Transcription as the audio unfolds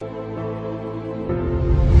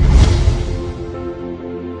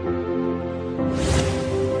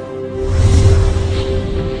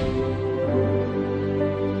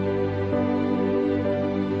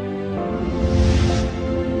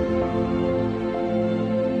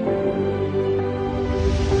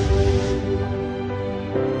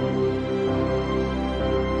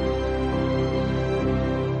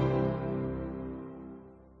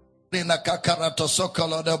brina kakarato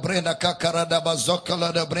sokolo de brina kakarada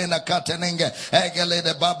bazokolo de brina katenenge egele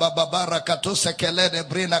de baba babara katuse kele de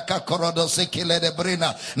brina kakorodo sikile de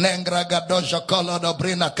brina nengra gadojo kolo de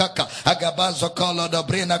brina kaka agabazo kolo de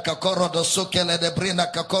brina kakorodo sukele de brina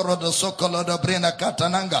kakorodo sokolo de brina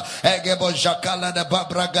katananga egebo jakala de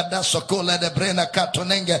babra gadaso kule de brina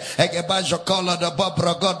katunenge egebajo kolo de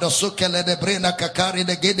babra godo sukele de brina kakari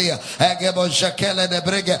de gidia egebo jakele de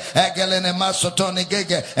brege egele ne masotoni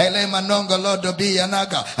gege elema nongo lodo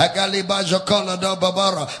biyanaga agali bajo kolo do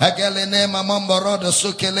babara agele ne mamombo rodo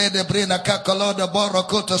sukele de brina kakolo de boro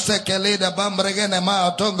kuto sekele de bambregene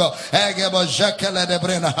maatongo egebo jakele de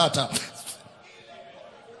brina hata.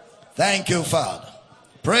 Thank you, Father.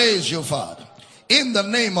 Praise you, Father. In the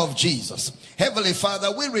name of Jesus. Heavenly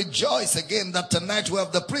Father, we rejoice again that tonight we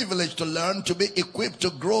have the privilege to learn, to be equipped, to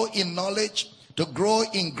grow in knowledge, to grow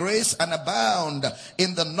in grace and abound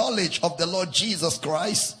in the knowledge of the Lord Jesus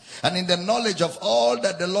Christ and in the knowledge of all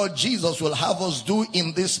that the Lord Jesus will have us do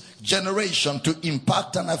in this generation to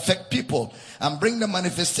impact and affect people and bring the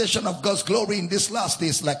manifestation of God's glory in these last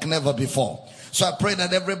days like never before. So I pray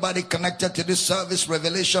that everybody connected to this service,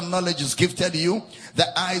 revelation knowledge is gifted you. The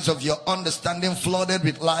eyes of your understanding flooded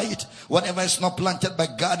with light. Whatever is not planted by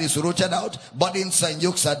God is rooted out. Burdens and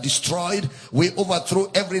yokes are destroyed. We overthrow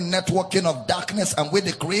every networking of darkness and we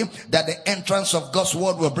decree that the entrance of God's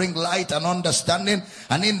word will bring light and understanding.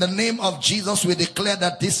 And in the name of Jesus, we declare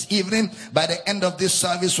that this evening, by the end of this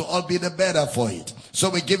service, will all be the better for it. So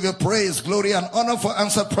we give you praise, glory, and honor for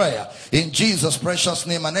answered prayer. In Jesus' precious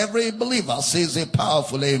name. And every believer says a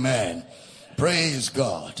powerful amen. Praise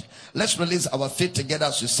God. Let's release our feet together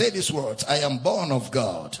as we say these words. I am born of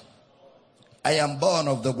God. I am born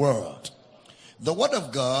of the word. The word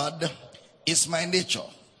of God is my nature.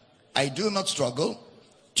 I do not struggle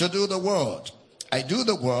to do the word. I do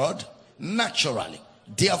the word naturally.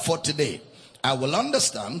 Therefore today, I will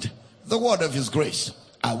understand the word of his grace.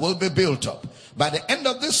 I will be built up. By the end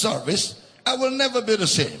of this service, I will never be the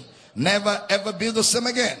same. Never ever be the same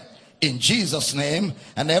again. In Jesus' name,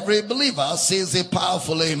 and every believer says a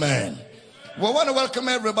powerful amen. We want to welcome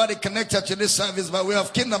everybody connected to this service by way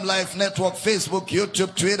of Kingdom Life Network, Facebook,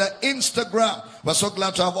 YouTube, Twitter, Instagram. We're so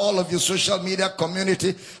glad to have all of you social media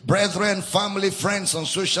community, brethren, family, friends on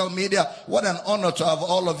social media. What an honor to have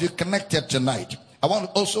all of you connected tonight. I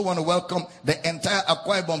also want to welcome the entire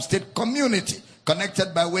Akwa Ibom State community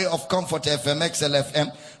connected by way of Comfort FM,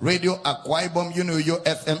 XLFM, Radio Akwa Ibom, Unuyo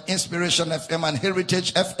FM, Inspiration FM, and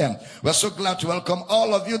Heritage FM. We're so glad to welcome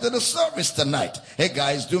all of you to the service tonight. Hey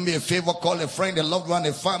guys, do me a favor, call a friend, a loved one,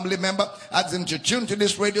 a family member, ask them to tune to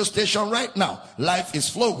this radio station right now. Life is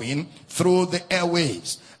flowing through the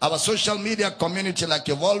airwaves. Our social media community, like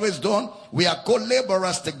you've always done, we are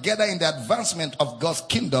co-laborers together in the advancement of God's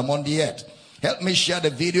kingdom on the earth. Help me share the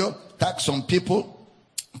video, tag some people,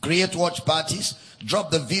 create watch parties, drop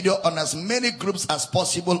the video on as many groups as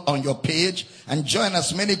possible on your page, and join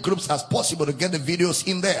as many groups as possible to get the videos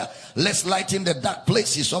in there. Let's lighten the dark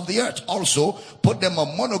places of the earth. Also, put them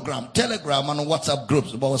on Monogram, Telegram, and WhatsApp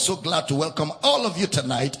groups. But we're so glad to welcome all of you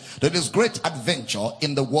tonight to this great adventure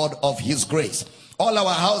in the word of his grace. All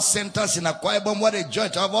our house centers in Akwa Ibom, what a joy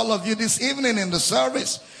to have all of you this evening in the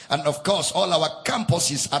service. And of course, all our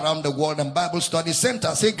campuses around the world and Bible study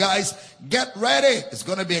centers. Hey guys, get ready. It's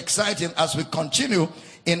going to be exciting as we continue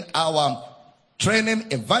in our training,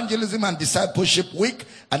 evangelism, and discipleship week.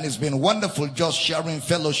 And it's been wonderful just sharing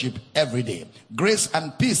fellowship every day. Grace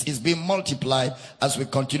and peace is being multiplied as we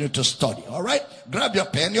continue to study. All right? Grab your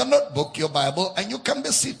pen, your notebook, your Bible, and you can be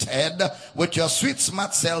seated with your sweet,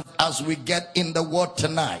 smart self as we get in the word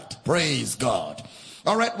tonight. Praise God.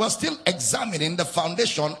 All right, we're still examining the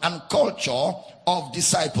foundation and culture of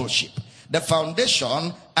discipleship. The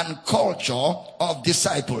foundation and culture of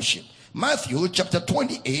discipleship. Matthew chapter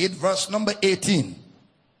 28 verse number 18.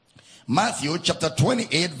 Matthew chapter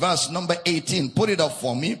 28 verse number 18. Put it up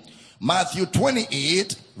for me. Matthew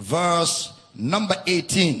 28 verse number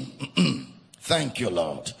 18. Thank you,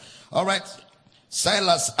 Lord. All right.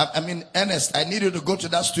 Silas, Ernest, I need you to go to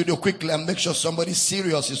that studio quickly and make sure somebody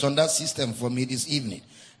serious is on that system for me this evening.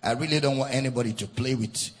 I really don't want anybody to play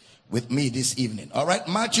with me this evening. All right,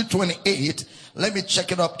 Matthew 28. Let me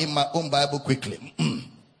check it up in my own Bible quickly.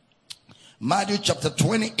 Matthew chapter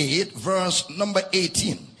 28, verse number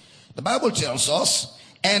 18. The Bible tells us,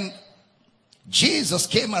 and Jesus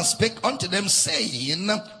came and spake unto them, saying,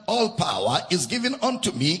 all power is given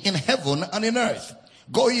unto me in heaven and in earth.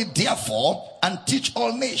 Go ye therefore and teach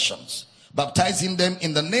all nations, baptizing them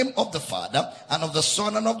in the name of the Father and of the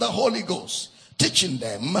Son and of the Holy Ghost, teaching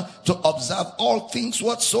them to observe all things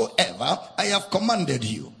whatsoever I have commanded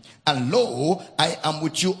you. And lo, I am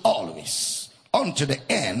with you always, unto the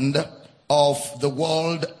end of the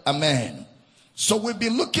world. Amen. So we've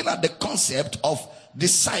been looking at the concept of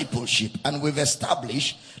discipleship, and we've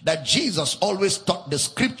established that Jesus always taught the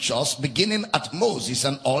scriptures beginning at Moses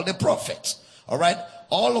and all the prophets. All right?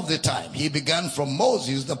 All of the time. He began from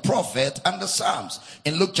Moses, the prophet, and the Psalms.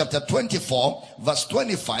 In Luke chapter 24, verse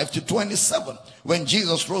 25 to 27, when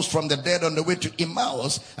Jesus rose from the dead on the way to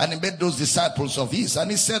Emmaus, and he met those disciples of his, and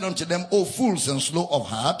he said unto them, O fools and slow of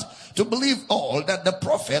heart, to believe all that the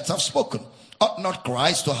prophets have spoken. Ought not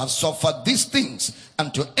Christ to have suffered these things,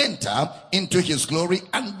 and to enter into his glory?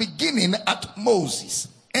 And beginning at Moses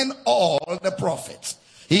and all the prophets,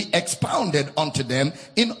 he expounded unto them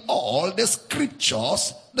in all the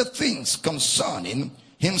scriptures the things concerning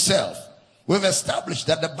himself. We've established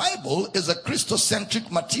that the Bible is a Christocentric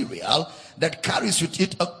material that carries with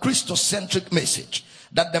it a Christocentric message.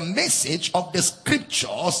 That the message of the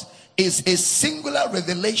scriptures is a singular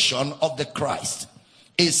revelation of the Christ.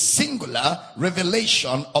 A singular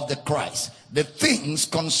revelation of the Christ. The things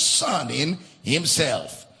concerning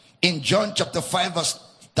himself. In John chapter 5 verse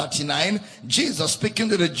 39, Jesus speaking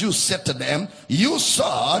to the Jews said to them, you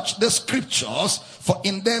search the scriptures, for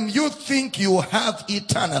in them you think you have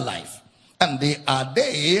eternal life, and they are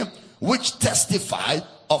they which testify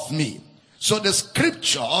of me. So the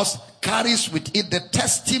scriptures carries with it the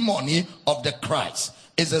testimony of the Christ.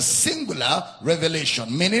 Is a singular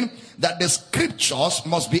revelation, meaning that the scriptures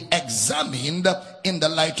must be examined in the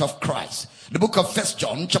light of Christ. The book of 1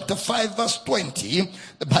 John chapter 5 verse 20,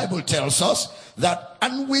 the Bible tells us that,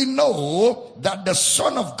 and we know that the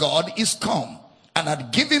Son of God is come and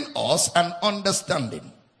had given us an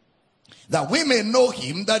understanding, that we may know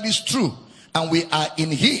him that is true, and we are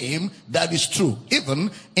in him that is true,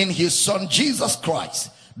 even in his Son Jesus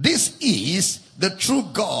Christ. This is the true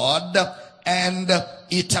God and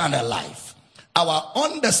eternal life. Our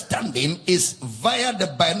understanding is via the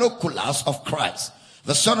binoculars of Christ.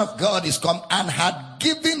 The Son of God is come and had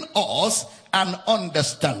given us an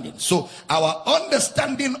understanding. So our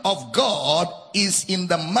understanding of God is in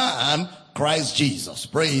the man Christ Jesus.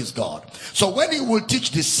 Praise God. So when he will teach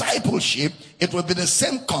discipleship, it will be the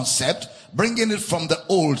same concept, bringing it from the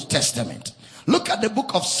Old Testament. Look at the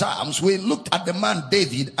book of Psalms. We looked at the man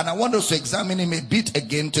David, and I want us to examine him a bit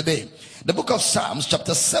again today. The book of Psalms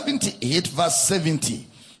chapter 78 verse 70.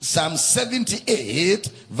 Psalm 78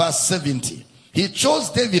 verse 70. He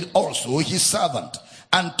chose David also, his servant,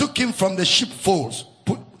 and took him from the sheepfolds.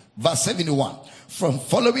 Verse 71. From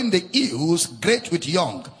following the ewes great with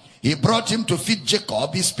young, he brought him to feed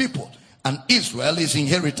Jacob his people, and Israel his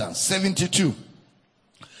inheritance. 72.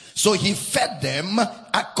 So he fed them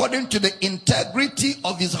according to the integrity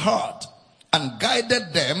of his heart, and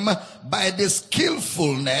guided them by the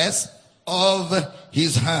skillfulness of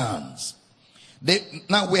his hands.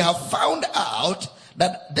 Now we have found out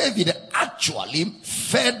that David actually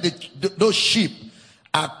fed those sheep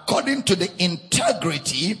according to the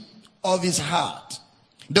integrity of his heart.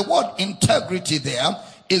 The word integrity there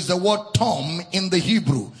is the word tom in the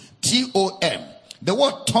Hebrew. T-O-M. The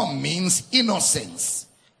word tom means innocence.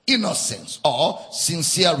 Innocence or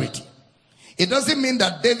sincerity. It doesn't mean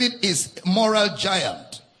that David is a moral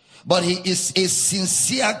giant, but he is a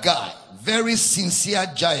sincere guy. Very sincere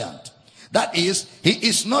giant. That is, he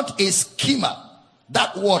is not a schemer.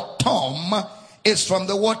 That word tom is from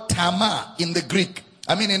the word tamar in the Greek.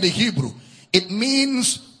 In the Hebrew. It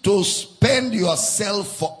means to spend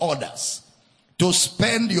yourself for others. To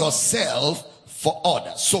spend yourself for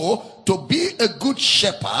others. So, to be a good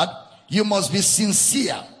shepherd, you must be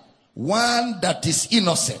sincere. One that is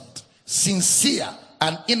innocent. Sincere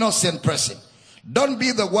and innocent person. Don't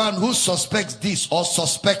be the one who suspects this or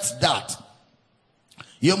suspects that.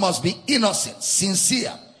 You must be innocent,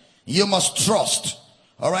 sincere. You must trust.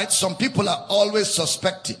 Alright, some people are always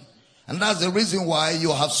suspecting. And that's the reason why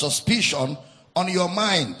you have suspicion on your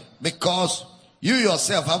mind. Because you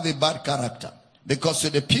yourself have a bad character. Because to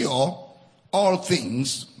the pure, all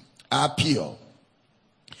things are pure.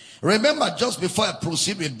 Remember, just before I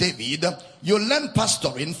proceed with David, you learn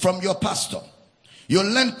pastoring from your pastor. You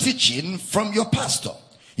learn teaching from your pastor.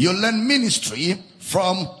 You learn ministry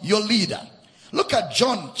from your leader. Look at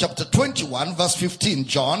John chapter 21 verse 15.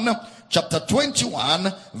 John chapter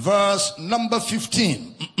 21 verse number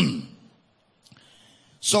 15.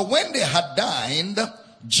 So when they had dined,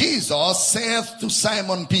 Jesus saith to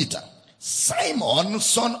Simon Peter, Simon,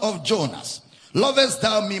 son of Jonas, lovest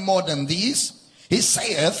thou me more than these? He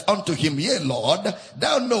saith unto him, Yea, Lord,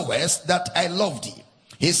 thou knowest that I love thee.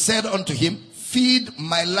 He said unto him, Feed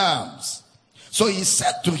my lambs. So he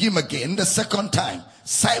said to him again the second time,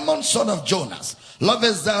 Simon, son of Jonas,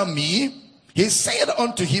 lovest thou me? He said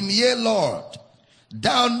unto him, Yea, Lord,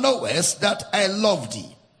 thou knowest that I love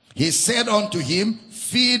thee. He said unto him,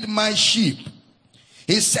 Feed my sheep.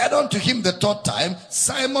 He said unto him the third time,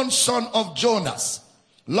 Simon, son of Jonas,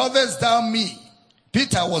 lovest thou me?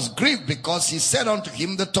 Peter was grieved because he said unto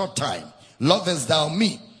him the third time, Lovest thou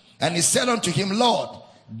me? And he said unto him, Lord,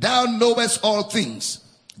 thou knowest all things.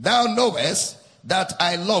 Thou knowest that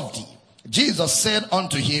I love thee. Jesus said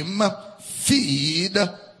unto him, Feed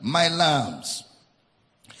my lambs.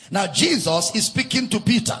 Now Jesus is speaking to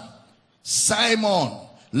Peter. Simon,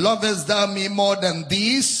 lovest thou me more than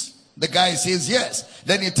these? The guy says yes.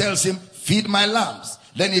 Then he tells him, feed my lambs.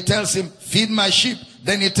 Then he tells him, feed my sheep.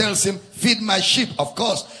 Then he tells him, feed my sheep. Of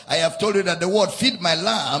course, I have told you that the word feed my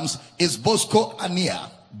lambs is bosko ania.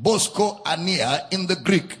 Bosko ania in the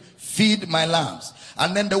Greek. Feed my lambs.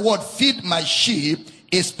 And then the word feed my sheep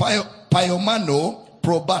is pyomano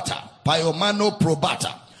probata. Pyomano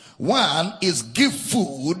probata. One is give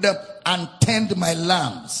food and tend my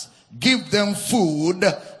lambs. Give them food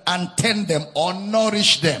and tend them or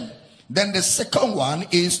nourish them. Then the second one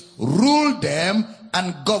is rule them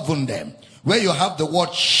and govern them, where you have the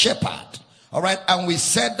word shepherd. All right. And we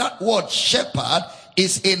said that word shepherd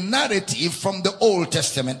is a narrative from the Old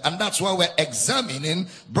Testament. And that's why we're examining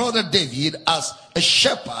Brother David as a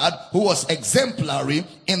shepherd who was exemplary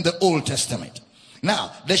in the Old Testament.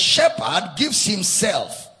 Now, the shepherd gives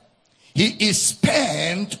himself. He is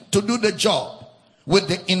spent to do the job with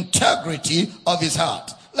the integrity of his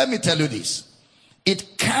heart. Let me tell you this.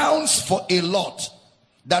 It counts for a lot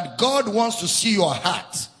that God wants to see your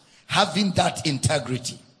heart having that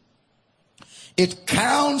integrity. It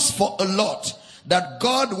counts for a lot that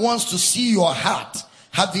God wants to see your heart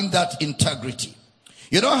having that integrity.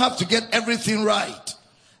 You don't have to get everything right.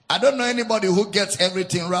 I don't know anybody who gets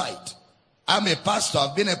everything right. I'm a pastor.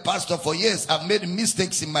 I've been a pastor for years. I've made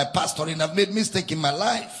mistakes in my pastoring. I've made mistakes in my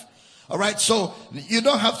life. All right. So you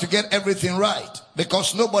don't have to get everything right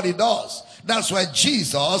because nobody does. That's why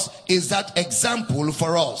Jesus is that example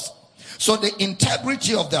for us. So the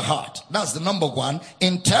integrity of the heart, that's the number one,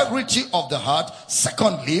 integrity of the heart.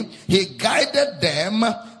 Secondly, he guided them.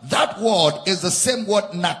 That word is the same word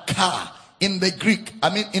nakah in the Greek.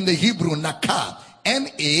 In the Hebrew, nakah.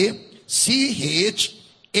 N-A-C-H-A-H.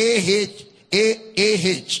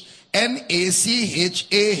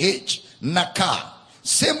 N-A-C-H-A-H. Nakah.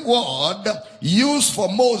 Same word used for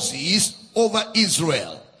Moses over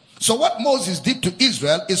Israel. So what Moses did to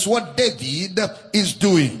Israel is what David is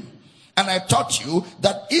doing. And I taught you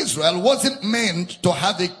that Israel wasn't meant to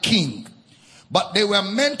have a king, but they were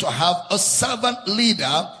meant to have a servant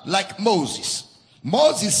leader like Moses.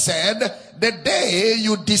 Moses said, the day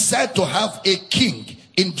you decide to have a king,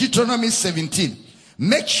 in Deuteronomy 17,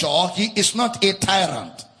 make sure he is not a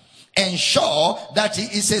tyrant. Ensure that he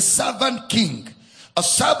is a servant king. A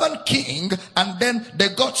servant king, and then they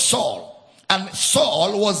got Saul. And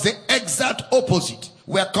Saul was the exact opposite.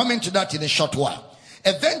 We're coming to that in a short while.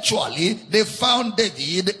 Eventually, they found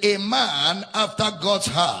David a man after God's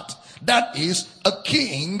heart. That is a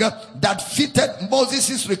king that fitted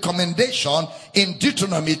Moses' recommendation in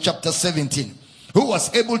Deuteronomy chapter 17. Who was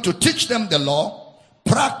able to teach them the law,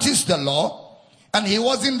 practice the law, and he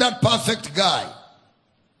wasn't that perfect guy.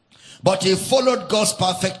 But he followed God's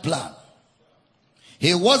perfect plan.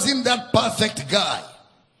 He wasn't that perfect guy,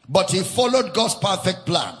 but he followed God's perfect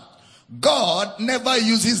plan. God never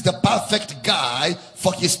uses the perfect guy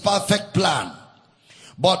for his perfect plan.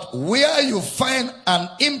 But where you find an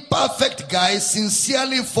imperfect guy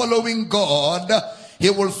sincerely following God, he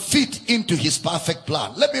will fit into his perfect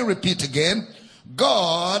plan. Let me repeat again.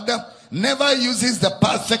 God never uses the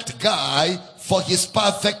perfect guy for his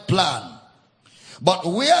perfect plan. But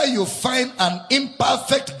where you find an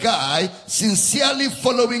imperfect guy sincerely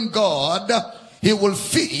following God, he will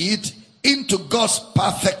fit into God's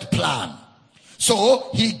perfect plan.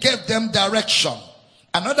 So he gave them direction.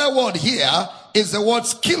 Another word here is the word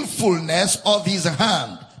skillfulness of his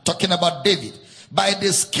hand. Talking about David. By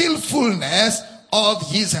the skillfulness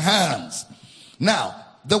of his hands. Now,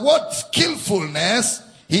 the word skillfulness,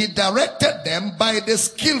 he directed them by the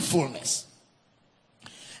skillfulness.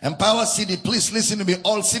 Empower City, please listen to me,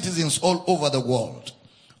 all citizens all over the world.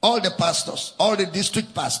 All the pastors, all the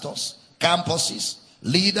district pastors, campuses,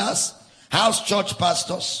 leaders, house church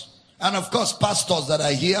pastors, and of course pastors that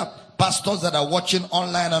are here, pastors that are watching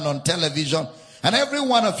online and on television, and every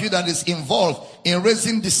one of you that is involved in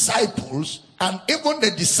raising disciples, and even the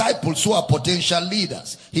disciples who are potential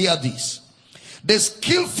leaders. Hear this. The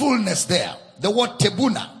skillfulness there, the word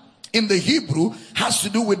tebuna in the Hebrew has to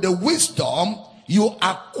do with the wisdom you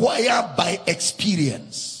acquire by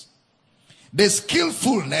experience. The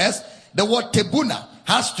skillfulness, the word tebuna,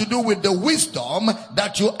 has to do with the wisdom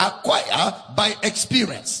that you acquire by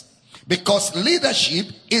experience. Because leadership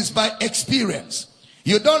is by experience.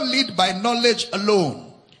 You don't lead by knowledge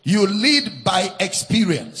alone. You lead by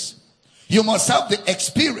experience. You must have the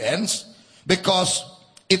experience because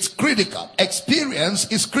it's critical.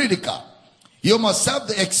 Experience is critical. You must have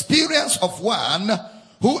the experience of one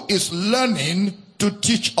who is learning to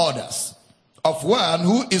teach others. Of one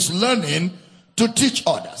who is learning to teach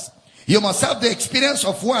others. You must have the experience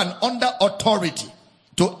of one under authority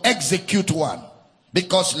to execute one.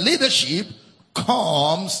 Because leadership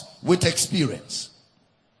comes with experience.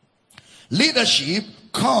 Leadership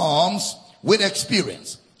comes with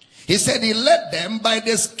experience. He said he led them by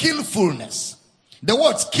the skillfulness. The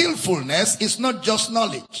word skillfulness is not just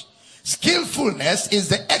knowledge. Skillfulness is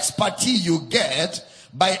the expertise you get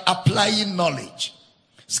by applying knowledge.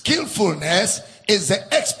 Skillfulness is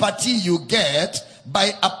the expertise you get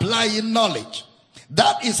by applying knowledge.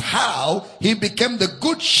 That is how he became the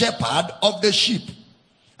good shepherd of the sheep.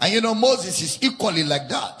 And you know, Moses is equally like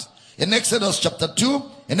that. In Exodus chapter 2,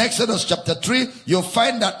 in Exodus chapter 3, you'll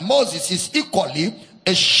find that Moses is equally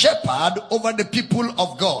a shepherd over the people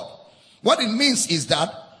of God. What it means is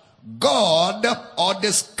that God, or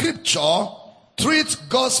the scripture, treats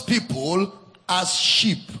God's people as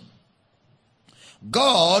sheep.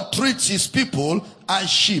 God treats his people as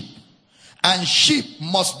sheep. And sheep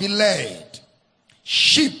must be led.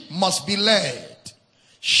 Sheep must be led.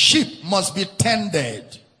 Sheep must be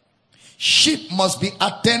tended. Sheep must be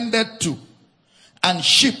attended to. And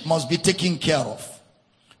sheep must be taken care of.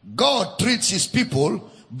 God treats his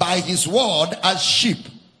people by his word as sheep.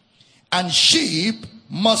 And sheep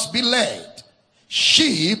must be led.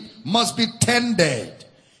 Sheep must be tended.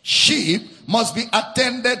 Sheep must be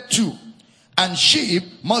attended to. And sheep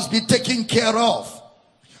must be taken care of.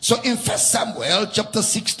 So in 1 Samuel chapter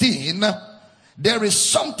 16, there is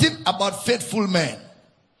something about faithful men.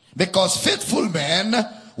 Because faithful men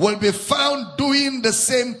will be found doing the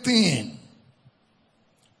same thing.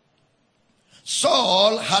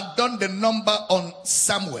 Saul had done the number on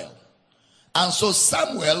Samuel. And so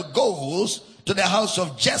Samuel goes to the house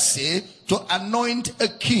of Jesse to anoint a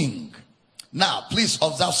king. Now, please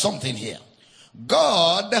observe something here.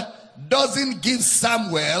 God doesn't give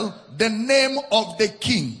Samuel the name of the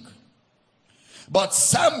king. But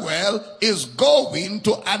Samuel is going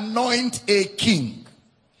to anoint a king.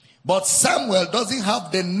 But Samuel doesn't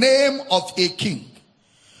have the name of a king.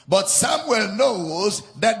 But Samuel knows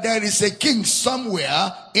that there is a king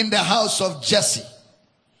somewhere in the house of Jesse.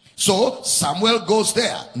 So Samuel goes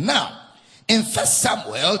there. Now, in 1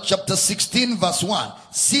 Samuel chapter 16 verse 1,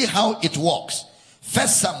 see how it works. 1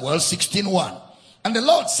 Samuel 16:1. And the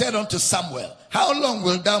Lord said unto Samuel, how long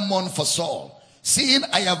wilt thou mourn for Saul, seeing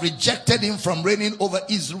I have rejected him from reigning over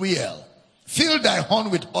Israel? Fill thy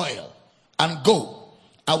horn with oil, and go.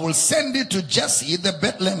 I will send thee to Jesse the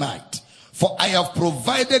Bethlehemite, for I have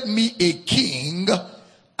provided me a king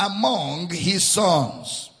among his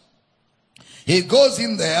sons. He goes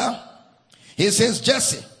in there. He says,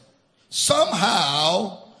 Jesse,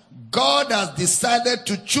 somehow God has decided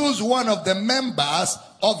to choose one of the members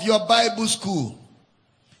of your Bible school.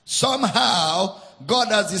 Somehow God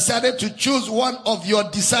has decided to choose one of your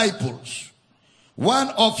disciples, one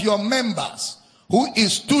of your members who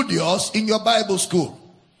is studious in your Bible school.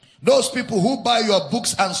 Those people who buy your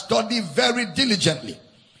books and study very diligently.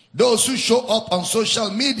 Those who show up on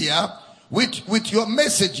social media with your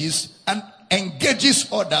messages and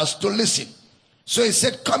engages others to listen. So he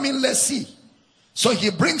said, come in, let's see. So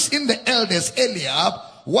he brings in the eldest Eliab,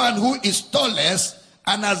 one who is tallest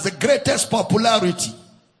and has the greatest popularity.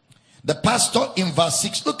 The pastor in verse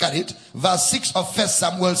 6, look at it, verse 6 of 1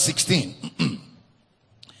 Samuel 16.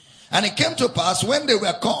 And it came to pass when they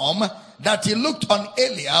were come that he looked on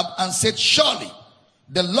Eliab and said, surely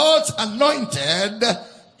the Lord's anointed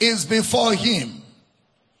is before him.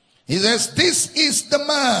 He says, this is the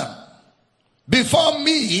man. Before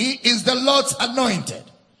me is the Lord's anointed.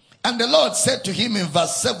 And the Lord said to him in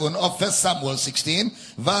verse 7 of 1 Samuel 16,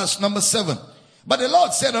 verse number 7. But the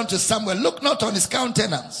Lord said unto Samuel, look not on his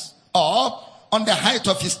countenance or on the height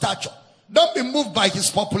of his stature. Don't be moved by his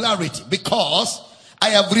popularity, because I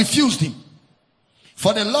have refused him.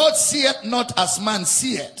 For the Lord seeth not as man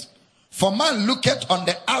seeth. For man looketh on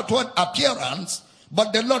the outward appearance,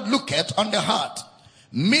 but the Lord looketh on the heart.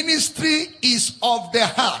 Ministry is of the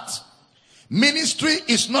heart. Ministry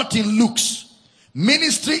is not in looks.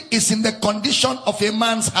 Ministry is in the condition of a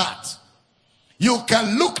man's heart. You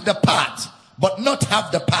can look the part, but not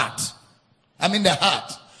have the part. I mean the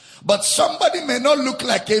heart. But somebody may not look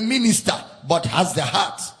like a minister, but has the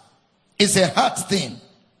heart. It's a heart thing.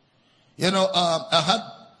 I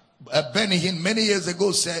had Benny Hinn many years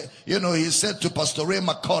ago say, he said to Pastor Ray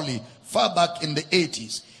McCauley far back in the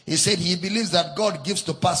 80s, he said he believes that God gives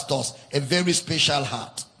to pastors a very special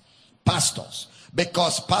heart. Pastors.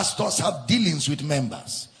 Because pastors have dealings with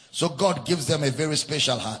members. So God gives them a very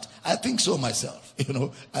special heart. I think so myself.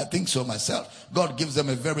 I think so myself. God gives them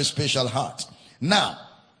a very special heart. Now,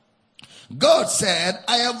 God said,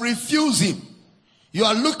 I have refused him. You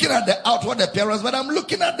are looking at the outward appearance, but I'm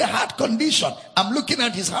looking at the heart condition. I'm looking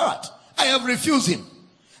at his heart. I have refused him.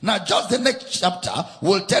 Now, just the next chapter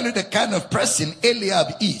will tell you the kind of person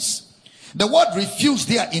Eliab is. The word refused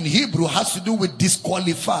there in Hebrew has to do with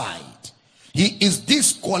disqualified. He is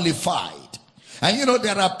disqualified. And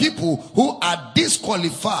there are people who are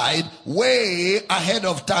disqualified way ahead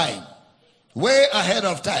of time. Way ahead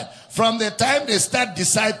of time. From the time they start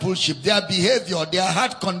discipleship, their behavior, their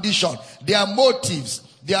heart condition, their motives,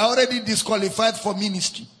 they are already disqualified for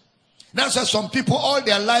ministry. That's why some people all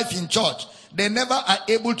their life in church, they never are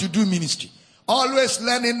able to do ministry. Always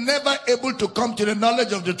learning, never able to come to the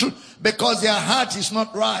knowledge of the truth because their heart is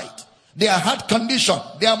not right. Their heart condition,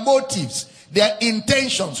 their motives, their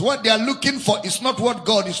intentions, what they are looking for is not what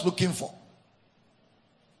God is looking for.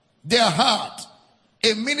 Their heart.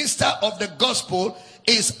 A minister of the gospel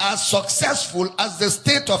is as successful as the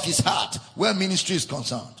state of his heart where ministry is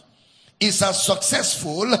concerned. Is as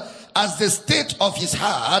successful as the state of his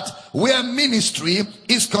heart where ministry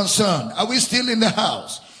is concerned. Are we still in the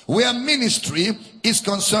house? Where ministry is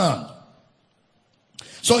concerned.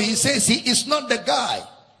 So he says he is not the guy.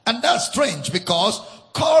 And that's strange because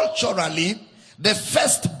culturally the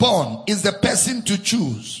firstborn is the person to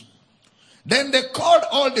choose. Then they called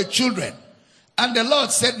all the children. And the Lord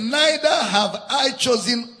said, neither have I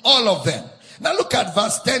chosen all of them. Now look at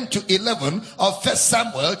verse 10 to 11 of 1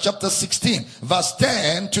 Samuel chapter 16. Verse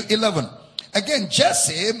 10 to 11. Again,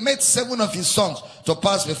 Jesse made 7 of his sons to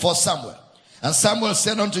pass before Samuel. And Samuel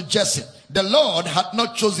said unto Jesse, the Lord had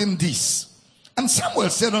not chosen this. And Samuel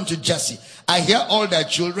said unto Jesse, I hear all thy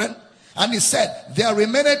children. And he said, there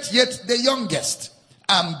remaineth yet the youngest.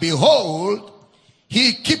 And behold,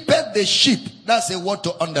 he keepeth the sheep. That's a word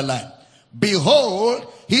to underline. Behold,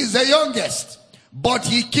 he is the youngest, but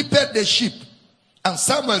he keepeth the sheep. And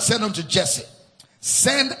Samuel said unto Jesse,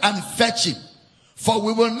 send and fetch him, for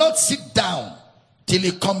we will not sit down till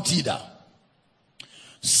he come thither.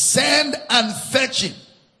 Send and fetch him.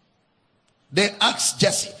 They asked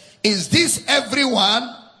Jesse, is this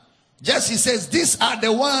everyone? Jesse says, these are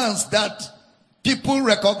the ones that people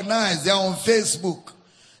recognize. They are on Facebook.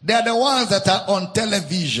 They are the ones that are on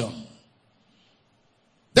television.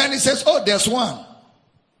 Then he says, oh, there's one.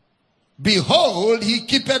 Behold, he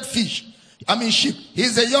keepeth sheep.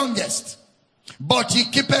 He's the youngest. But he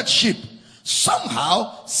keepeth sheep.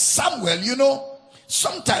 Somehow, Samuel,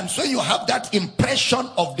 sometimes when you have that impression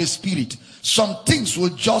of the Spirit, some things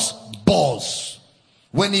will just buzz.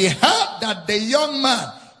 When he heard that the young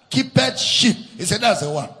man keepeth sheep, he said, that's the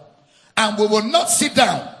one. And we will not sit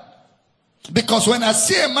down. Because when I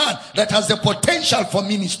see a man that has the potential for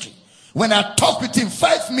ministry, when I talk with him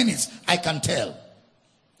 5 minutes, I can tell.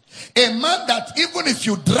 A man that even if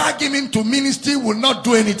you drag him into ministry will not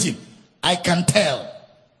do anything. I can tell.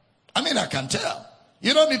 I can tell.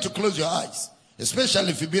 You don't need to close your eyes. Especially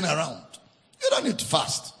if you've been around. You don't need to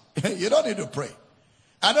fast. You don't need to pray.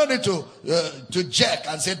 I don't need to check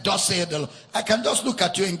and say, thus saith the Lord. I can just look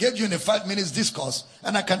at you, engage you in a 5 minutes discourse,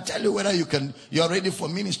 and I can tell you whether you're ready for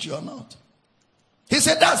ministry or not. He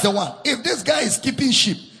said, that's the one. If this guy is keeping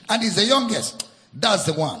sheep, and he's the youngest, that's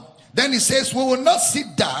the one. Then he says, we will not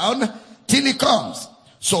sit down till he comes.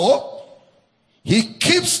 So, he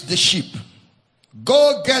keeps the sheep.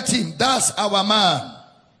 Go get him. That's our man.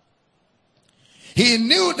 He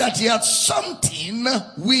knew that he had something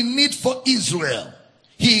we need for Israel.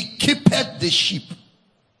 He keepeth the sheep.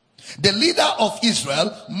 The leader of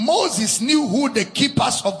Israel, Moses knew who the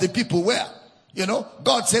keepers of the people were.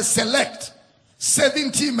 God says, select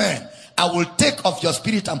 70 men. I will take of your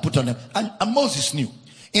spirit and put on them. And Moses knew.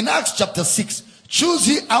 In Acts chapter 6, choose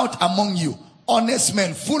ye out among you honest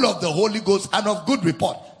men, full of the Holy Ghost and of good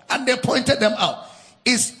report. And they pointed them out.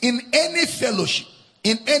 Is in any fellowship,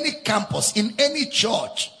 in any campus, in any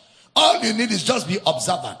church, all you need is just be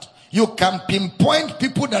observant. You can pinpoint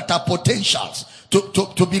people that are potentials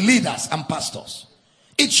to be leaders and pastors.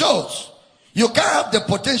 It shows. You can't have the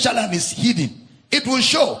potential and it's hidden. It will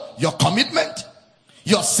show your commitment,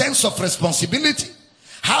 your sense of responsibility,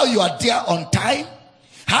 how you are there on time,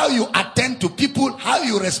 how you attend to people, how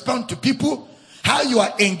you respond to people, how you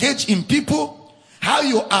are engaged in people, How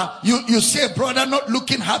you are, you see a brother not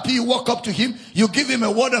looking happy, you walk up to him, you give him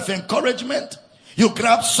a word of encouragement. You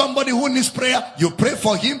grab somebody who needs prayer, you pray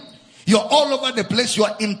for him. You're all over the place, you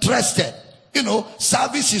are interested. You know,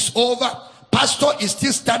 service is over. Pastor is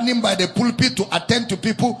still standing by the pulpit to attend to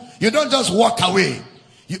people. You don't just walk away.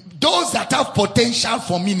 Those that have potential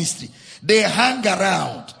for ministry, they hang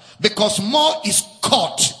around because more is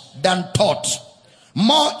caught than taught.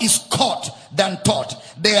 More is caught than taught.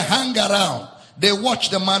 They hang around. They watch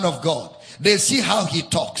the man of God. They see how he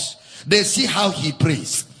talks. They see how he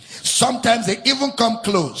prays. Sometimes they even come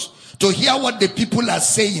close to hear what the people are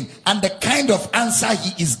saying and the kind of answer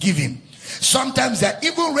he is giving. Sometimes they're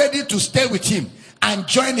even ready to stay with him and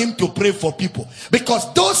join him to pray for people.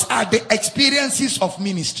 Because those are the experiences of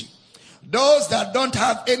ministry. Those that don't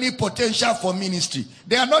have any potential for ministry,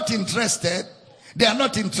 they are not interested. They are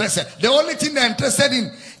not interested. The only thing they're interested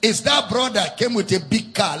in is that brother came with a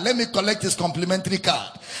big car. Let me collect his complimentary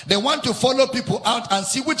card. They want to follow people out and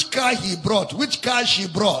see which car he brought, which car she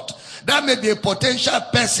brought. That may be a potential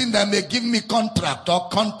person that may give me contract or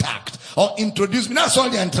contact or introduce me. That's all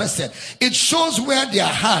they're interested. It shows where their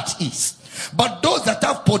heart is. But those that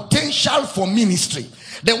have potential for ministry,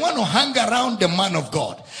 they want to hang around the man of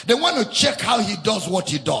God. They want to check how he does what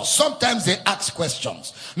he does. Sometimes they ask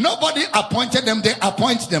questions. Nobody appointed them, they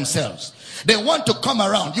appoint themselves. They want to come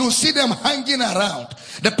around. You see them hanging around.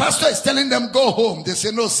 The pastor is telling them, go home. They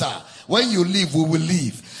say, no, sir. When you leave, we will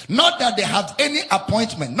leave. Not that they have any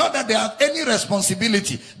appointment. Not that they have any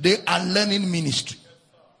responsibility. They are learning ministry.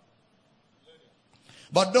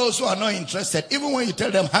 But those who are not interested, even when you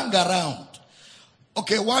tell them, hang around.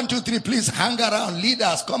 Okay, 1, 2, 3, please hang around.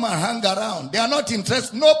 Leaders, come and hang around. They are not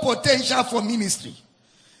interested. No potential for ministry.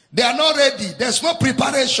 They are not ready. There's no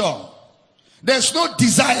preparation. There's no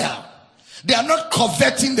desire. They are not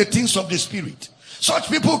coveting the things of the Spirit. Such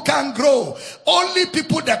people can't grow. Only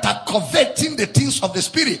people that are coveting the things of the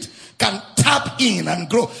Spirit can tap in and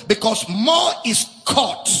grow. Because more is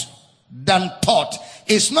caught than taught.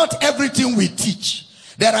 It's not everything we teach.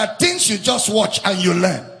 There are things you just watch and you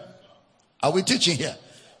learn. Are we teaching here?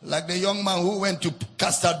 Like the young man who went to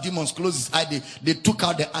cast out demons, close his eye, they took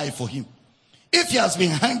out the eye for him. If he has been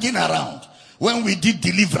hanging around when we did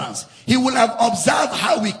deliverance, he will have observed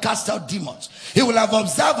how we cast out demons. He will have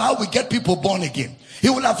observed how we get people born again. He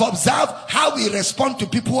will have observed how we respond to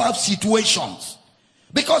people who have situations.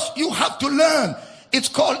 Because you have to learn. It's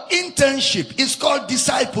called internship. It's called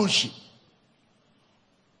discipleship.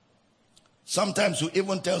 Sometimes we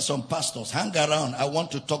even tell some pastors, hang around, I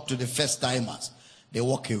want to talk to the first timers. They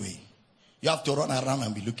walk away. You have to run around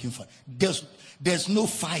and be looking for. There's no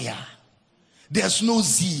fire. There's no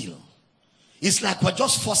zeal. It's like we're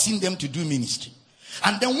just forcing them to do ministry.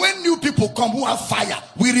 And then when new people come who have fire,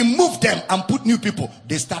 we remove them and put new people.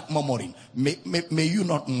 They start murmuring. May you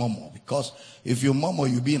not murmur, because if you murmur,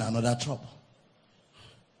 you'll be in another trouble.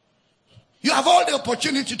 You have all the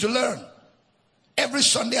opportunity to learn. Every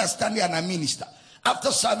Sunday I stand here and I minister.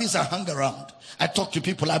 After service I hang around. I talk to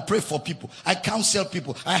people. I pray for people. I counsel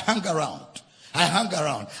people. I hang around. I hang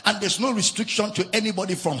around. And there's no restriction to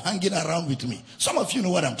anybody from hanging around with me. Some of you know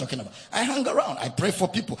what I'm talking about. I hang around. I pray for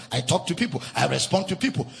people. I talk to people. I respond to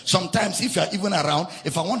people. Sometimes if you're even around,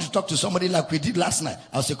 if I want to talk to somebody like we did last night,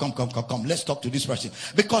 I'll say, come. Let's talk to this person.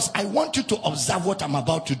 Because I want you to observe what I'm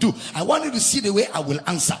about to do. I want you to see the way I will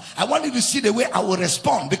answer. I want you to see the way I will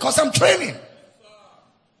respond. Because I'm training.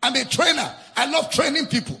 I'm a trainer. I love training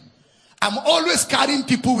people. I'm always carrying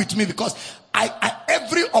people with me because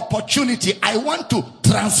every opportunity, I want to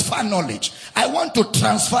transfer knowledge. I want to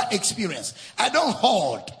transfer experience. I don't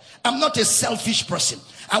hoard. I'm not a selfish person.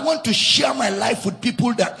 I want to share my life with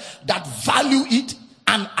people that value it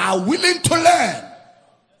and are willing to learn.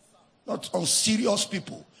 Not unserious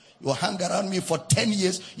people. You hang around me for 10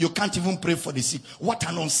 years, you can't even pray for the sick. What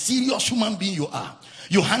an unserious human being you are.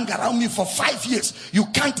 You hang around me for 5 years, you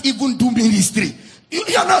can't even do ministry.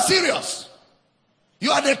 You're not serious.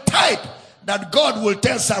 You are the type that God will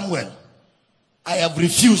tell Samuel, I have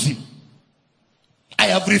refused him. I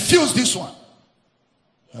have refused this one.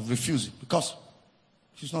 I have refused it because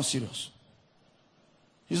he's not serious.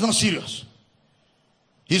 He's not serious.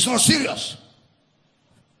 He's not serious.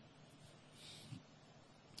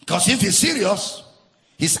 Because if he's serious,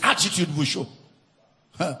 his attitude will show.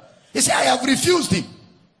 He said, I have refused him.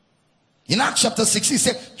 In Acts chapter 6, he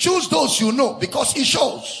said, choose those you know, because he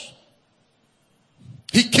shows.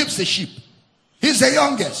 He keeps the sheep. He's the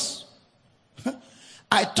youngest.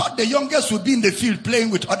 I thought the youngest would be in the field playing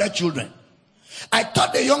with other children. I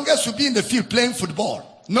thought the youngest would be in the field playing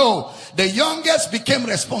football. No, the youngest became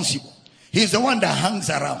responsible. He's the one that hangs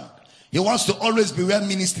around. He wants to always be where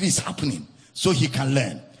ministry is happening. so he can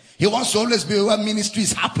learn. He wants to always be where ministry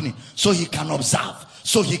is happening, so he can observe,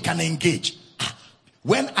 so he can engage.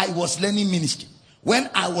 When I was learning ministry, when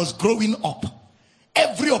I was growing up,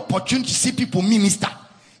 every opportunity to see people minister,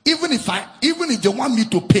 even if they want me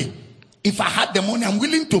to pay, if I had the money, I'm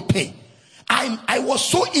willing to pay. I was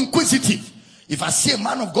so inquisitive. If I see a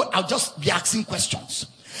man of God, I'll just be asking questions.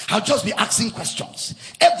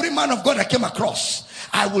 Every man of God I came across,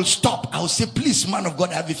 I will stop. I will say, please, man of God,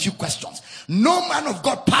 I have a few questions. No man of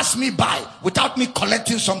God passed me by without me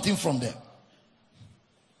collecting something from them.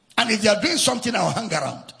 And if they are doing something, I'll hang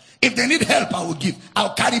around. If they need help, I will give.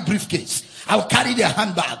 I'll carry briefcase. I'll carry their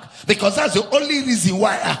handbag. Because that's the only reason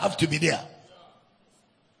why I have to be there.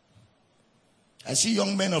 I see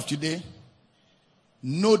young men of today,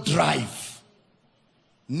 no drive,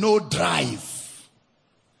 no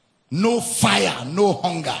fire, no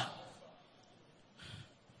hunger,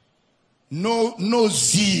 no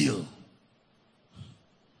zeal.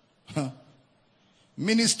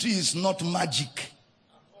 Ministry is not magic.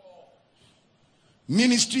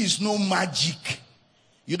 Ministry is no magic.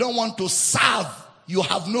 You don't want to serve, you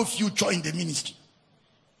have no future in the ministry.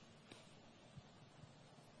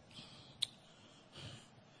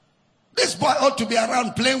 This boy ought to be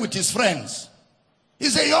around playing with his friends.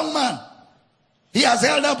 He's a young man. He has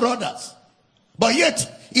elder brothers. But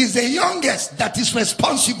yet, he's the youngest that is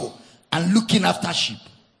responsible and looking after sheep.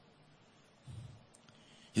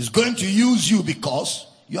 He's going to use you because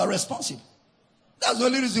you are responsible. That's the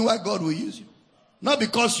only reason why God will use you. Not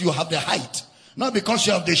because you have the height. Not because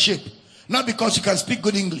you have the shape. Not because you can speak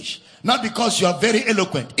good English. Not because you are very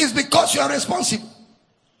eloquent. It's because you are responsible.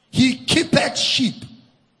 He keepeth sheep.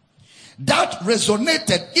 That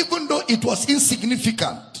resonated even though it was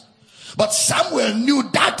insignificant. But Samuel knew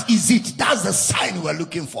that is it. That's the sign we're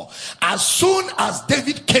looking for. As soon as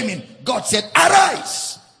David came in, God said,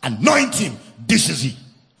 arise, anoint him. This is he.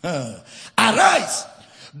 Arise.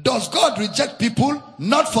 Does God reject people?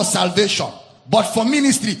 Not for salvation, but for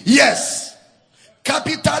ministry. Yes.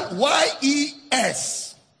 Capital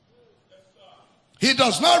Y-E-S. He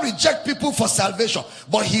does not reject people for salvation,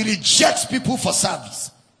 but he rejects people for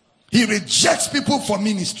service. He rejects people for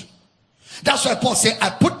ministry. That's why Paul said, I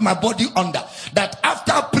put my body under, that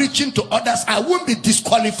after preaching to others, I won't be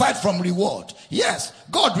disqualified from reward. Yes,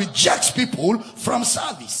 God rejects people from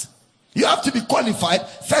service. You have to be qualified.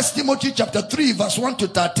 1 Timothy chapter 3 verse 1 to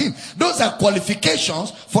 13. Those are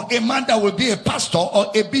qualifications for a man that will be a pastor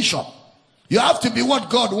or a bishop. You have to be what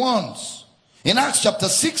God wants. In Acts chapter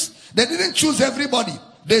 6, they didn't choose everybody.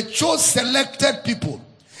 They chose selected people.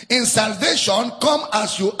 In salvation, come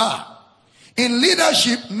as you are. In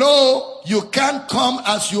leadership, no, you can't come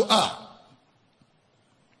as you are.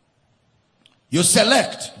 You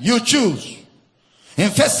select, you choose. In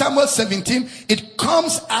 1 Samuel 17, it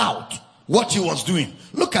comes out what he was doing.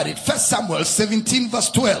 Look at it. 1 Samuel 17 verse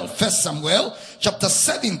 12. 1 Samuel chapter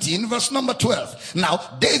 17 verse number 12. Now,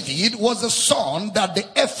 David was a son that the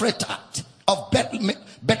Ephrathite of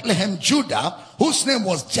Bethlehem, Judah, whose name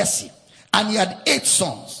was Jesse. And he had 8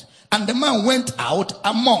 sons. And the man went out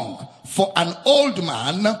among for an old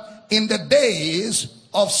man in the days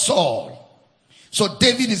of Saul. So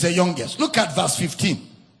David is the youngest. Look at verse 15.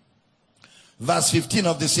 Verse 15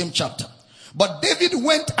 of the same chapter. But David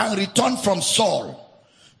went and returned from Saul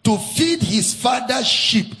to feed his father's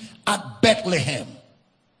sheep at Bethlehem.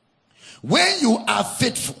 When you are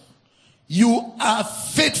faithful, you are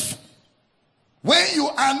faithful. When you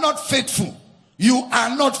are not faithful, you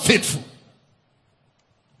are not faithful.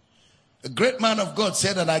 A great man of God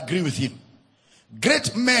said, and I agree with him,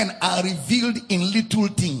 great men are revealed in little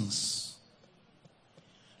things.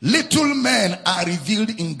 Little men are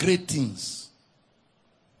revealed in great things.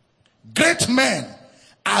 Great men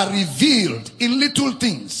are revealed in little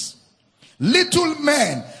things. Little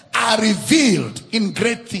men are revealed in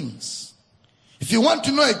great things. If you want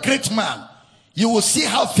to know a great man, you will see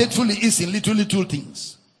how faithful he is in little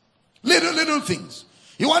things. Little things.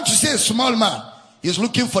 You want to see a small man, he's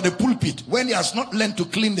looking for the pulpit when he has not learned to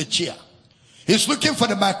clean the chair. He's looking for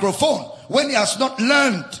the microphone when he has not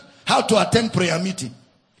learned how to attend prayer meeting.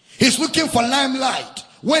 He's looking for limelight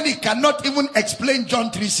when he cannot even explain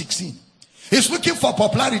John 3:16. He's looking for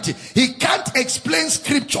popularity. He can't explain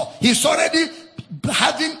scripture. He's already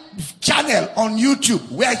having channel on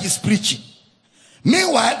YouTube where he's preaching.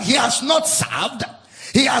 Meanwhile, he has not served.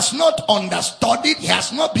 He has not understudied. He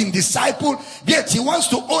has not been discipled. Yet he wants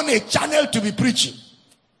to own a channel to be preaching.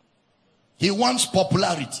 He wants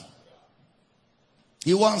popularity.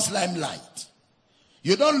 He wants limelight.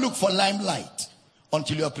 You don't look for limelight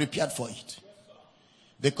until you are prepared for it.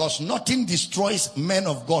 Because nothing destroys men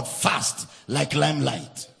of God fast like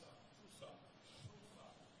limelight.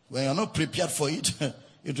 When you're not prepared for it,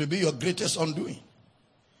 it will be your greatest undoing.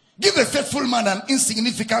 Give a faithful man an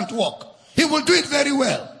insignificant work. He will do it very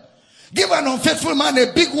well. Give an unfaithful man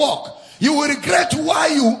a big work. You will regret why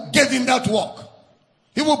you gave him that work.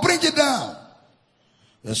 He will bring it down.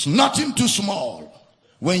 There's nothing too small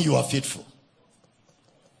when you are faithful.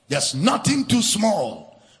 There's nothing too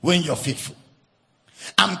small when you're faithful.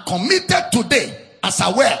 I'm committed today as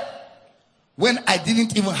I were when I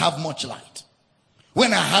didn't even have much light.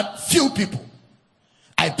 When I had few people.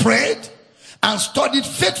 I prayed and studied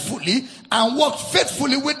faithfully and worked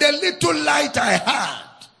faithfully with the little light I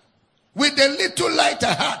had. With the little light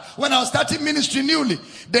I had. When I was starting ministry newly,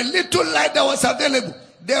 the little light that was available,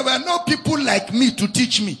 there were no people like me to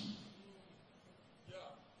teach me.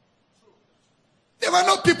 There were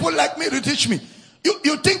no people like me to teach me.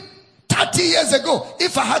 You think 30 years ago,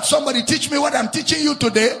 if I had somebody teach me what I'm teaching you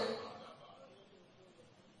today,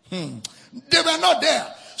 they were not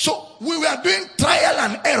there. So we were doing trial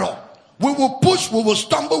and error. We will push, we will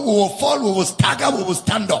stumble, we will fall, we will stagger, we will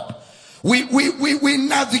stand up. We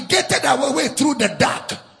navigated our way through the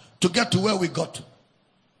dark to get to where we got to.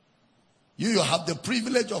 You have the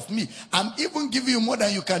privilege of me. I'm even giving you more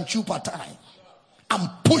than you can chew per time. I'm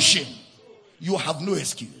pushing. You have no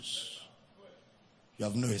excuse. You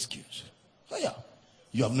have no excuse. Oh yeah.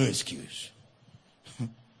 You have no excuse.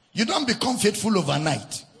 You don't become faithful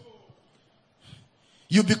overnight.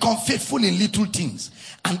 You become faithful in little things.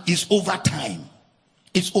 And it's over time.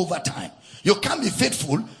 It's over time. You can't be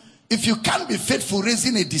faithful if you can't be faithful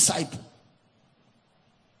raising a disciple.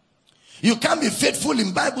 You can't be faithful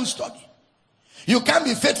in Bible study. You can't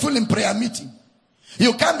be faithful in prayer meeting.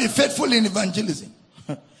 You can't be faithful in evangelism.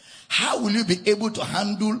 How will you be able to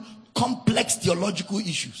handle complex theological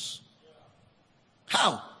issues?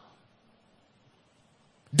 How?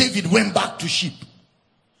 David went back to sheep.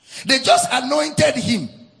 They just anointed him.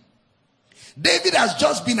 David has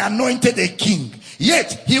just been anointed a king.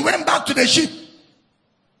 Yet, he went back to the sheep.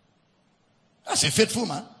 That's a faithful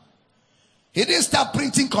man. He didn't start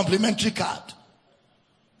printing complimentary card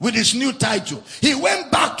with his new title. He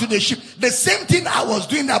went back to the sheep. The same thing I was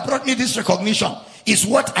doing that brought me this recognition is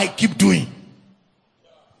what I keep doing.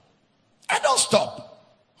 I don't stop.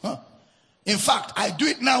 In fact, I do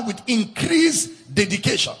it now with increased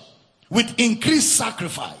dedication, with increased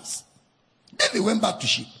sacrifice. David went back to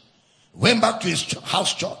sheep, went back to his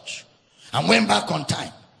house church, and went back on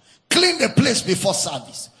time. Cleaned the place before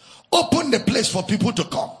service, opened the place for people to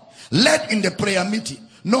come, led in the prayer meeting.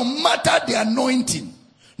 No matter the anointing,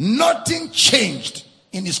 nothing changed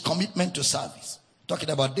in his commitment to service.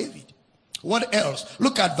 Talking about David. What else?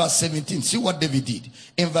 Look at verse 17. See what David did.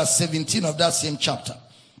 In verse 17 of that same chapter.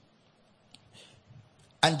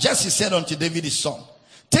 And Jesse said unto David his son,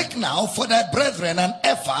 take now for thy brethren an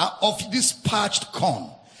ephah of this parched corn,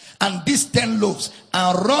 and these 10 loaves,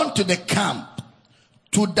 and run to the camp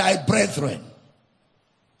to thy brethren.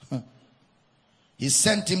 He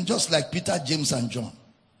sent him just like Peter, James, and John.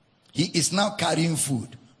 He is now carrying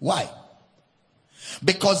food. Why?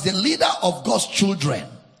 Because the leader of God's children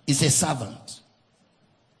is a servant.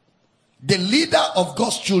 The leader of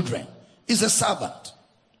God's children is a servant.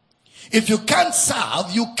 If you can't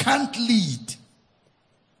serve, you can't lead.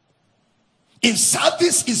 If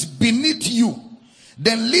service is beneath you,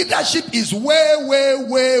 then leadership is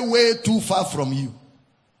way too far from you.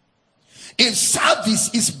 If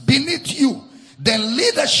service is beneath you, then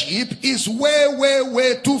leadership is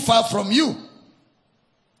way too far from you.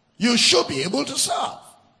 You should be able to serve.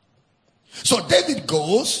 So David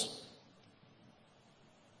goes,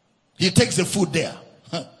 he takes the food there.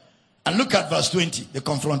 And look at verse 20, the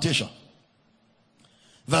confrontation.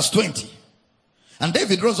 Verse 20. And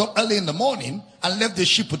David rose up early in the morning and left the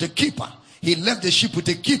sheep with a keeper. He left the sheep with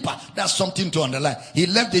a keeper. That's something to underline. He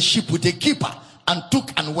left the sheep with a keeper and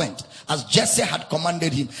took and went as Jesse had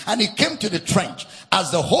commanded him. And he came to the trench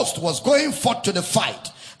as the host was going forth to the fight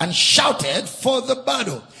and shouted for the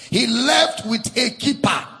battle. He left with a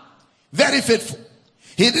keeper. Very faithful.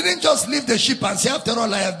 He didn't just leave the sheep and say, after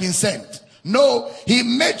all, I have been sent. No, he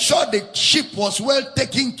made sure the sheep was well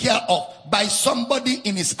taken care of by somebody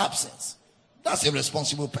in his absence. That's a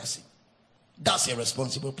responsible person. That's a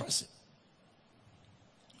responsible person.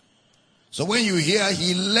 So when you hear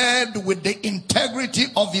he led with the integrity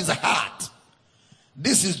of his heart,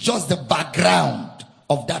 this is just the background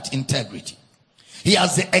of that integrity. He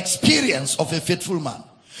has the experience of a faithful man.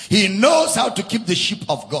 He knows how to keep the sheep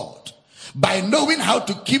of God by knowing how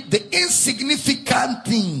to keep the insignificant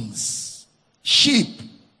things. Sheep.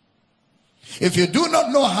 If you do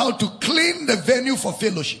not know how to clean the venue for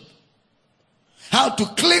fellowship, how to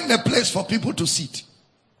clean the place for people to sit,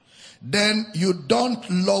 then you don't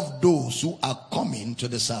love those who are coming to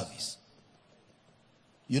the service.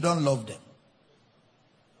 You don't love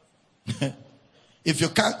them. If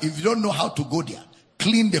you don't know how to go there,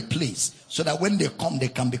 clean the place so that when they come, they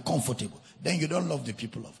can be comfortable. Then you don't love the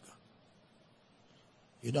people of God.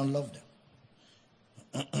 You don't love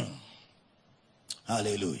them.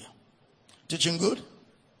 Hallelujah. Teaching good?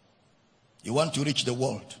 You want to reach the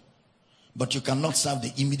world, but you cannot serve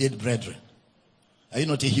the immediate brethren. Are you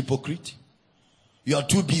not a hypocrite? You are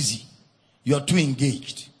too busy. You are too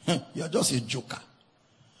engaged. You are just a joker.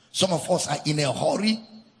 Some of us are in a hurry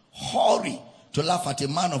to laugh at a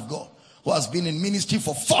man of God who has been in ministry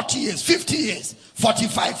for 40 years, 50 years,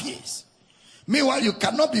 45 years. Meanwhile, you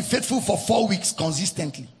cannot be faithful for 4 weeks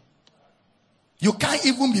consistently. You can't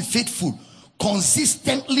even be faithful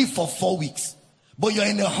consistently for 4 weeks. But you're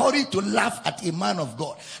in a hurry to laugh at a man of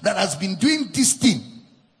God that has been doing this thing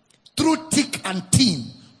through thick and thin,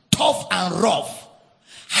 tough and rough,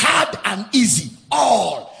 hard and easy,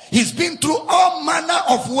 all. He's been through all manner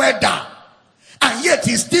of weather, and yet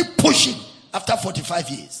he's still pushing after 45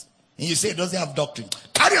 years. And you say he doesn't have doctrine.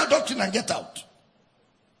 Carry your doctrine and get out.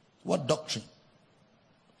 What doctrine?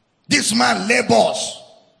 This man labors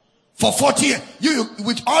for 40 years. You,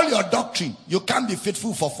 with all your doctrine, you can't be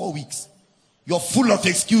faithful for 4 weeks. You're full of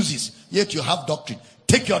excuses, yet you have doctrine.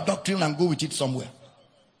 Take your doctrine and go with it somewhere.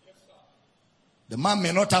 The man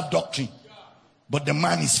may not have doctrine, but the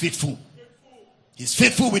man is faithful. He's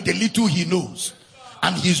faithful with the little he knows,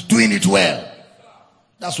 and he's doing it well.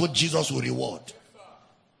 That's what Jesus will reward.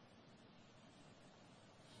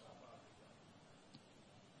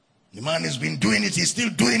 The man has been doing it, he's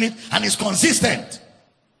still doing it, and he's consistent.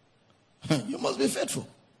 You must be faithful.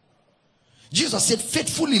 Jesus said,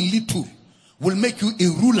 faithful in little will make you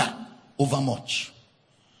a ruler over much.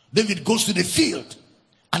 David goes to the field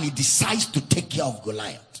and he decides to take care of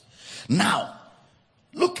Goliath. Now,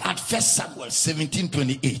 look at 1 Samuel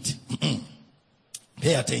 17:28.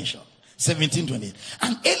 Pay attention. 17:28.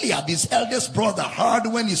 And Eliab, his eldest brother, heard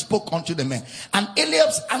when he spoke unto the men. And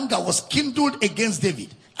Eliab's anger was kindled against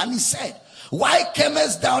David. And he said, why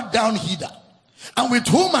camest thou down hither? And with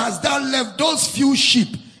whom hast thou left those few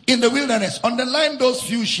sheep in the wilderness? Underline those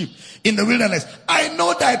few sheep in the wilderness. I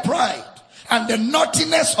know thy pride and the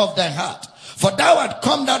naughtiness of thy heart. For thou art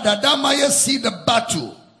come down that thou mayest see the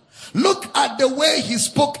battle. Look at the way he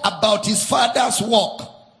spoke about his father's work.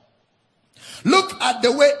 Look at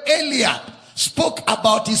the way Eliab spoke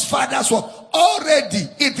about his father's work. Already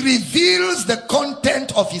it reveals the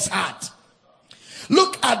content of his heart.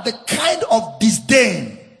 Look at the kind of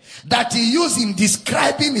disdain that he used in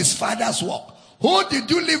describing his father's work. Who did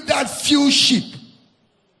you leave that few sheep?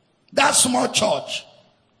 That small church.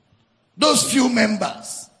 Those few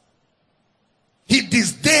members. He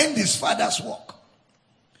disdained his father's work.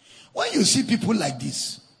 When you see people like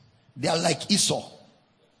this, they are like Esau.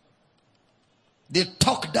 They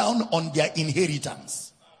talk down on their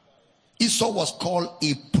inheritance. Esau was called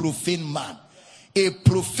a profane man. A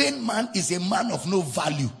profane man is a man of no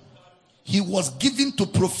value. He was given to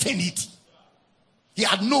profanity. He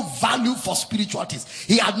had no value for spiritual things.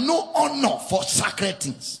 He had no honor for sacred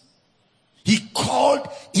things. He called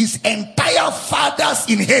his entire father's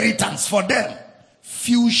inheritance for them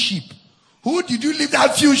few sheep. Who did you leave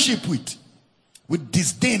that few sheep with? With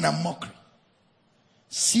disdain and mockery.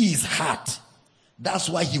 See his heart. That's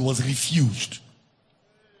why he was refused.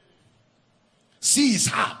 See his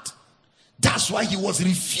heart. That's why he was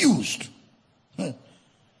refused.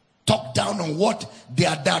 Talk down on what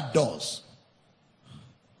their dad does.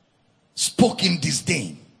 Spoke in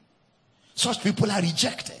disdain. Such people are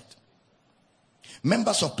rejected.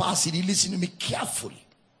 Members of Power City, listen to me carefully.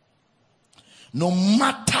 No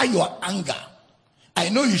matter your anger, I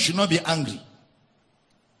know you should not be angry.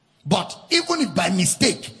 But even if by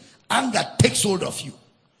mistake, anger takes hold of you,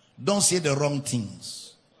 don't say the wrong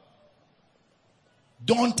things.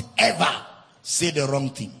 Don't ever say the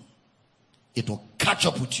wrong thing. It will catch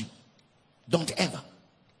up with you. Don't ever.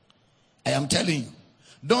 I am telling you.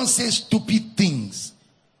 Don't say stupid things.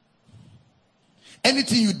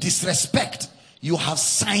 Anything you disrespect, you have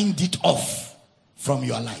signed it off from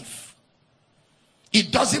your life.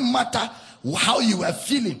 It doesn't matter how you were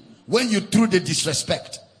feeling when you threw the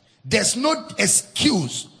disrespect. There's no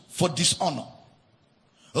excuse for dishonor.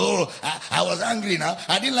 Oh, I was angry now.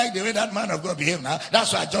 I didn't like the way that man of God behaved now.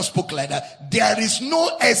 That's why I just spoke like that. There is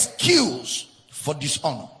no excuse for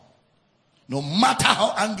dishonor. No matter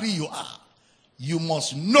how angry you are, you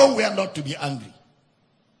must know where not to be angry.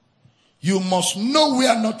 You must know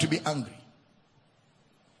where not to be angry.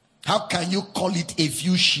 How can you call it a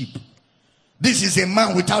few sheep? This is a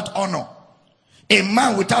man without honor. A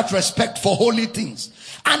man without respect for holy things.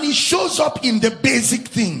 And it shows up in the basic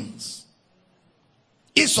things.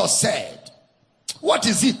 Esau said, what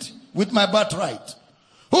is it with my birthright?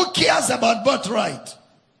 Who cares about birthright?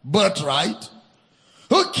 Birthright?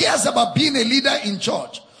 Who cares about being a leader in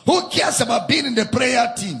church? Who cares about being in the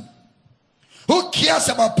prayer team? Who cares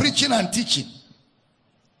about preaching and teaching?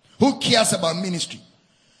 Who cares about ministry?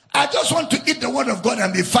 I just want to eat the word of God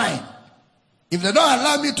and be fine. If they don't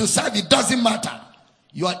allow me to serve, it doesn't matter.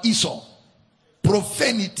 You are Esau.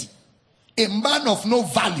 Profanity. A man of no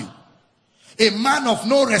value. A man of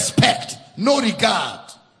no respect. No regard.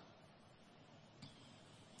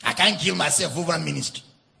 I can't kill myself over ministry.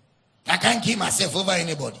 I can't kill myself over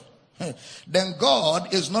anybody. Then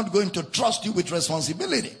God is not going to trust you with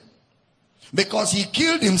responsibility. Because he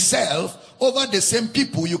killed himself over the same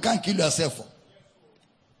people you can't kill yourself for.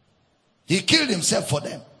 He killed himself for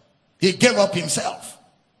them. He gave up himself.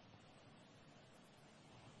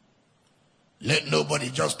 Let nobody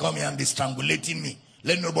just come here and be strangulating me.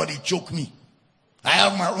 Let nobody choke me. I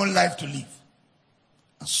have my own life to live.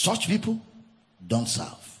 And such people don't serve.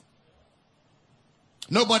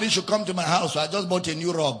 Nobody should come to my house. I just bought a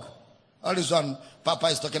new rug. All this one, Papa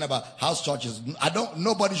is talking about house churches.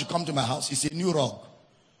 Nobody should come to my house. It's a new rug.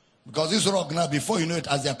 Because this rug now, before you know it,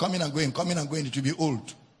 as they are coming and going, it will be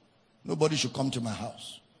old. Nobody should come to my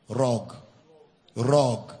house. Rug.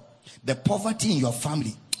 The poverty in your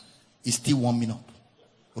family is still warming up.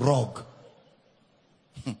 Rug.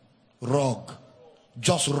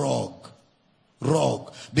 Just rug.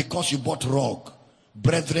 Because you bought rug,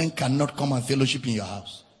 brethren cannot come and fellowship in your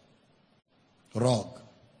house. Rug.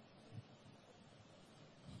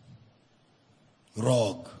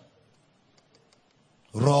 Rug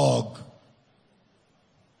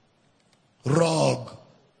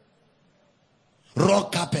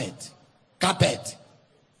carpet.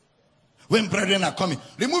 When brethren are coming,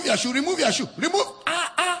 remove your shoe.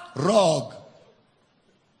 Rug.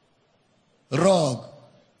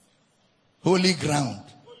 Holy ground.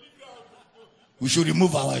 We should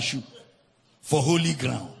remove our shoe for holy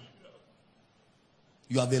ground.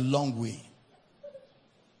 You have a long way.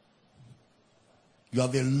 You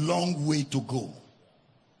have a long way to go.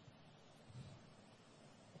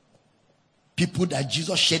 People that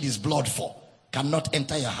Jesus shed his blood for cannot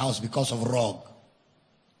enter your house because of rug.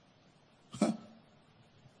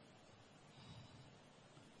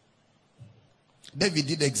 David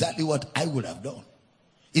did exactly what I would have done.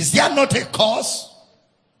 Is there not a cause?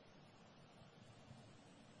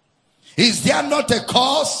 Is there not a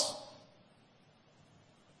cause?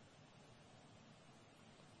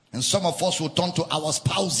 And some of us will turn to our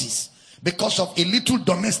spouses because of a little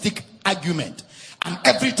domestic argument. And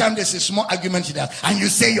every time there's a small argument in that, and you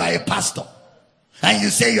say you are a pastor.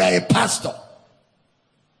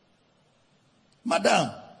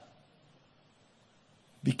 Madam,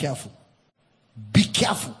 be careful. Be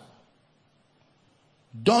careful.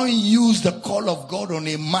 Don't use the call of God on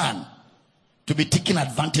a man to be taking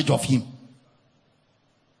advantage of him.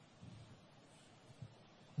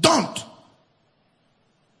 Don't.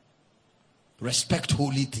 Respect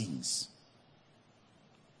holy things.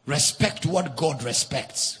 Respect what God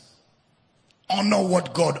respects. Honor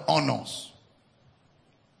what God honors.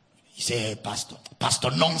 You say, hey, pastor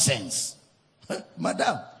nonsense.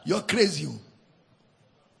 Madam, you're crazy.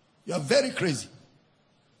 You're very crazy.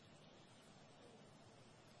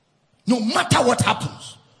 No matter what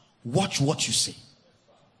happens, watch what you say.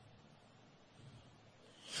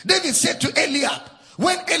 David said to Eliab,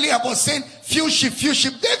 when Eliab was saying, few sheep,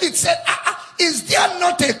 David said, is there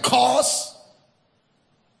not a cause?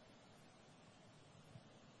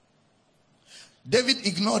 David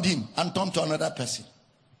ignored him and turned to another person.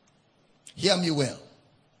 Hear me well,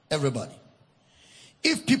 everybody.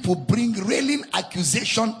 If people bring railing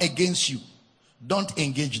accusation against you, don't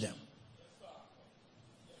engage them.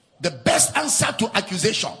 The best answer to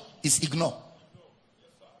accusation is ignore.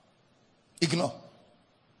 Ignore.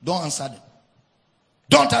 Don't answer them.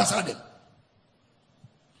 Don't answer them.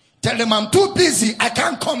 Tell them, I'm too busy. I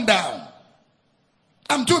can't come down.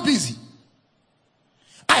 I'm too busy.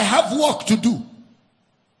 I have work to do.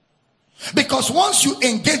 Because once you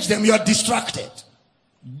engage them, you're distracted.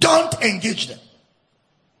 Don't engage them.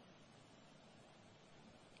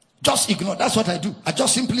 Just ignore. That's what I do. I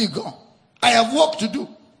just simply ignore. I have work to do.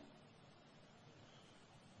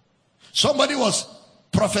 Somebody was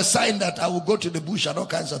prophesying that I will go to the bush and all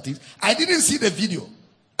kinds of things. I didn't see the video.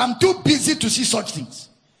 I'm too busy to see such things.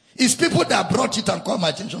 It's people that brought it and called my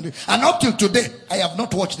attention to it. And up till today, I have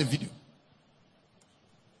not watched the video.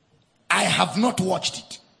 I have not watched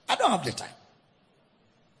it. I don't have the time.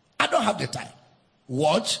 I don't have the time.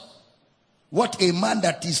 Watch. what a man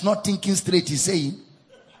that is not thinking straight is saying?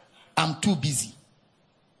 I'm too busy.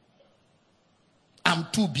 I'm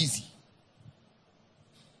too busy.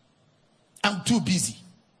 I'm too busy.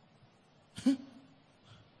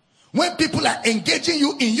 When people are engaging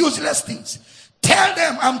you in useless things, tell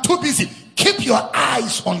them I'm too busy. Keep your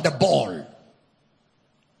eyes on the ball.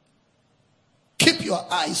 Keep your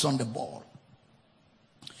eyes on the ball.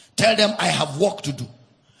 Tell them I have work to do.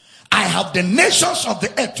 I have the nations of the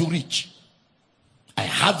earth to reach. I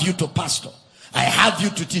have you to pastor. I have you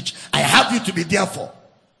to teach. I have you to be there for.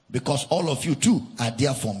 Because all of you too are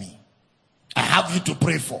there for me. I have you to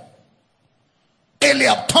pray for.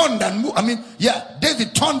 Eliab turned and moved.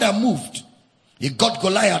 David turned and moved. He got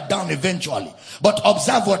Goliath down eventually. But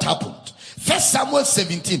observe what happened. 1 Samuel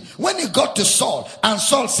 17. When he got to Saul, and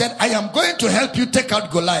Saul said, I am going to help you take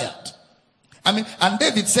out Goliath. And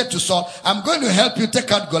David said to Saul, I'm going to help you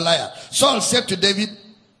take out Goliath. Saul said to David,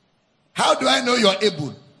 how do I know you're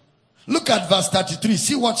able? Look at verse 33.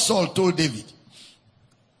 See what Saul told David.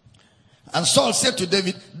 And Saul said to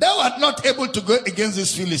David, thou art not able to go against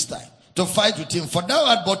this Philistine to fight with him, for thou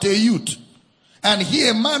art but a youth, and he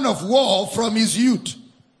a man of war from his youth.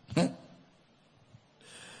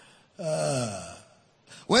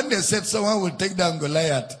 When they said someone will take down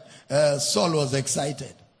Goliath, Saul was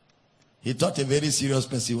excited. He thought a very serious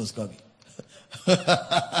person was coming.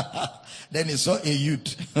 Then he saw a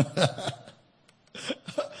youth.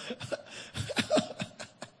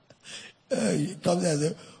 He comes and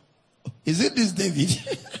says, is it this David?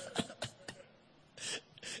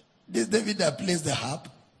 This David that plays the harp?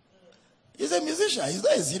 He's a musician. He's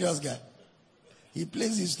not a serious guy. He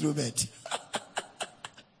plays instrument.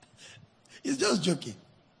 He's just joking.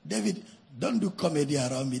 David, don't do comedy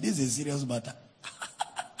around me. This is a serious matter.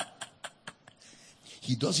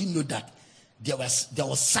 He doesn't know that there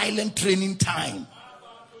was silent training time.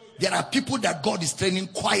 There are people that God is training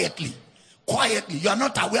quietly. Quietly. You are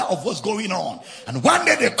not aware of what's going on. And one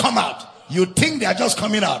day they come out. You think they are just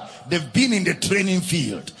coming out. They've been in the training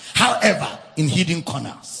field. However, in hidden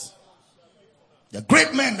corners. The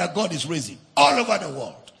great men that God is raising all over the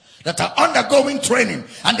world that are undergoing training,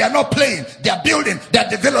 and they are not playing, they are building, they are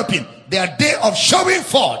developing. Their day of showing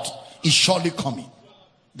forth is surely coming.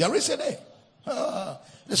 There is a day.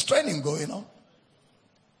 There's training going on.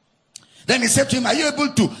 Then he said to him, are you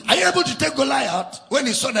able to take Goliath? When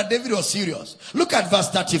he saw that David was serious. Look at verse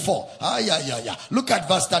 34. Look at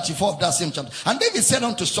verse 34 of that same chapter. And David said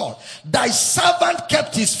unto Saul, thy servant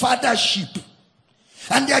kept his father's sheep.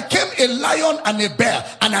 And there came a lion and a bear,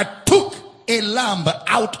 and I took a lamb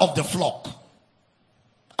out of the flock.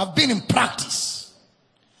 I've been in practice.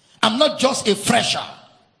 I'm not just a fresher.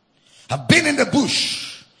 I've been in the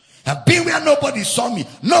bush. I've been where nobody saw me.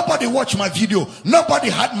 Nobody watched my video. Nobody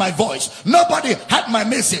had my voice. Nobody had my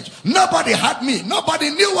message. Nobody had me.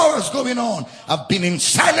 Nobody knew what was going on. I've been in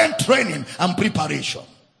silent training and preparation.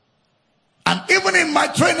 And even in my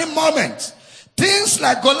training moments, things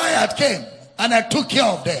like Goliath came and I took care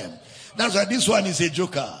of them. That's why this one is a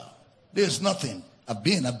joker. There's nothing. I've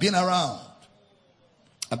been around.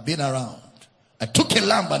 I've been around. I took a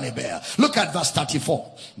lamb and a bear. Look at verse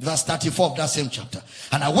 34. Verse 34 of that same chapter.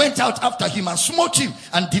 And I went out after him and smote him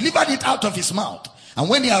and delivered it out of his mouth. And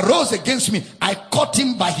when he arose against me, I caught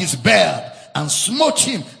him by his beard and smote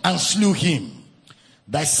him and slew him.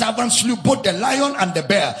 Thy servant slew both the lion and the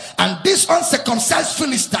bear. And this uncircumcised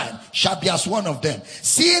Philistine shall be as one of them,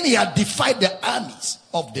 seeing he had defied the armies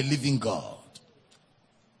of the living God.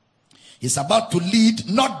 He's about to lead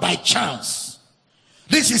not by chance.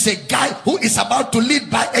 This is a guy who is about to lead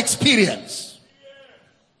by experience.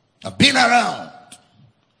 I've been around.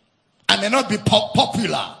 I may not be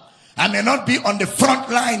popular. I may not be on the front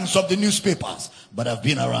lines of the newspapers, but I've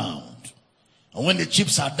been around. And when the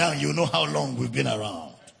chips are down, you know how long we've been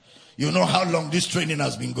around. You know how long this training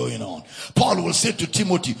has been going on. Paul will say to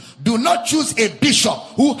Timothy, do not choose a bishop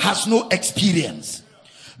who has no experience.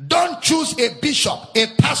 Don't choose a bishop, a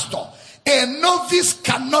pastor. A novice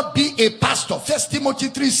cannot be a pastor. 1 Timothy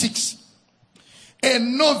 3:6. A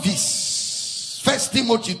novice. 1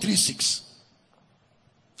 Timothy 3:6.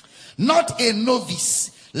 Not a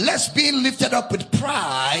novice. Lest being lifted up with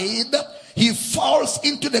pride, he falls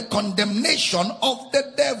into the condemnation of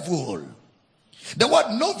the devil. The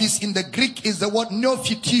word novice in the Greek is the word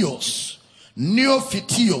neophytios.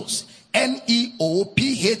 Neophytios.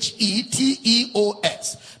 Neopheteos.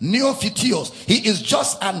 Neophytios. He is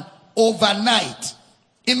just an overnight.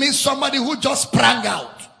 It means somebody who just sprang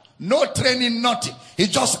out. No training, nothing. He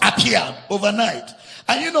just appeared overnight.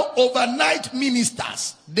 And you know, overnight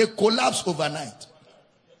ministers, they collapse overnight.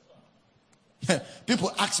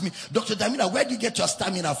 People ask me, Dr. Damina, where do you get your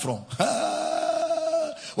stamina from?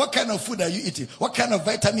 What kind of food are you eating? What kind of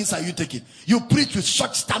vitamins are you taking? You preach with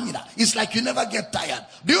such stamina. It's like you never get tired.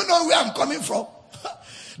 Do you know where I'm coming from?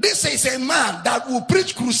 This is a man that will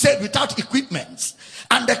preach crusade without equipment.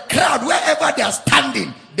 And the crowd, wherever they are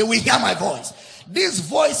standing, they will hear my voice. This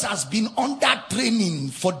voice has been under training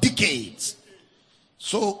for decades.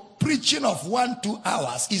 So preaching of 1-2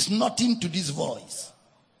 hours is nothing to this voice.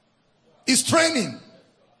 It's training.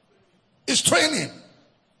 It's training.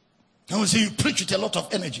 And we say you preach with a lot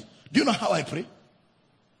of energy. Do you know how I pray?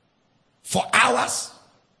 For hours.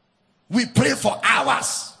 We pray for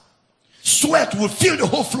hours. Sweat will fill the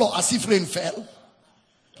whole floor as if rain fell.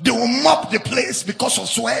 They will mop the place because of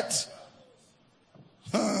sweat.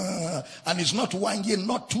 And it's not 1 year,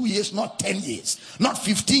 not 2 years, not 10 years, not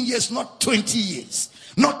 15 years, not 20 years,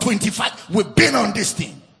 not 25. We've been on this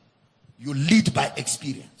thing. You lead by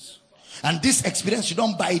experience. And this experience, you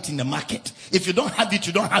don't buy it in the market. If you don't have it,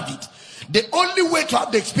 you don't have it. The only way to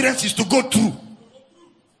have the experience is to go through.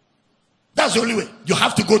 That's the only way. You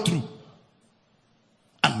have to go through.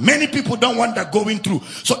 And many people don't want that going through.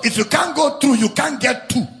 So if you can't go through, you can't get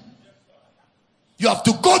to. You have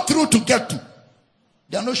to go through to get to.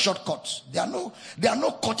 There are no shortcuts. There are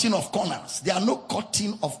no cutting of corners. There are no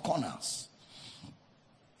cutting of corners.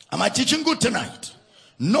 Am I teaching good tonight?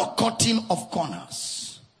 No cutting of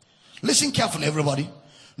corners. Listen carefully, everybody.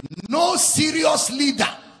 No serious leader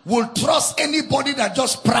will trust anybody that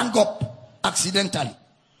just sprang up accidentally.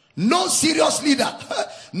 No serious leader.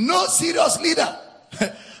 No serious leader.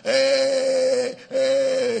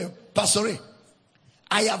 Pastor Ray,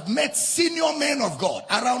 I have met senior men of God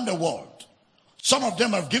around the world. Some of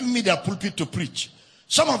them have given me their pulpit to preach.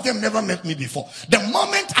 Some of them never met me before. The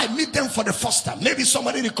moment I meet them for the first time, maybe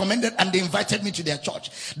somebody recommended and they invited me to their church.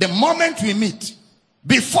 The moment we meet,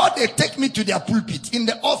 before they take me to their pulpit in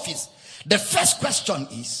the office, the first question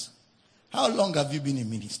is, how long have you been in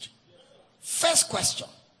ministry? First question.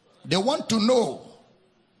 They want to know.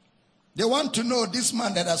 They want to know this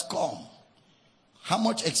man that has come. How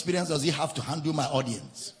much experience does he have to handle my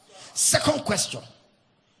audience? Second question.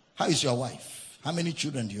 How is your wife? How many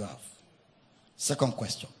children do you have? Second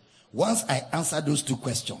question. Once I answer those two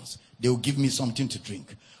questions, they will give me something to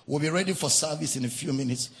drink. We'll be ready for service in a few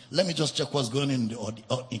minutes. Let me just check what's going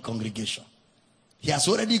on in congregation. He has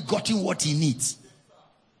already gotten what he needs.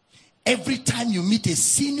 Every time you meet a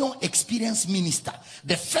senior experienced minister,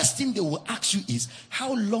 the first thing they will ask you is,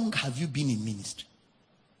 how long have you been in ministry?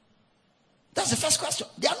 That's the first question.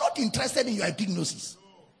 They are not interested in your epignosis.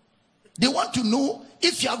 They want to know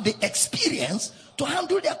if you have the experience to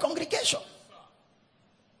handle their congregation.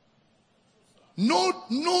 No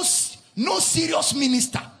serious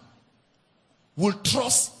minister will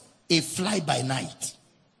trust a fly-by-night.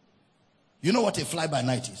 You know what a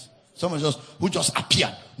fly-by-night is? Someone who just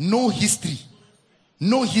appeared. No history.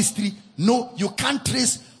 No history. No, you can't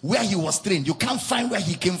trace where he was trained. You can't find where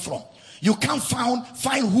he came from. You can't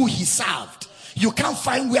find who he served. You can't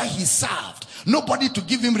find where he served. Nobody to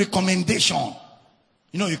give him recommendation.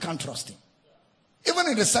 You know, you can't trust him. Even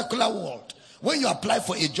in the secular world, when you apply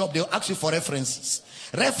for a job, they'll ask you for references.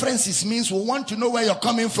 References means we want to know where you're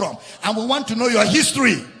coming from. And we want to know your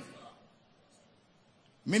history.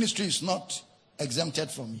 Ministry is not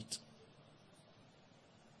exempted from it.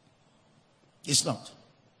 It's not.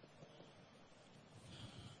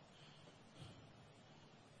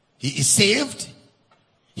 He is saved.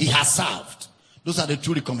 He has served. Those are the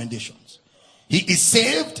two recommendations. He is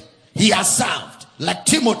saved. He has served. Like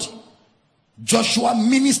Timothy. Joshua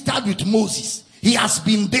ministered with Moses. He has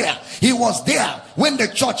been there. He was there when the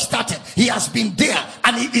church started. He has been there.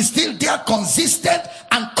 And he is still there, consistent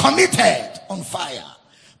and committed, on fire.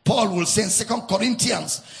 Paul will say in 2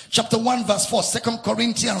 Corinthians chapter 1 verse 4. 2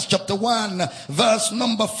 Corinthians chapter 1 verse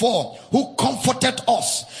number 4. Who comforted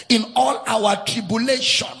us in all our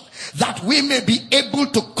tribulation, that we may be able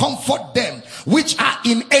to comfort them which are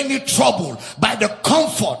in any trouble by the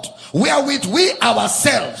comfort wherewith we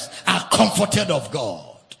ourselves are comforted of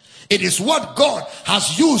God. It is what God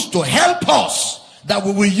has used to help us that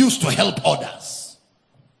we will use to help others.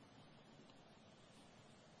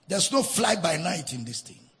 There's no fly-by-night in this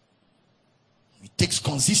thing. It takes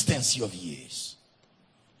consistency of years.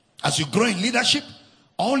 As you grow in leadership,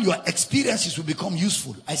 all your experiences will become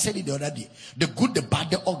useful. I said it the other day. The good, the bad,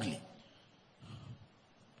 the ugly.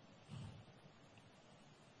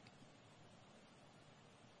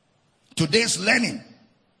 Today's learning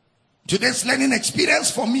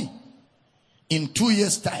experience for me, in 2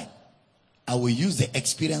 years' time, I will use the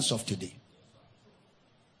experience of today.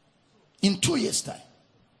 In 2 years' time.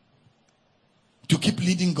 To keep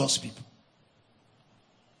leading God's people.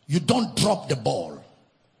 You don't drop the ball.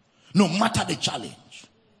 No matter the challenge.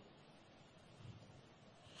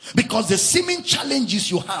 Because the seeming challenges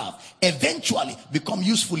you have eventually become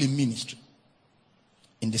useful in ministry.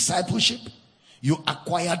 In discipleship, you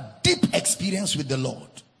acquire deep experience with the Lord.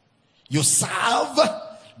 You serve,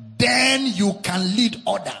 then you can lead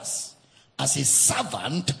others as a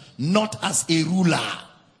servant, not as a ruler.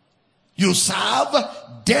 You serve,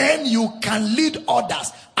 then you can lead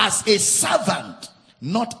others as a servant,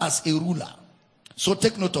 not as a ruler. So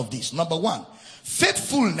take note of this. Number one,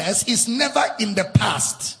 faithfulness is never in the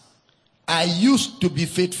past. I used to be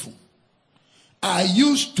faithful. I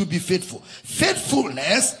used to be faithful.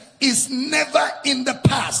 Faithfulness is never in the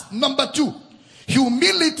past. Number two,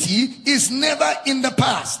 humility is never in the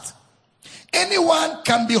past. Anyone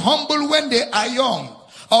can be humble when they are young,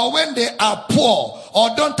 or when they are poor,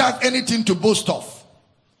 or don't have anything to boast of.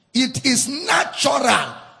 It is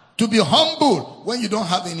natural to be humble when you don't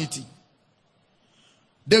have anything.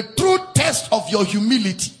 The true test of your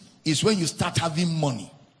humility is when you start having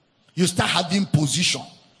money. You start having position.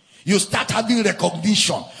 You start having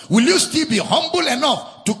recognition. Will you still be humble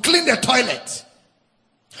enough to clean the toilet?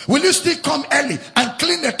 Will you still come early and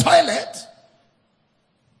clean the toilet?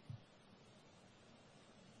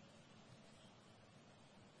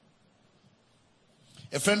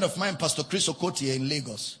 A friend of mine, Pastor Chris Okotie in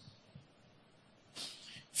Lagos,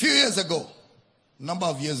 few years ago, number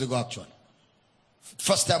of years ago actually,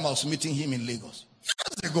 first time I was meeting him in Lagos,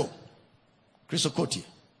 years ago, Chris Okotie.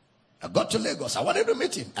 I got to Lagos. I wanted to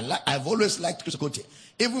meet him. I've always liked Chris Okotie.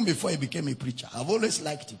 Even before he became a preacher, I've always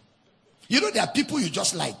liked him. You know, there are people you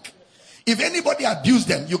just like. If anybody abuse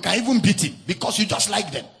them, you can even beat him because you just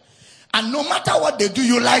like them. And no matter what they do,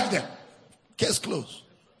 you like them. Case closed.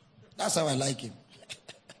 That's how I like him.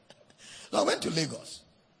 So I went to Lagos.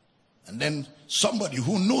 And then somebody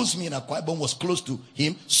who knows me in Akwa Ibom was close to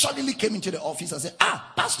him, suddenly came into the office and said,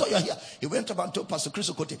 Pastor, you're here. He went up and told Pastor Chris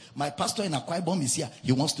Okotie, my pastor in Akwa Ibom is here.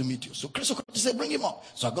 He wants to meet you. So Chris Okotie said, bring him up.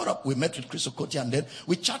 So I got up, we met with Chris Okotie, and then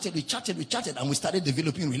we chatted, and we started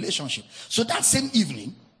developing relationship. So that same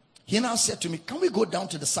evening, he now said to me, can we go down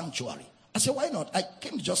to the sanctuary? I said, why not? I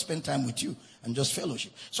came to just spend time with you and just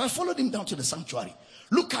fellowship. So I followed him down to the sanctuary.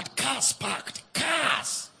 Look at cars parked.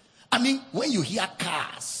 Cars. I mean, when you hear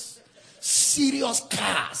cars, serious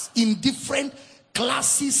cars in different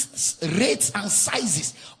classes, rates and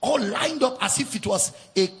sizes, all lined up as if it was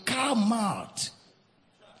a car mart,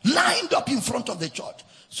 lined up in front of the church.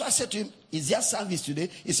 So I said to him, is there service today?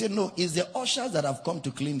 He said, no, it's the ushers that have come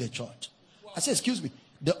to clean the church. I said, excuse me,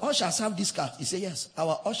 the ushers have this card? He said, yes,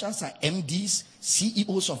 our ushers are MDs,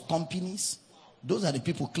 CEOs of companies. Those are the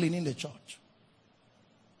people cleaning the church.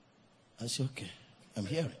 I said, okay, I'm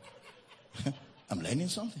hearing. I'm learning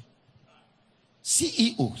something.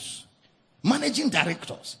 CEOs, managing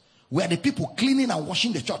directors, were the people cleaning and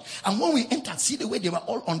washing the church. And when we entered, see the way they were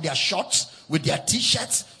all on their shorts with their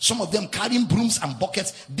t-shirts, some of them carrying brooms and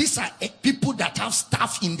buckets. These are people that have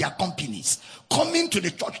staff in their companies coming to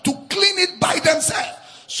the church to clean it by themselves.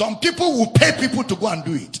 Some people will pay people to go and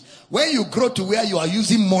do it. When you grow to where you are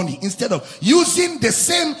using money instead of using the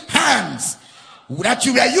same hands that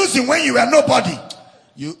you were using when you were nobody,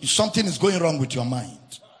 something is going wrong with your mind.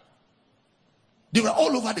 They were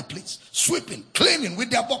all over the place, sweeping, cleaning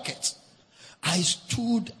with their buckets. I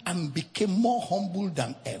stood and became more humble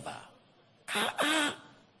than ever.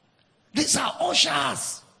 These are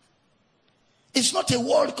ushers. It's not a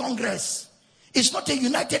world congress. It's not a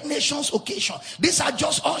United Nations occasion. These are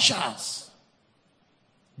just ushers.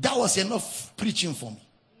 That was enough preaching for me.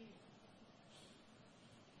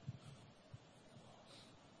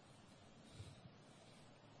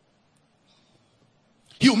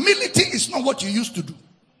 Humility is not what you used to do.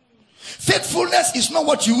 Faithfulness is not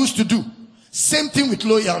what you used to do. Same thing with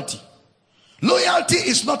loyalty. Loyalty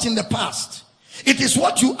is not in the past. It is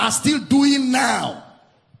what you are still doing now.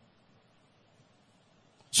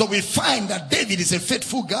 So we find that David is a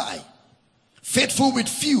faithful guy. Faithful with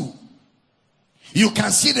few. You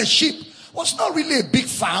can see the sheep. It was not really a big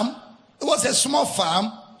farm. It was a small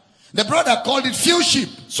farm. The brother called it few sheep.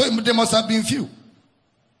 So there must have been few.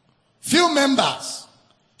 Few members.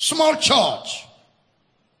 Small church.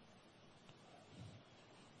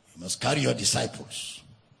 You must carry your disciples.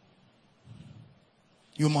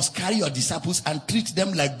 You must carry your disciples and treat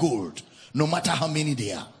them like gold, no matter how many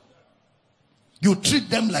they are. You treat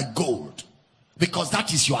them like gold because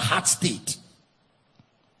that is your heart state.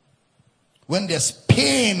 When there's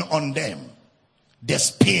pain on them, there's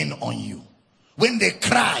pain on you. When they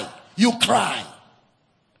cry, you cry.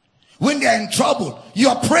 When they are in trouble, you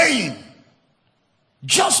are praying.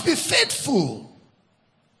 Just be faithful.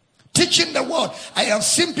 Teaching the word. I have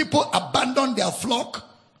seen people abandon their flock.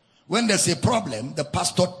 When there's a problem, the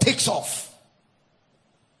pastor takes off.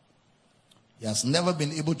 He has never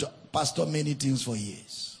been able to pastor many things for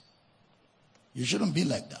years. You shouldn't be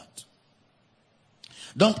like that.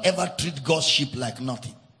 Don't ever treat God's sheep like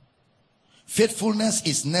nothing. Faithfulness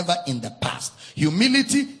is never in the past.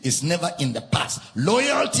 Humility is never in the past.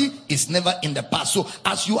 Loyalty is never in the past. So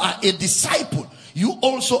as you are a disciple, you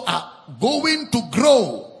also are going to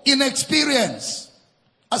grow in experience.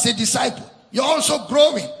 As a disciple, you're also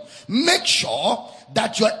growing. Make sure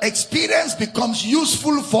that your experience becomes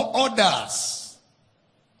useful for others.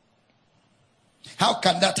 How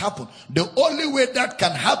can that happen? The only way that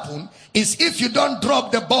can happen is if you don't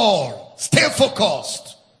drop the ball. Stay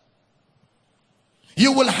focused.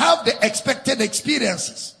 You will have the expected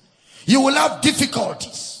experiences. You will have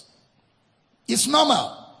difficulties. It's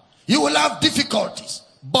normal. You will have difficulties.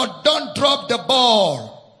 But don't drop the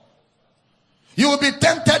ball. You will be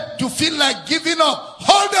tempted to feel like giving up.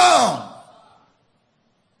 Hold on.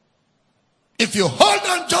 If you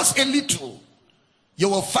hold on just a little, you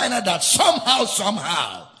will find out that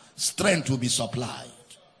somehow, strength will be supplied.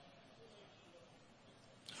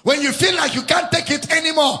 When you feel like you can't take it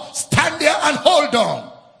anymore, stand there and hold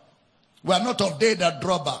on. We are not of they that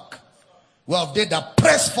draw back. We are of they that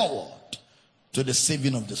press forward to the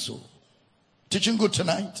saving of the soul. Teaching good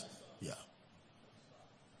tonight? Yeah.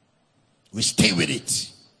 We stay with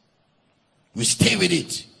it. We stay with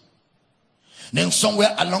it. Then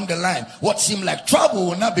somewhere along the line, what seemed like trouble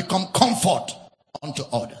will now become comfort unto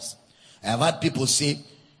others. I have had people say,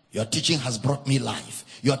 your teaching has brought me life.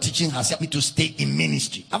 Your teaching has helped me to stay in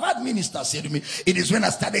ministry. I've had ministers say to me, it is when I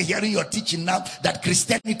started hearing your teaching now that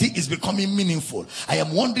Christianity is becoming meaningful. I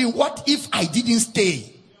am wondering, what if I didn't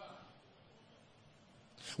stay?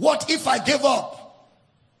 What if I gave up?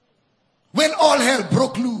 When all hell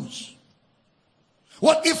broke loose?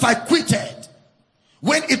 What if I quitted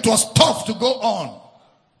when it was tough to go on?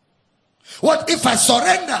 What if I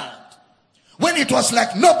surrendered when it was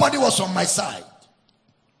like nobody was on my side?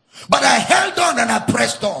 But I held on and I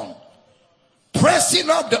pressed on.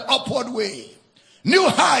 Pressing up the upward way. New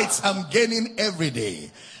heights I'm gaining every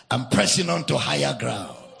day. I'm pressing on to higher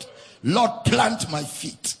ground. Lord, plant my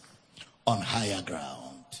feet on higher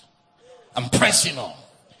ground. I'm pressing on.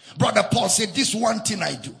 Brother Paul said, this one thing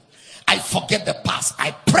I do. I forget the past.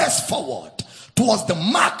 I press forward towards the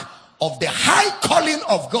mark of the high calling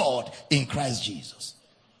of God in Christ Jesus.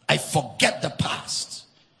 I forget the past.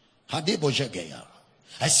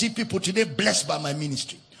 I see people today blessed by my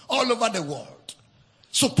ministry all over the world.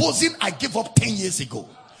 Supposing I gave up 10 years ago.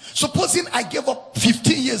 Supposing I gave up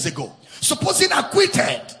 15 years ago. Supposing I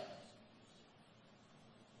quitted.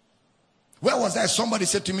 Where was I? Somebody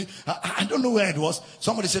said to me, I don't know where it was.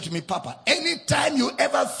 Somebody said to me, Papa, anytime you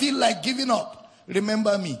ever feel like giving up,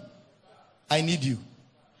 remember me. I need you.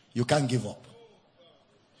 You can't give up.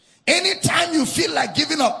 Anytime you feel like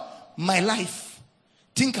giving up, my life.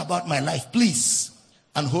 Think about my life, please.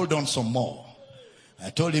 And hold on some more. I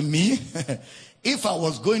told him, if I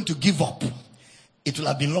was going to give up, it would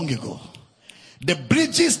have been long ago. The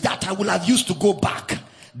bridges that I would have used to go back,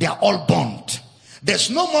 they are all burnt. There's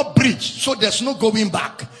no more bridge, so there's no going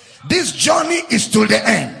back. This journey is to the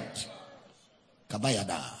end.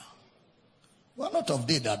 Kabayada. We are not of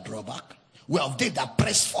they that draw back. We are of they that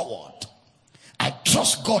press forward. I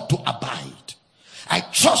trust God to abide. I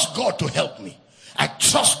trust God to help me. I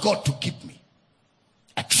trust God to keep me.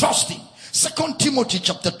 I trust him. 2 Timothy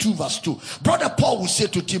chapter 2 verse 2. Brother Paul will say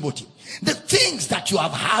to Timothy, the things that you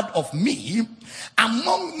have heard of me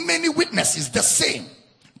among many witnesses, the same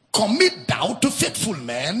commit thou to faithful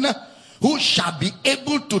men who shall be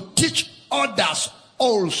able to teach others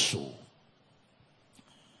also.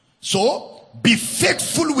 So be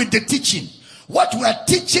faithful with the teaching. What we are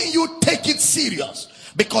teaching you, take it serious,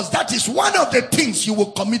 because that is one of the things you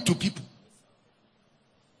will commit to people.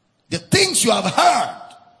 The things you have heard,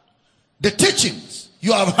 the teachings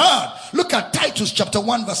you have heard. Look at Titus chapter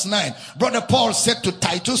 1 verse 9. Brother Paul said to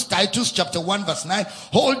Titus chapter 1 verse 9,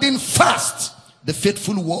 holding fast the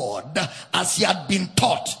faithful word as he had been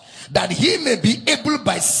taught, that he may be able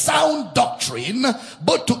by sound doctrine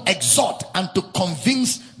both to exhort and to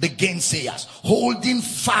convince the gainsayers. Holding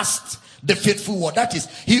fast the faithful word. That is,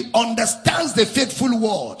 he understands the faithful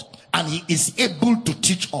word and he is able to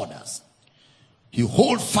teach others. You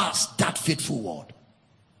hold fast that faithful word.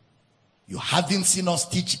 You haven't seen us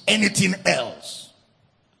teach anything else.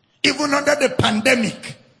 Even under the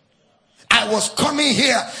pandemic, I was coming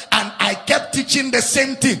here and I kept teaching the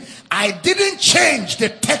same thing. I didn't change the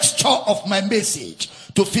texture of my message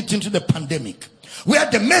to fit into the pandemic. Where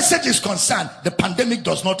the message is concerned, the pandemic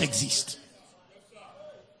does not exist.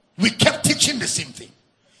 We kept teaching the same thing.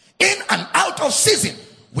 In and out of season,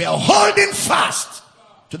 we are holding fast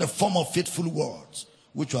to the form of faithful words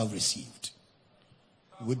which you have received.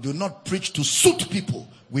 We do not preach to suit people.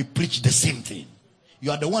 We preach the same thing.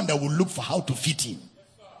 You are the one that will look for how to fit in.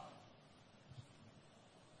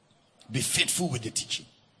 Be faithful with the teaching.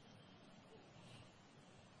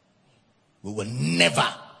 We will never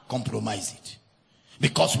compromise it,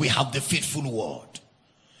 because we have the faithful word.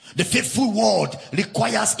 The faithful word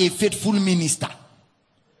requires a faithful minister.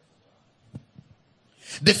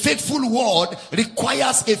 The faithful word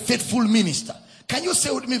requires a faithful minister. Can you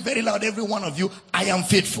say with me very loud, every one of you, I am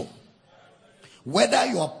faithful? Whether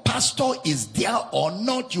your pastor is there or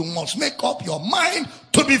not, you must make up your mind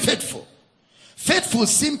to be faithful. Faithful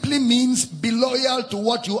simply means be loyal to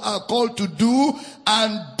what you are called to do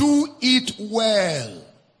and do it well.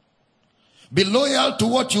 Be loyal to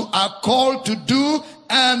what you are called to do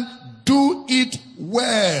and do it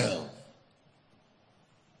well.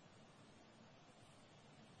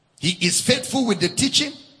 He is faithful with the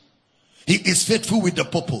teaching. He is faithful with the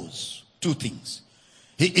purpose. Two things.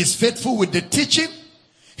 He is faithful with the teaching.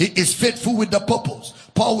 He is faithful with the purpose.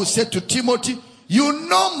 Paul will say to Timothy, you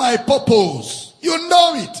know my purpose. You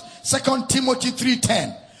know it. 2 Timothy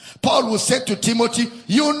 3:10. Paul will say to Timothy,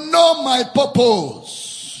 you know my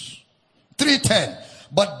purpose. 3:10.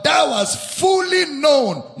 But thou hast fully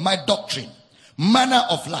known my doctrine, manner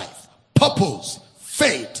of life, purpose,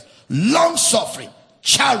 faith, long suffering,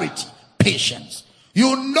 charity, patience.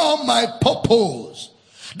 You know my purpose.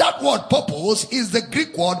 That word purpose is the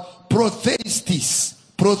Greek word protheistis.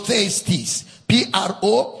 Protheistis.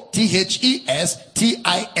 Prothestis.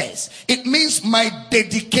 It means my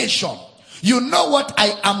dedication. You know what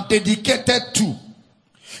I am dedicated to.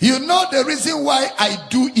 You know the reason why I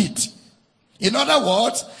do it. In other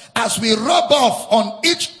words, as we rub off on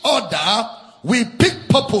each other, we pick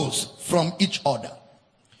purpose from each other.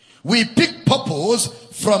 We pick purpose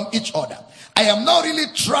from each other. I am not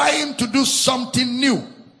really trying to do something new.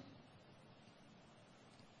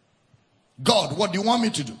 God, what do you want me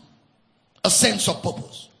to do? A sense of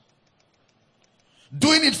purpose.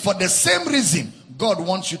 Doing it for the same reason God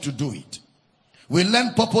wants you to do it. We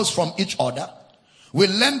learn purpose from each other. We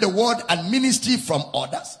learn the word and ministry from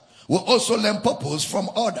others. We also learn purpose from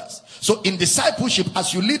others. So in discipleship,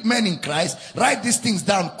 as you lead men in Christ, write these things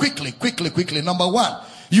down quickly. Number one,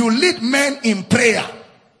 you lead men in prayer.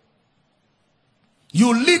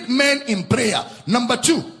 You lead men in prayer. Number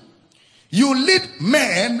two, you lead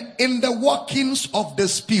men in the workings of the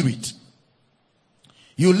Spirit.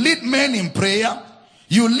 You lead men in prayer.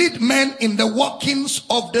 You lead men in the workings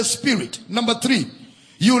of the Spirit. Number three,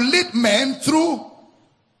 you lead men through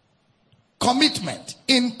commitment.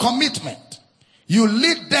 In commitment. You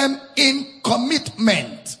lead them in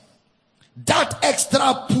commitment. That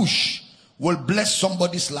extra push will bless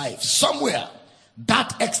somebody's life. Somewhere,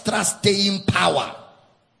 that extra staying power.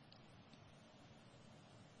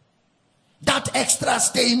 That extra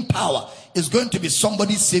staying power is going to be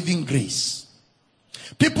somebody's saving grace.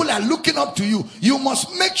 People are looking up to you. You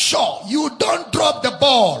must make sure you don't drop the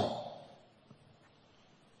ball.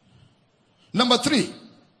 Number three,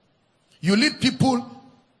 you lead people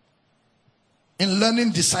in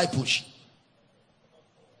learning discipleship.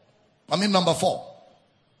 Number four.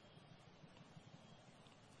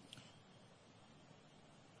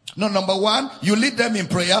 No, number one, you lead them in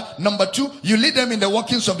prayer. Number two, you lead them in the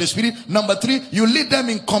workings of the Spirit. Number three, you lead them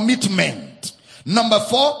in commitment. Number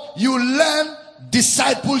four, you learn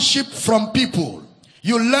discipleship from people.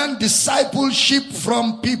 You learn discipleship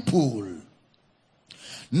from people.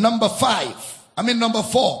 Number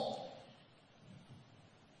four.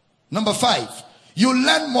 Number five, you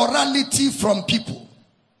learn morality from people.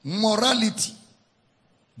 Morality.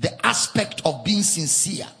 The aspect of being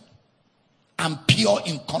sincere and pure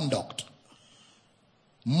in conduct.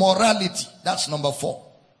 Morality. That's number four.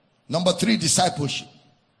 Number three, discipleship.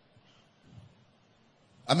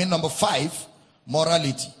 Number five,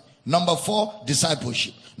 morality. Number four,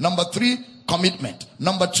 discipleship. Number three, commitment.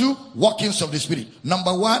 Number two, workings of the Spirit.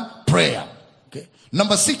 Number one, prayer. Okay.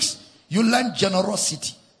 Number six, you learn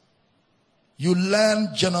generosity. You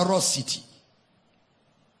learn generosity.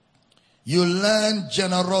 You learn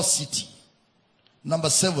generosity.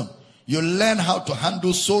 Number seven, you learn how to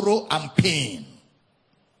handle sorrow and pain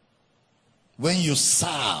when you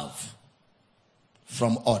serve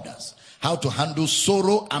from others. How to handle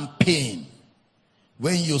sorrow and pain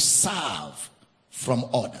when you serve from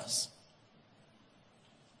others.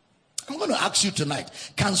 I'm going to ask you tonight,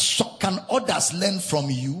 can others learn from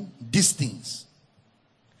you these things?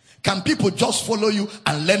 Can people just follow you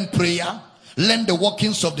and learn prayer, learn the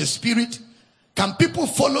workings of the Spirit? Can people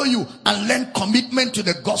follow you and learn commitment to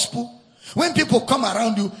the gospel? When people come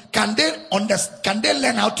around you, can they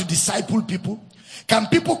learn how to disciple people? Can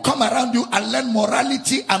people come around you and learn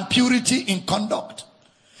morality and purity in conduct?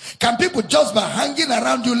 Can people just by hanging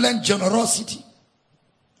around you learn generosity?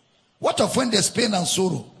 What of when there's pain and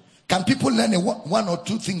sorrow? Can people learn one or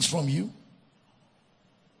two things from you?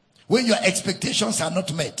 When your expectations are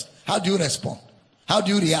not met, how do you respond? How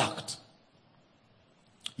do you react?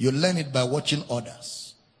 You learn it by watching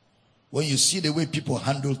others. When you see the way people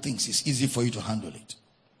handle things, it's easy for you to handle it.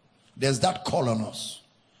 There's that call on us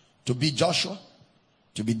to be Joshua,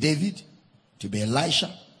 to be David, to be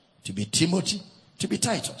Elisha, to be Timothy, to be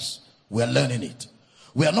Titus. We are learning it.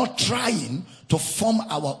 We are not trying to form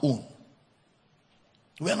our own.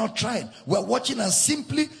 We are not trying. We are watching and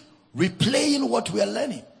simply replaying what we are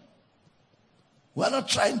learning. We are not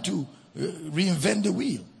trying to reinvent the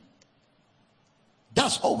wheel.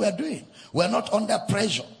 That's all we are doing. We are not under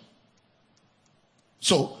pressure.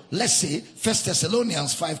 So let's say 1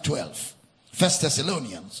 Thessalonians 5:12. 1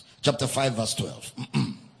 Thessalonians chapter 5 verse 12.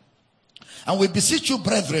 And we beseech you,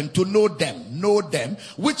 brethren, to know them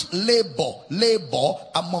which labor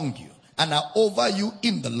among you and are over you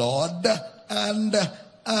in the Lord, and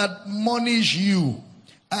admonish you.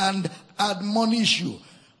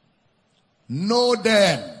 Know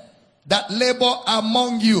them that labor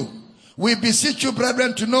among you. We beseech you,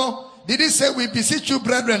 brethren, to know. Did he say we beseech you,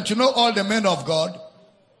 brethren, to know all the men of God?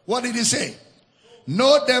 What did he say?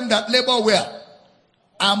 Know them that labor where?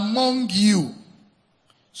 Among you.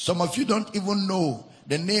 Some of you don't even know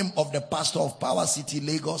the name of the pastor of Power City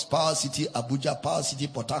Lagos, Power City Abuja, Power City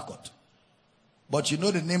Port Harcourt. But you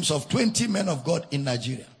know the names of 20 men of God in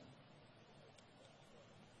Nigeria.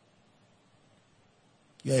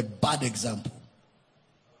 You're a bad example.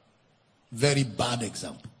 Very bad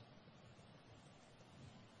example.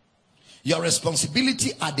 Your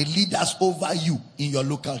responsibility are the leaders over you in your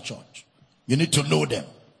local church. You need to know them.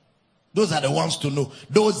 Those are the ones to know.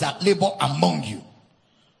 Those that labor among you.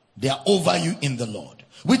 They are over you in the Lord.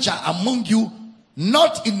 Which are among you,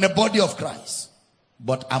 not in the body of Christ,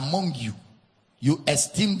 but among you. You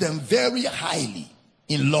esteem them very highly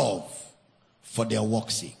in love for their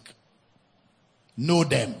work's sake. Know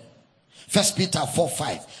them. 1 Peter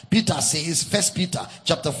 4:5. Peter says, 1 Peter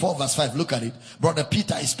chapter 4 verse 5. Look at it. Brother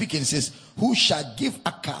Peter is speaking. He says, who shall give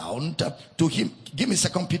account to him? Give me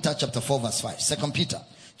 2 Peter chapter 4 verse 5. 2 Peter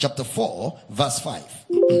chapter 4 verse 5.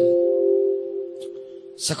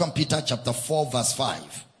 2 Peter chapter 4 verse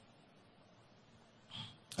 5.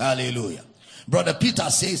 Hallelujah. Brother Peter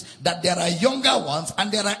says that there are younger ones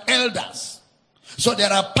and there are elders. So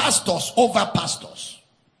there are pastors over pastors.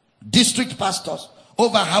 District pastors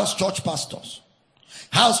over house church pastors.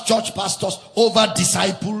 House church pastors over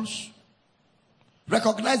disciples.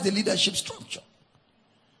 Recognize the leadership structure.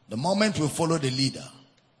 The moment we follow the leader,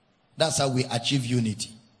 that's how we achieve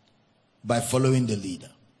unity. By following the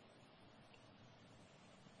leader.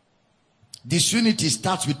 Disunity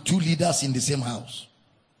starts with two leaders in the same house.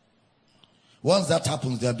 Once that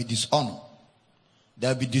happens, there will be dishonor.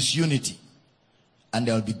 There will be disunity. And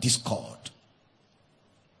there will be discord.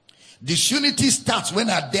 Disunity starts when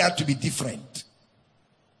I dare to be different.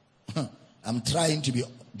 I'm trying to be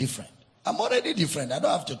different. I'm already different. I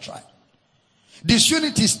don't have to try.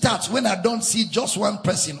 Disunity starts when I don't see just one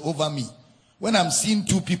person over me. When I'm seeing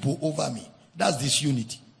two people over me. That's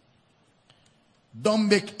disunity. Don't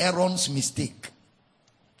make Aaron's mistake.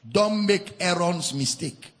 Don't make Aaron's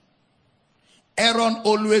mistake. Aaron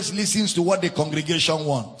always listens to what the congregation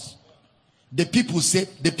wants. The people say.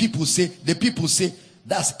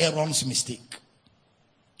 That's Aaron's mistake.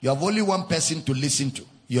 You have only one person to listen to.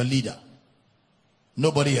 Your leader.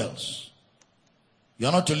 Nobody else. You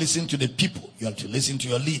are not to listen to the people. You have to listen to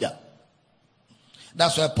your leader.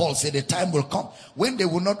 That's why Paul said the time will come when they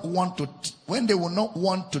will not want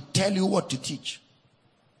to tell you what to teach.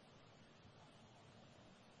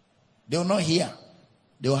 They will not hear.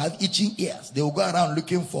 They will have itching ears. They will go around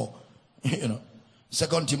looking for, 2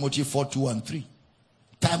 Timothy 4:2 and 3.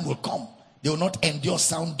 Time will come. They will not endure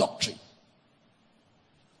sound doctrine.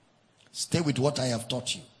 Stay with what I have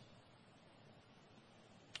taught you.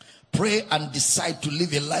 Pray and decide to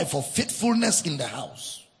live a life of faithfulness in the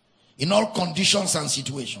house. In all conditions and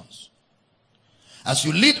situations. As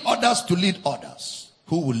you lead others to lead others.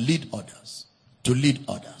 Who will lead others? To lead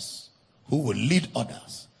others. Who will lead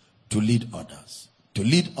others? To lead others. To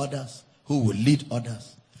lead others. Who will lead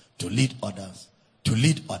others? To lead others. To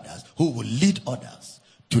lead others. Who will lead others?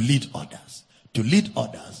 To lead others. To lead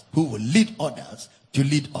others. Who will lead others? To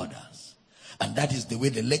lead others. And that is the way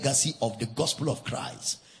the legacy of the gospel of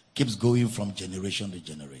Christ keeps going from generation to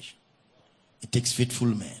generation. It takes faithful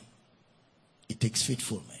men. It takes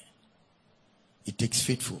faithful men. It takes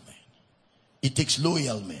faithful men. It takes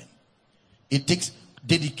loyal men. It takes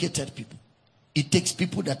dedicated people. It takes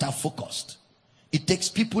people that are focused. It takes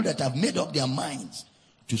people that have made up their minds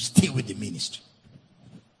to stay with the ministry.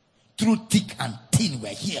 Through thick and thin, we're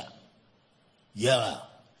here. Yeah.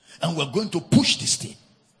 And we're going to push this thing.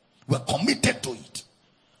 We're committed to it.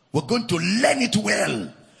 We're going to learn it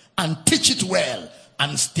well and teach it well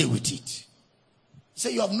and stay with it.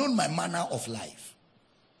 Say, you have known my manner of life.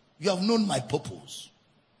 You have known my purpose.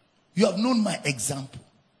 You have known my example.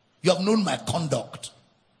 You have known my conduct.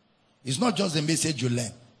 It's not just the message you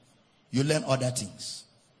learn. You learn other things.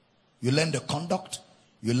 You learn the conduct.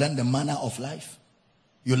 You learn the manner of life.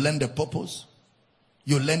 You learn the purpose.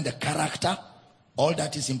 You learn the character. All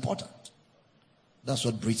that is important. That's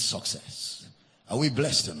what breeds success. Are we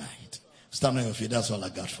blessed tonight? Stand on your feet. That's all I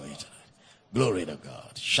got for you tonight. Glory to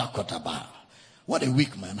God. Shakotaba. What a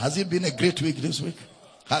week, man. Has it been a great week this week?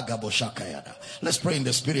 Let's pray in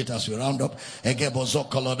the spirit as we round up.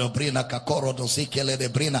 Egebozokolo de brina kakoro do sikele de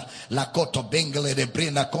brina lakoto bengele de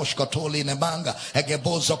brina koshkotoli ne manga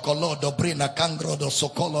egebozokolo do brina kangro do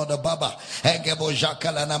sokolo de baba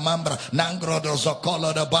egebojakala na mambra nangro do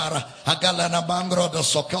zokolo de bara agala na mangro do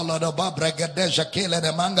sokolo de babra gedeja kele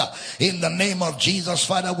de manga. In the name of Jesus,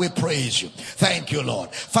 Father, we praise you. Thank you,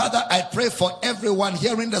 Lord. Father, I pray for everyone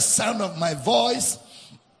hearing the sound of my voice,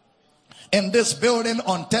 in this building,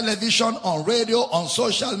 on television, on radio, on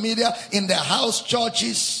social media, in the house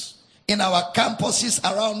churches, in our campuses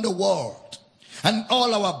around the world, and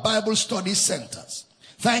all our Bible study centers.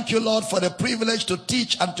 Thank you, Lord, for the privilege to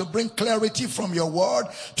teach and to bring clarity from your word,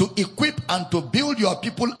 to equip and to build your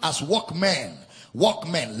people as workmen,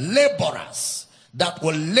 laborers that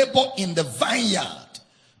will labor in the vineyard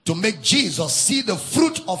to make Jesus see the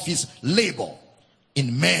fruit of his labor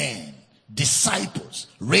in men. Disciples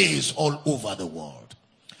raised all over the world.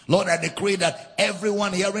 Lord, I decree that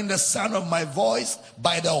everyone hearing the sound of my voice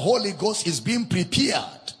by the Holy Ghost is being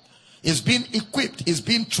prepared, is being equipped, is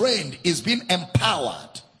being trained, is being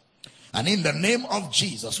empowered. And in the name of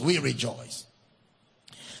Jesus, we rejoice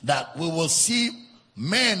that we will see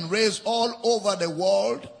men raised all over the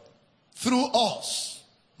world through us.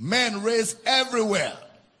 Men raised everywhere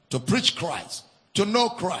to preach Christ, to know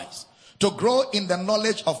Christ, to grow in the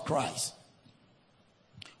knowledge of Christ.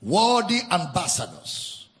 Worthy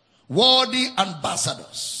ambassadors. Worthy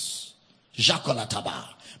ambassadors. Jacolataba.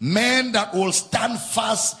 Men that will stand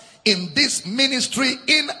fast in this ministry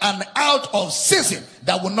in and out of season,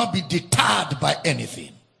 that will not be deterred by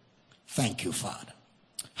anything. Thank you, Father.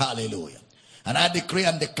 Hallelujah. And I decree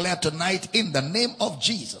and declare tonight in the name of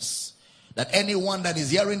Jesus that anyone that is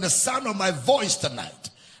hearing the sound of my voice tonight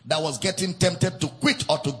that was getting tempted to quit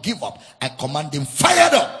or to give up, I command him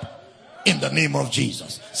fired up. In the name of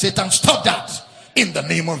Jesus. Satan, stop that. In the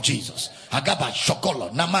name of Jesus. Agaba,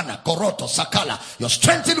 Shokolo, Namana, Koroto, Sakala. You're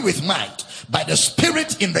strengthened with might by the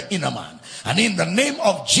Spirit in the inner man. And in the name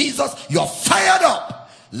of Jesus, you're fired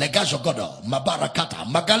up. Legajogodo, Mabarakata,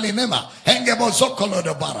 Magalinema, Hengebo Zokolo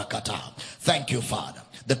de Barakata. Thank you, Father.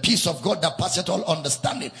 The peace of God that passeth all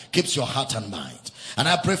understanding keeps your heart and mind. And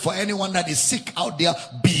I pray for anyone that is sick out there,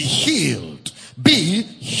 be healed. Be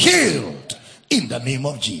healed. In the name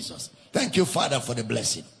of Jesus. Thank you, Father, for the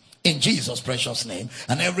blessing. In Jesus' precious name.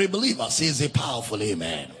 And every believer says a powerful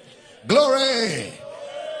amen. Glory.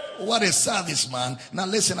 What a service, man. Now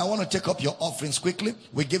listen, I want to take up your offerings quickly.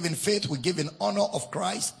 We're giving faith. We're giving honor of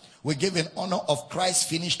Christ. We're giving honor of Christ's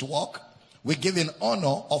finished work. We're giving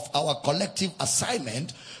honor of our collective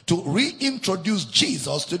assignment to reintroduce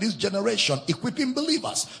Jesus to this generation, equipping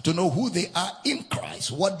believers to know who they are in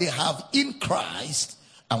Christ, what they have in Christ,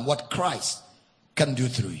 and what Christ can do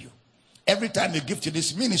through you. Every time you give to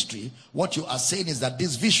this ministry, what you are saying is that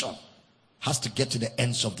this vision has to get to the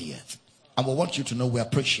ends of the earth. And we want you to know we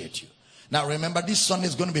appreciate you. Now remember, this Sunday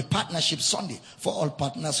is going to be Partnership Sunday for all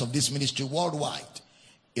partners of this ministry worldwide.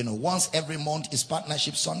 You know, once every month is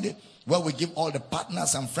Partnership Sunday, where we give all the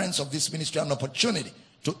partners and friends of this ministry an opportunity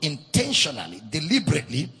to intentionally,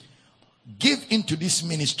 deliberately give into this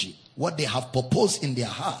ministry what they have proposed in their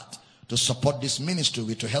heart to support this ministry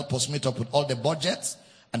with, to help us meet up with all the budgets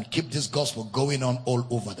and keep this gospel going on all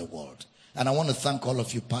over the world. And I want to thank all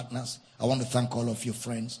of you partners. I want to thank all of you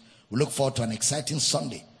friends. We look forward to an exciting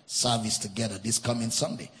Sunday service together this coming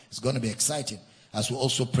Sunday. It's going to be exciting as we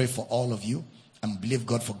also pray for all of you and believe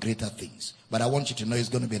God for greater things. But I want you to know it's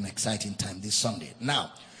going to be an exciting time this Sunday.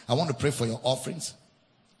 Now, I want to pray for your offerings.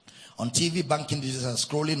 On TV, banking details are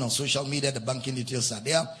scrolling. On social media, the banking details are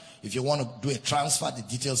there. If you want to do a transfer, the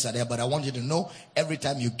details are there. But I want you to know, every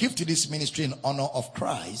time you give to this ministry in honor of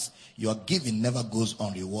Christ, your giving never goes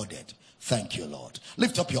unrewarded. Thank you, Lord.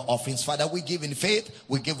 Lift up your offerings. Father, we give in faith,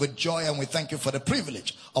 we give with joy, and we thank you for the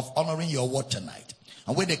privilege of honoring your word tonight.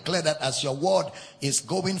 And we declare that as your word is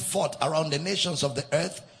going forth around the nations of the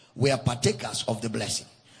earth, we are partakers of the blessing.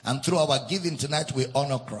 And through our giving tonight, we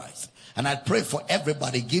honor Christ. And I pray for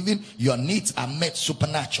everybody giving, your needs are met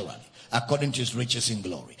supernaturally according to his riches in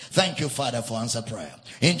glory. Thank you, Father, for answer prayer.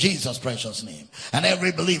 In Jesus' precious name. And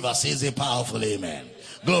every believer says a powerful amen.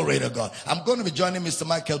 Glory to God. I'm going to be joining Mr.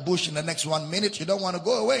 Michael Bush in the next 1 minute. You don't want to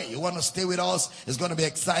go away. You want to stay with us. It's going to be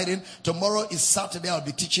exciting. Tomorrow is Saturday. I'll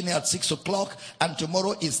be teaching here at 6 o'clock. And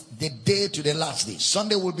tomorrow is the day to the last day.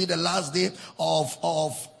 Sunday will be the last day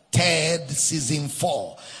of third season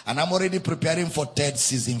 4. And I'm already preparing for third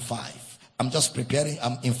season 5. I'm just preparing.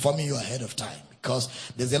 I'm informing you ahead of time.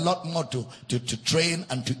 Because there's a lot more to train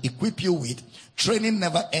and to equip you with. Training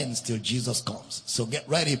never ends till Jesus comes. So get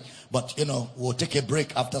ready. But, we'll take a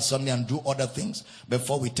break after Sunday and do other things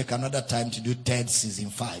before we take another time to do third season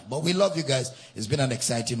 5. But we love you guys. It's been an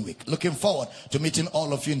exciting week. Looking forward to meeting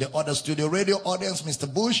all of you in the other studio. Radio audience, Mr.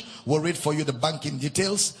 Bush will read for you the banking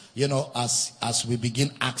details, as we begin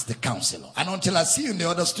Ask the Counselor. And until I see you in the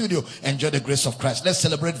other studio, enjoy the grace of Christ. Let's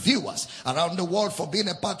celebrate viewers around the world for being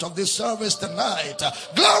a part of this service tonight.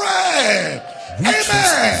 Glory!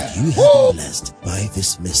 Amen! You have been blessed by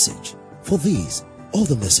this message. For these,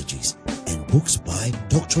 other messages, and books by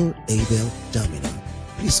Dr. Abel Damina,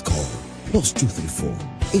 please call +234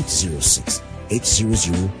 806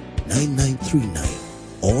 800 9939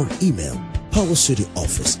 or email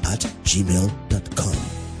powercityoffice@gmail.com.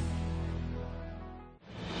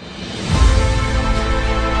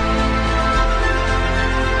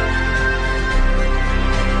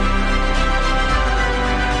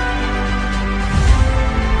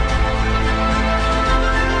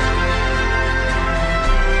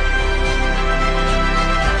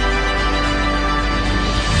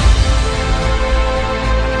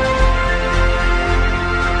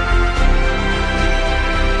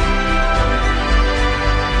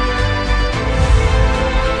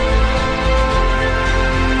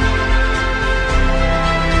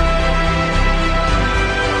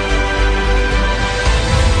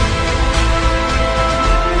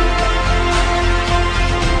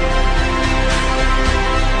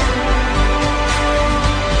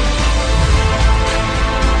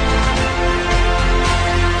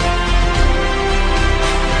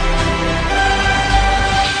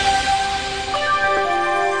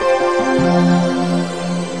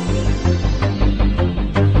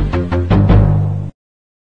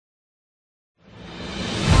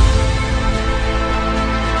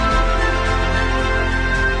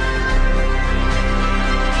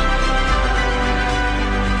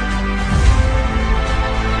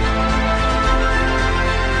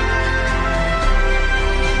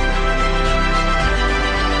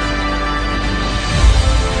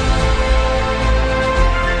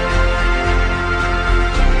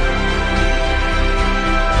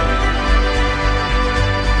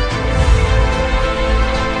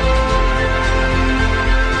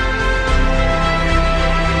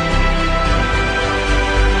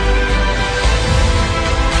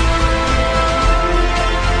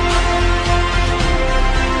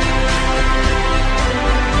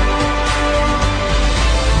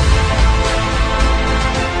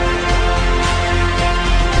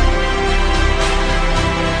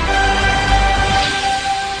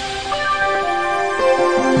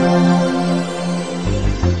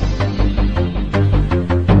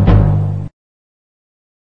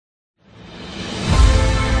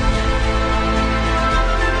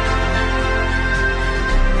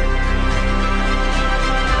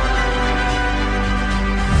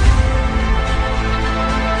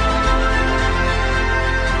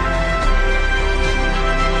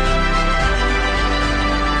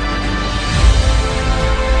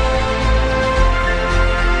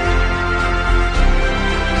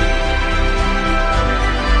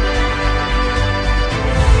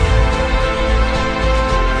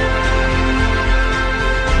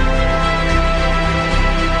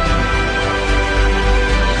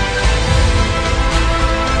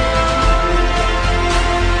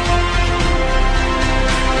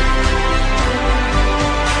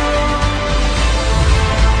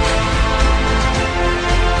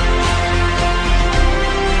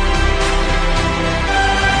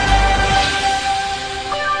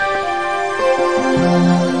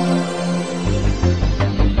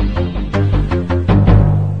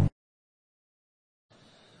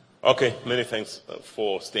 Okay, many thanks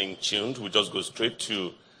for staying tuned. We'll just go straight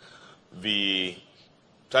to the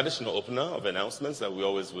traditional opener of announcements that we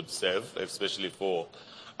always would serve, especially for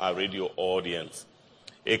our radio audience.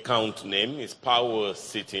 Account name is Power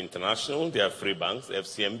City International. They are free banks.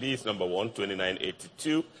 FCMB is number 1,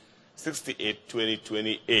 2982 68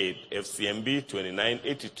 2028. FCMB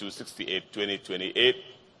 2982 68 2028.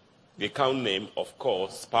 The account name, of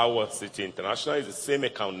course, Power City International, is the same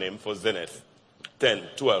account name for Zenith. 10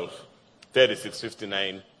 12 36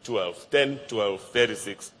 59 12. 10 12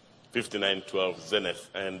 36 59 12 Zenith.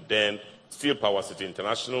 And then still Power City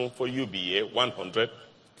International for UBA 100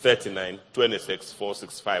 39 26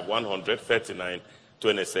 465. 100 39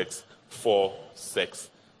 26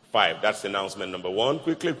 465. That's announcement number 1.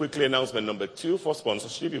 Quickly, announcement number 2. For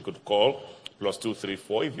sponsorship, you could call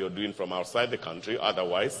 +234 if you're doing from outside the country.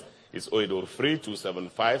 Otherwise, it's 0803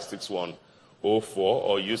 275 6104,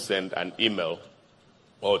 or you send an email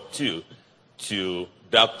or two to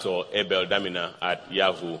Dr. Abel Damina at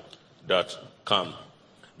yahoo.com.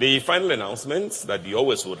 The final announcements that you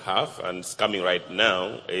always would have, and it's coming right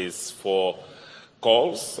now, is for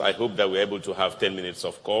calls. I hope that we're able to have 10 minutes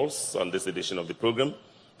of calls on this edition of the program.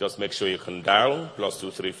 Just make sure you can dial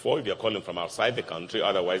 +234 if you're calling from outside the country.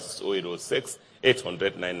 Otherwise, it's 0806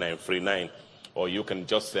 800 9939. Or you can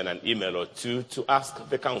just send an email or two to Ask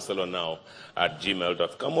the Counselor Now at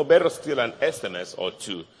gmail.com. Or better still, an SMS or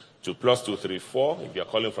two to +234 if you're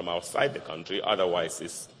calling from outside the country. Otherwise,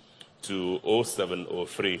 it's to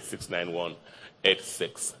 0703 691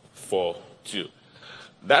 8642.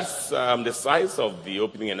 That's the size of the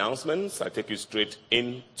opening announcements. I take you straight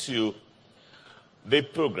into the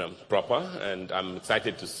program proper, and I'm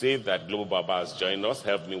excited to say that Global Baba has joined us.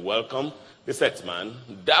 Help me welcome the set man,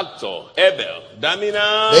 Dr. Abel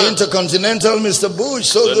Damina. The Intercontinental Mr. Bush.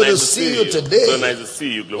 So good nice to see you today. So nice to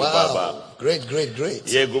see you, Global Baba. Great.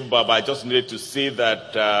 Yeah, Global Baba. I just needed to say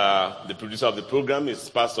that the producer of the program is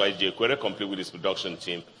Pastor I.J. Kwere, complete with his production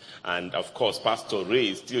team. And, of course, Pastor Ray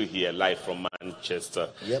is still here live from Manchester.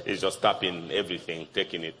 Yep. He's just tapping everything,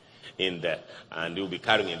 taking it in there. And he'll be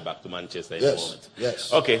carrying it back to Manchester in a moment.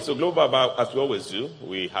 Yes. Okay, so Global Baba, as we always do,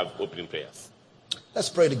 we have opening prayers. Let's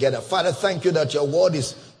pray together. Father, thank you that your word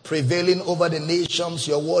is prevailing over the nations.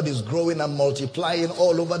 Your word is growing and multiplying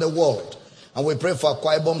all over the world. And we pray for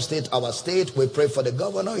Akwa Ibom State, our state. We pray for the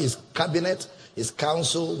governor, his cabinet, his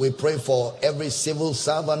council. We pray for every civil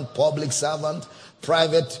servant, public servant,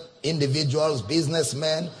 private individuals,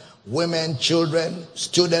 businessmen, women, children,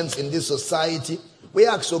 students in this society. We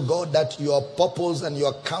ask, oh God, that your purpose and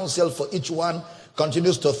your counsel for each one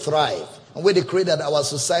continues to thrive. And we decree that our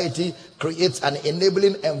society creates an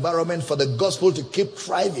enabling environment for the gospel to keep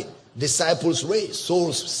thriving. Disciples raised,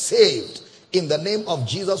 souls saved. In the name of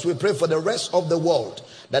Jesus, we pray for the rest of the world,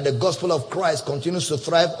 that the gospel of Christ continues to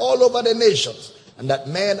thrive all over the nations, and that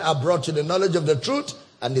men are brought to the knowledge of the truth,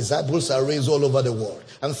 and disciples are raised all over the world.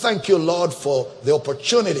 And thank you, Lord, for the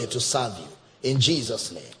opportunity to serve you. In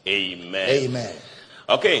Jesus' name. Amen. Amen.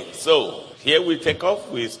 Okay, so here we take off.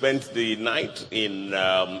 We spent the night in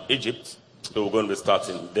Egypt. So we're going to be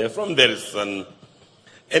starting there. From there is an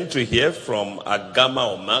entry here from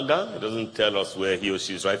Agama Omaga. It doesn't tell us where he or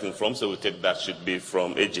she is writing from, so we take that should be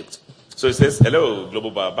from Egypt. So it says, hello,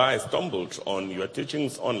 Global Baba. I stumbled on your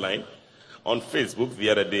teachings online on Facebook the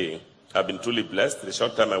other day. I've been truly blessed. The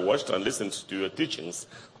short time I watched and listened to your teachings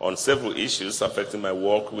on several issues affecting my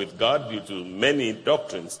walk with God due to many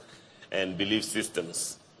doctrines and belief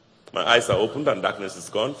systems. My eyes are opened and darkness is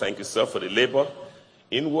gone. Thank you, sir, for the labor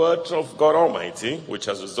in word of God Almighty, which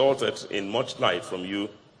has resulted in much light from you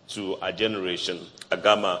to our generation.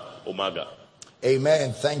 Agama Omaga.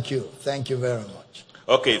 Amen. Thank you. Thank you very much.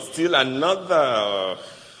 Okay, still another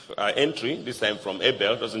entry, this time from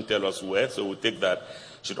Abel. Doesn't tell us where, so we'll take that.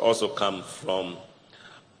 Should also come from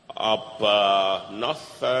up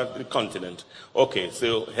north the continent. Okay,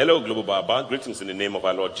 so hello, Global Baba. Greetings in the name of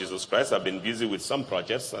our Lord Jesus Christ. I've been busy with some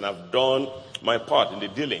projects, and I've done my part in the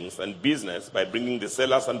dealings and business by bringing the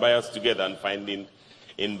sellers and buyers together and finding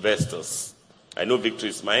investors. I know victory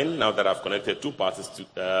is mine now that I've connected two parties.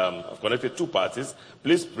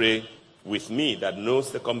 Please pray with me that no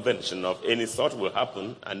circumvention of any sort will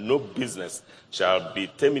happen and no business shall be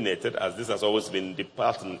terminated, as this has always been the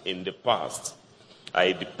pattern in the past.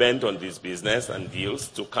 I depend on this business and deals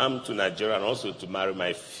to come to Nigeria and also to marry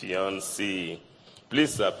my fiancée.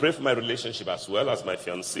 Please pray for my relationship as well as my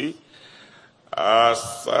fiancée.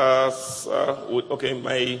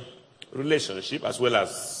 My relationship as well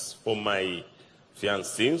as for my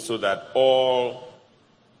fiancée, so that all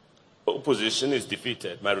opposition is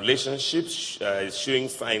defeated. My relationship is showing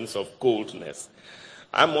signs of coldness.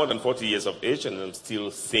 I'm more than 40 years of age and I'm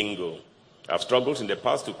still single. I've struggled in the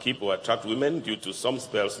past to keep or attract women due to some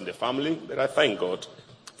spells in the family, but I thank God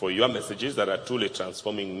for your messages that are truly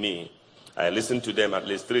transforming me. I listen to them at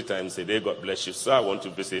least 3 times a day. God bless you, sir. I want to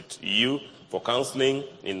visit you for counseling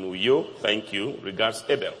in Uyo. Thank you. Regards,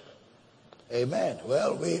 Abel. Amen.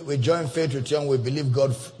 Well, we join faith with you and we believe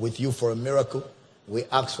God with you for a miracle. We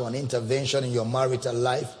ask for an intervention in your marital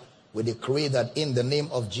life. We decree that in the name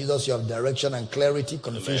of Jesus you have direction and clarity.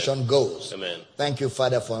 Confusion goes. Amen. Thank you,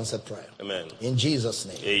 Father, for answered prayer. Amen. In Jesus'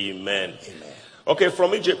 name. Amen. Amen. Okay,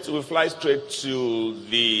 from Egypt, we fly straight to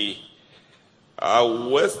the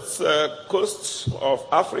west coast of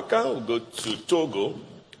Africa. We go to Togo.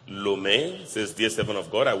 Lomé says, Dear servant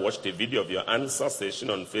of God, I watched a video of your answer session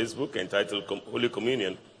on Facebook entitled Holy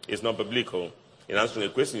Communion is not biblical. In answering a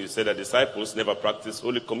question, you said that disciples never practiced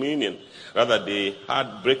Holy Communion. Rather, they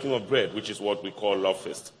had breaking of bread, which is what we call love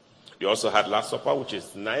feast. You also had Last Supper, which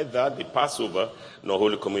is neither the Passover nor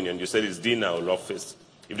Holy Communion. You said it's dinner or love feast.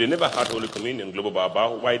 If they never had Holy Communion, Global Baba,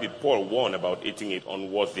 why did Paul warn about eating it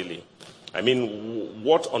unworthily? I mean,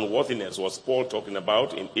 what unworthiness was Paul talking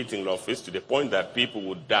about in eating love feast to the point that people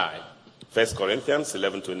would die? 1 Corinthians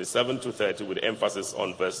 11:27-30 with emphasis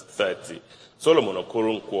on verse 30. Solomon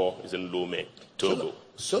Okoronkwo is in Lomé, Togo.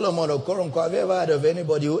 Solomon Okoronkwo, have you ever heard of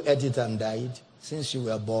anybody who ate it and died since you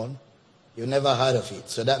were born? You never heard of it.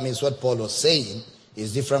 So that means what Paul was saying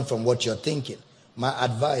is different from what you're thinking. My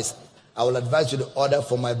advice, I will advise you to order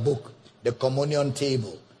for my book, The Communion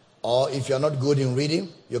Table. Or if you're not good in reading,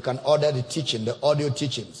 you can order the teaching, the audio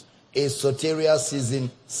teachings. It's Soteria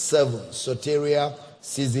Season 7. Soteria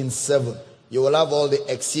Season 7. You will have all the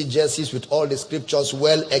exegesis with all the scriptures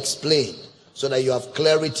well explained so that you have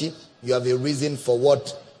clarity, you have a reason for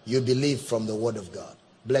what you believe from the Word of God.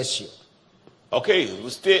 Bless you. Okay,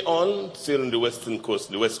 we stay on, still on the western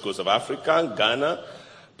coast, the west coast of Africa, Ghana.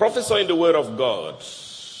 Professor in the Word of God.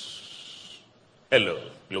 Hello,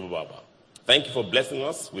 Global Baba. Thank you for blessing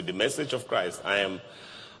us with the message of Christ. I am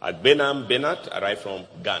Agbenam Benat, arrived from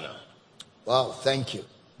Ghana. Wow, thank you.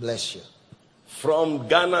 Bless you. From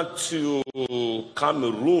Ghana to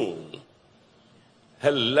Cameroon.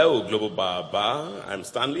 Hello, Global Baba. I'm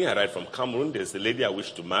Stanley. I arrived from Cameroon. There's a lady I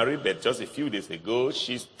wish to marry, but just a few days ago,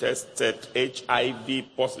 she's tested HIV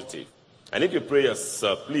positive. I need your prayers,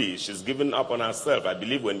 sir, please. She's given up on herself. I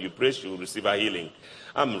believe when you pray, she will receive her healing.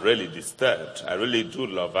 I'm really disturbed. I really do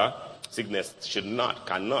love her. Sickness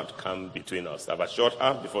cannot come between us. I've assured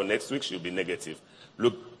her before next week she'll be negative.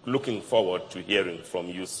 Looking forward to hearing from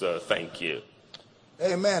you, sir. Thank you.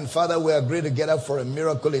 Amen. Father, we agree together for a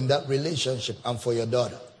miracle in that relationship and for your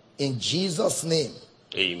daughter. In Jesus' name.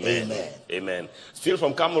 Amen. Amen. Amen. Still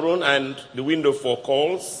from Cameroon, and the window for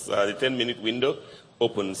calls, the 10-minute window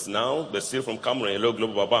opens now. But still from Cameroon. Hello,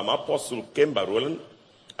 Global Baba. I'm Apostle Kemba Roland.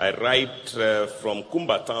 I write from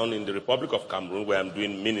Kumba town in the Republic of Cameroon where I'm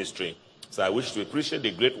doing ministry. So I wish to appreciate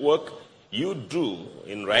the great work you do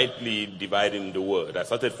in rightly dividing the word. I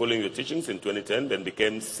started following your teachings in 2010, then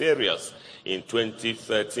became serious in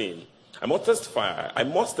 2013. I must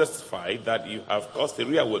testify that you have caused a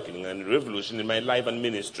reawakening and a revolution in my life and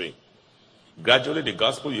ministry. Gradually, the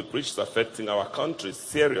gospel you preach is affecting our country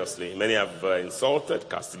seriously. Many have insulted,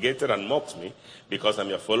 castigated, and mocked me because I'm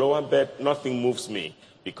your follower, but nothing moves me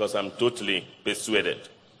because I'm totally persuaded.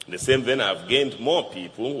 In the same vein, I've gained more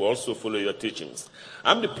people who also follow your teachings.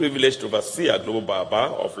 I'm the privileged overseer, Global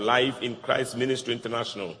Baba, of Life in Christ Ministry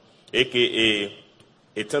International, a.k.a.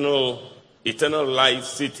 Eternal Life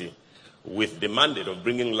City, with the mandate of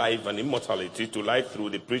bringing life and immortality to life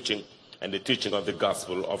through the preaching and the teaching of the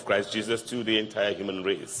gospel of Christ Jesus to the entire human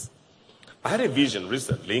race. I had a vision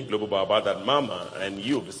recently, Global Baba, that Mama and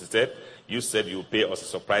you visited. You said you would pay us a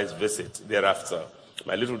surprise visit thereafter.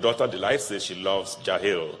 My little daughter Delight says she loves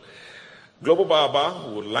Jahil. Global Baba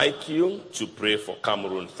would like you to pray for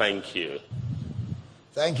Cameroon. Thank you.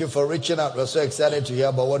 Thank you for reaching out. We're so excited to hear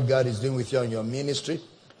about what God is doing with you in your ministry.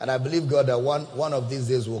 And I believe, God, that one of these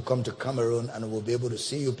days we'll come to Cameroon and we'll be able to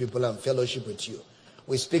see you people and fellowship with you.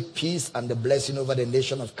 We speak peace and the blessing over the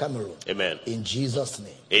nation of Cameroon. Amen. In Jesus'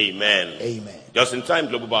 name. Amen. Amen. Just in time,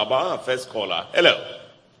 Global Baba, our first caller. Hello.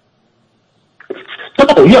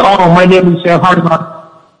 Hello, yeah, my name is Hardiman.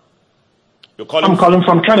 I'm calling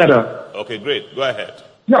from Canada. Okay, great. Go ahead.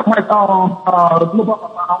 Yeah, my Global,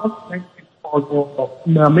 I want to thank you for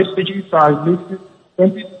the messages I listened to,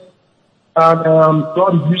 and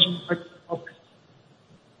God is using my topic.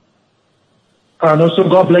 And also,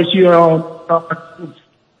 God bless you.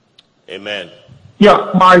 Amen.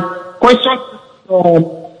 Yeah, my question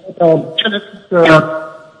is Genesis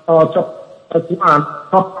chapter 1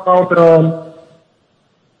 talks about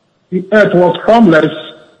the earth was formless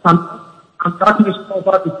and darkness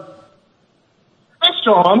covered it.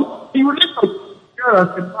 Question, in relation to the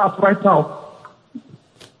earth and earth right now,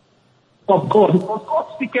 of God, because God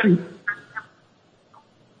speaking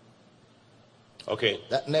Okay.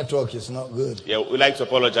 That network is not good. Yeah, we'd like to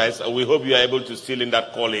apologize. We hope you are able to steal in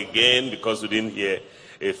that call again because we didn't hear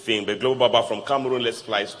a thing. But Global Baba from Cameroon, let's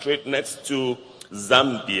fly straight next to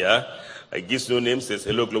Zambia. It gives no name, says,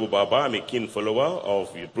 hello, Global Baba. I'm a keen follower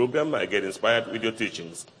of your program. I get inspired with your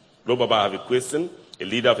teachings. Global Baba, I have a question. A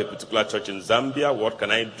leader of a particular church in Zambia, what can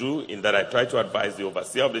I do in that I try to advise the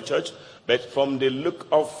overseer of the church? But from the look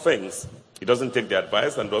of things, he doesn't take the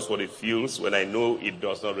advice and does what he feels when I know it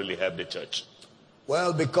does not really help the church.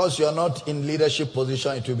 Well, because you're not in leadership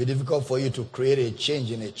position, it will be difficult for you to create a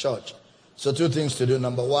change in a church. So 2 things to do.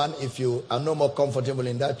 Number 1, if you are no more comfortable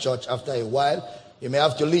in that church after a while, you may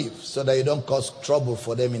have to leave so that you don't cause trouble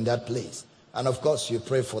for them in that place. And of course, you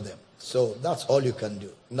pray for them. So that's all you can do,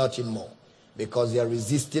 nothing more. Because they are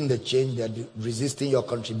resisting the change, they are resisting your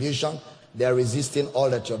contribution, they are resisting all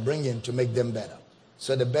that you're bringing to make them better.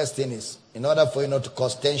 So the best thing is, in order for you not to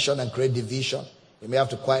cause tension and create division, you may have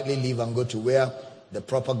to quietly leave and go to where the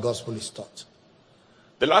proper gospel is taught.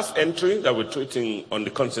 The last entry that we're treating on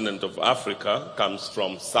the continent of Africa comes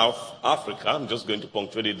from South Africa. I'm just going to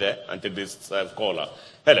punctuate it there and take this caller.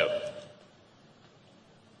 Hello.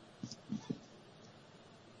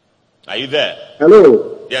 Are you there?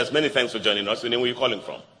 Hello. Yes, many thanks for joining us. Where are you calling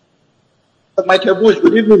from? Michael Bush,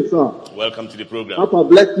 good evening, sir. Welcome to the program. Papa,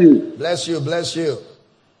 bless you. Bless you, bless you.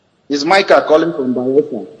 It's Micah calling from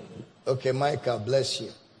Bayelsa. Okay, Micah, bless you.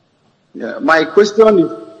 Yeah, my question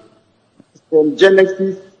is from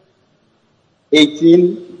Genesis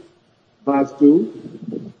 18, verse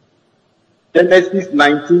 2, Genesis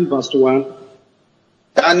 19, verse 1,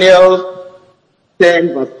 Daniel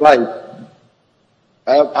 10, verse 5.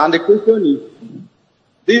 And the question is,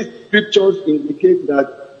 these scriptures indicate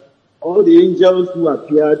that all the angels who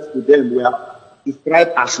appeared to them were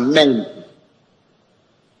described as men.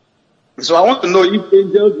 So I want to know if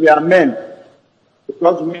angels were men,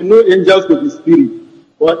 because we know angels to be spirit.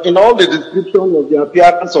 But in all the description of the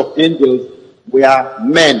appearance of angels, we are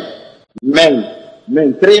men.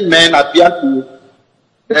 3 men appeared to,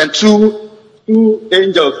 and two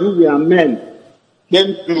angels who were men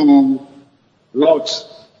came to Lot.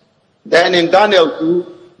 Then in Daniel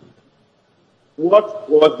 2, what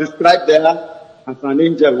was described there as an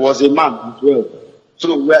angel was a man as well.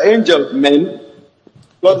 So were angels men?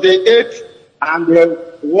 Because they ate and they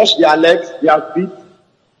washed their legs, their feet,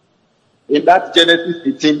 in that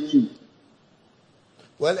Genesis 18:2.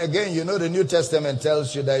 Well, again, you know the New Testament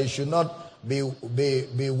tells you that you should not be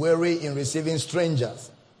wary in receiving strangers,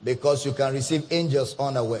 because you can receive angels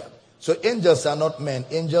unaware. So angels are not men.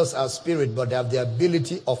 Angels are spirit, but they have the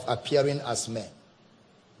ability of appearing as men.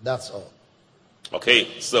 That's all.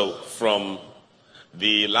 Okay, so from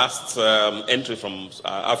the last entry from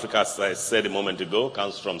Africa, as I said a moment ago,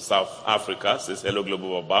 comes from South Africa. Says, hello,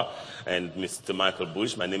 Global Baba and Mr. Michael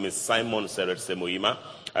Bush. My name is Simon Seret Semoima.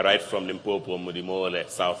 I write from Limpopo, Mudimole,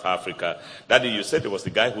 South Africa. Daddy, you said there was the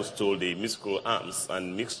guy who stole the musical arms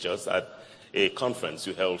and mixtures at a conference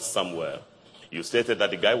you held somewhere. You stated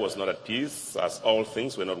that the guy was not at peace, as all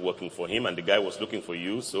things were not working for him, and the guy was looking for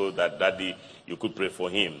you so that, Daddy, you could pray for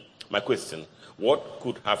him. My question, what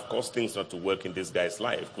could have caused things not to work in this guy's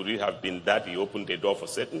life? Could it have been that he opened the door for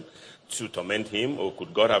Satan to torment him, or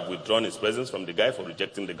could God have withdrawn his presence from the guy for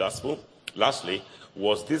rejecting the gospel? Lastly,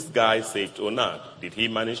 was this guy saved or not? Did he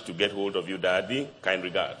manage to get hold of you, Daddy? Kind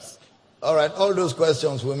regards. All right, all those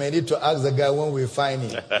questions we may need to ask the guy when we find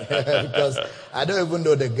him. Because I don't even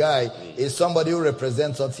know the guy. Is somebody who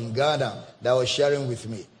represents us in Ghana that was sharing with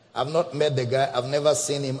me. I've not met the guy. I've never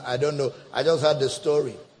seen him. I don't know. I just heard the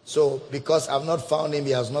story. So because I've not found him,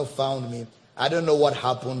 he has not found me. I don't know what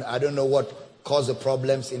happened. I don't know what caused the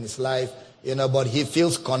problems in his life. But he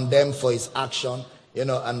feels condemned for his action.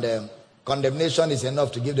 And condemnation is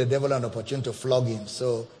enough to give the devil an opportunity to flog him.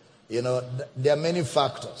 So, there are many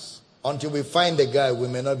factors. Until we find the guy, we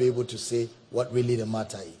may not be able to say what really the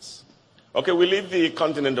matter is. Okay, we leave the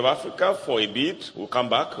continent of Africa for a bit. We'll come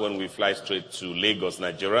back when we fly straight to Lagos,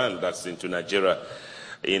 Nigeria, and that's into Nigeria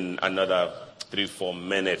in another 3-4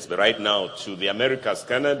 minutes. But right now, to the Americas,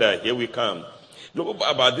 Canada, here we come. Global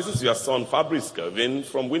Baba, this is your son, Fabrice Kelvin,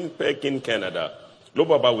 from Winnipeg in Canada.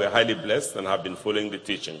 Global Baba, we're highly blessed and have been following the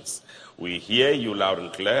teachings. We hear you loud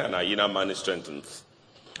and clear, and our inner man is strengthened.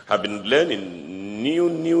 Have been learning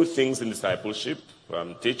new things in discipleship,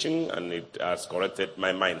 teaching, and it has corrected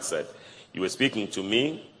my mindset. You were speaking to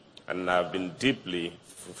me, and I've been deeply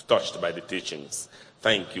touched by the teachings.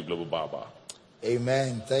 Thank you, Global Baba.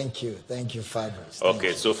 Amen. Thank you. Thank you, Fabrice.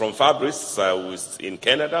 Okay, so from Fabrice, who's in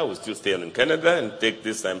Canada, we'll still stay in Canada, and take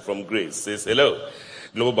this time from Grace. Says, hello,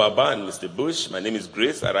 Global Baba and Mr. Bush. My name is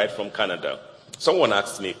Grace. I write from Canada. Someone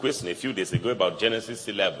asked me a question a few days ago about Genesis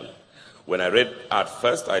 11. When I read at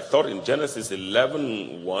first, I thought in Genesis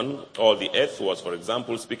 11:1, all the earth was, for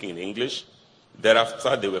example, speaking in English.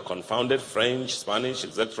 Thereafter, they were confounded. French, Spanish,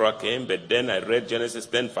 etc. came. But then I read Genesis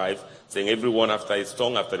 10:5, saying everyone after his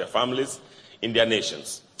tongue, after their families, in their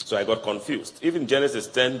nations. So I got confused. Even Genesis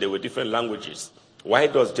 10, there were different languages. Why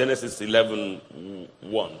does Genesis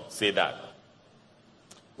 11:1 say that?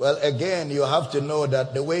 Well, again, you have to know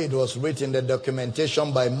that the way it was written, the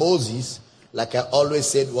documentation by Moses, like I always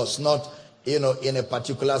said, was not, in a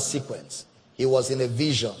particular sequence. He was in a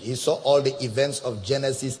vision. He saw all the events of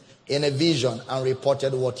Genesis in a vision and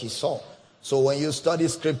reported what he saw. So when you study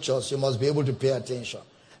scriptures, you must be able to pay attention.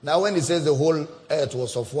 Now, when it says the whole earth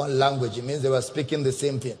was of one language, it means they were speaking the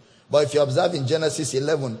same thing. But if you observe in Genesis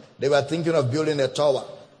 11, they were thinking of building a tower.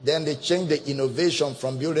 Then they changed the innovation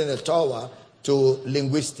from building a tower to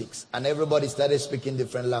linguistics. And everybody started speaking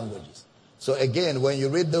different languages. So again, when you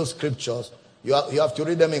read those scriptures, you have to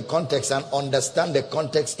read them in context and understand the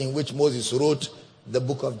context in which Moses wrote the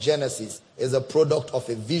book of Genesis is a product of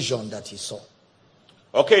a vision that he saw.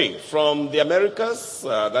 Okay, from the Americas,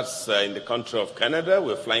 that's in the country of Canada,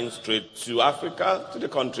 we're flying straight to Africa, to the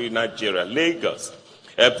country Nigeria, Lagos.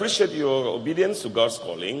 I appreciate your obedience to God's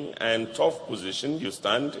calling and tough position you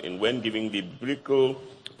stand in when giving the biblical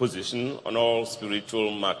position on all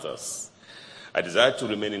spiritual matters. I desire to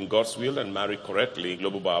remain in God's will and marry correctly,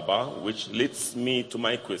 Global Baba, which leads me to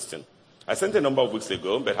my question. I sent a number of weeks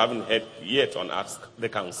ago, but haven't heard yet on Ask the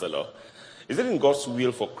Counselor. Is it in God's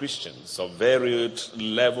will for Christians of varied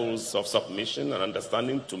levels of submission and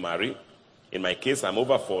understanding to marry? In my case, I'm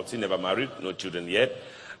over 40, never married, no children yet,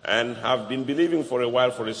 and have been believing for a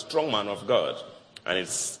while for a strong man of God. And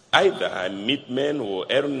it's either I meet men who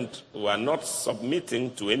are not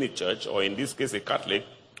submitting to any church, or in this case, a Catholic,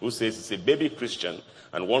 who says he's a baby Christian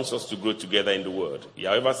and wants us to grow together in the Word. He,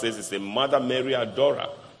 however, says he's a Mother Mary adorer.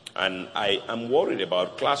 And I am worried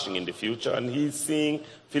about clashing in the future. And he's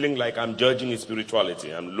feeling like I'm judging his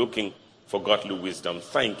spirituality. I'm looking for godly wisdom.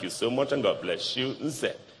 Thank you so much, and God bless you.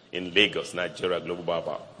 Nse, in Lagos, Nigeria, Global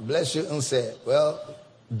Baba. Bless you, Nse. Well,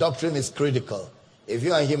 doctrine is critical. If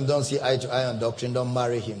you and him don't see eye to eye on doctrine, don't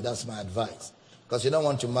marry him. That's my advice. Because you don't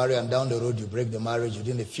want to marry and down the road you break the marriage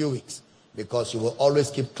within a few weeks. Because you will always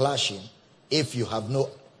keep clashing if you're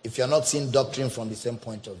not seeing doctrine from the same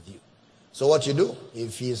point of view. So what you do,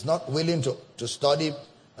 if he is not willing to study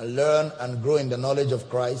and learn and grow in the knowledge of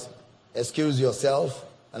Christ, excuse yourself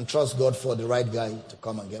and trust God for the right guy to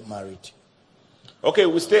come and get married. Okay,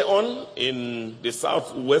 we stay on in the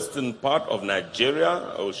southwestern part of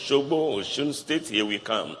Nigeria, Osogbo, Osun State. Here we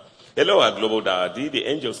come. Hello, our Global Daddy. The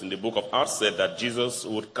angels in the book of Acts said that Jesus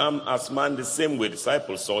would come as man the same way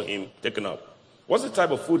disciples saw him taken up. What's the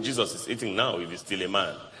type of food Jesus is eating now if he's still a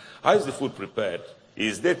man? How is the food prepared?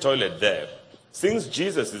 Is there a toilet there? Since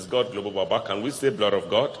Jesus is God, Global Baba, can we say blood of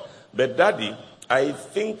God? But Daddy, I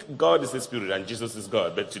think God is a spirit and Jesus is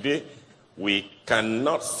God. But today, we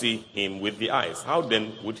cannot see him with the eyes. How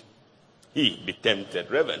then would he be tempted?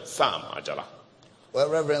 Reverend Sam Ajala. Well,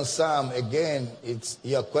 Reverend Sam, again,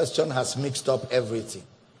 your question has mixed up everything.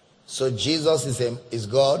 So Jesus is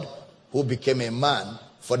God who became a man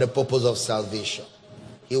for the purpose of salvation.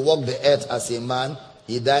 He walked the earth as a man.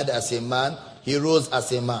 He died as a man. He rose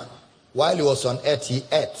as a man. While he was on earth, he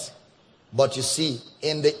ate. But you see,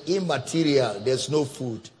 in the immaterial, there's no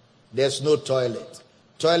food. There's no toilet.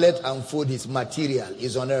 Toilet and food is material,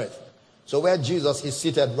 is on earth. So where Jesus is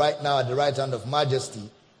seated right now at the right hand of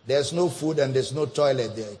majesty, there's no food and there's no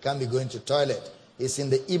toilet there. You can't be going to toilet. It's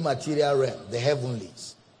in the immaterial realm, the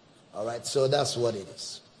heavenlies. All right, so that's what it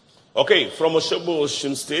is. Okay, from Osogbo,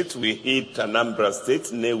 Osun State, we hit Anambra State,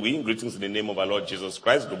 Newi. Greetings in the name of our Lord Jesus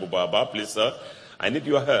Christ. Global Baba, please, sir, I need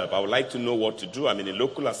your help. I would like to know what to do. I'm in a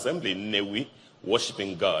local assembly in Newi,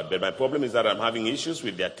 worshiping God. But my problem is that I'm having issues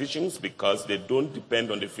with their teachings because they don't depend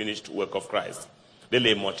on the finished work of Christ. They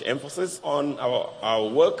lay much emphasis on our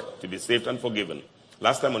work to be saved and forgiven.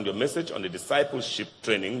 Last time on your message on the discipleship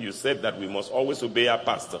training, you said that we must always obey our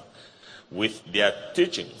pastor with their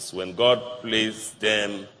teachings when God placed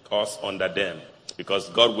us under them. Because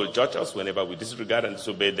God will judge us whenever we disregard and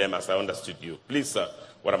disobey them, as I understood you. Please, sir,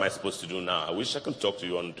 what am I supposed to do now? I wish I could talk to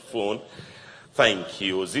you on the phone. Thank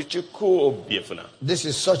you. This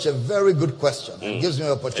is such a very good question. It gives me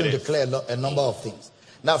an opportunity to clear a number of things.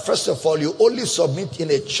 Now, first of all, you only submit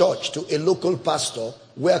in a church to a local pastor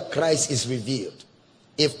where Christ is revealed.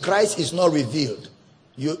 If Christ is not revealed,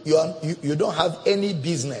 you don't have any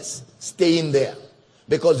business staying there.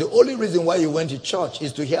 Because the only reason why you went to church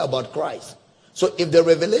is to hear about Christ. So if the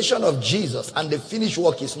revelation of Jesus and the finished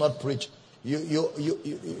work is not preached, you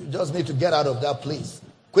just need to get out of that place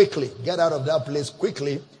quickly. Get out of that place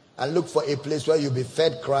quickly and look for a place where you'll be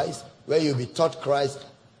fed Christ, where you'll be taught Christ,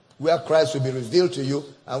 where Christ will be revealed to you,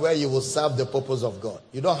 and where you will serve the purpose of God.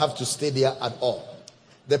 You don't have to stay there at all.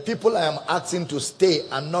 The people I am asking to stay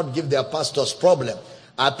and not give their pastors problem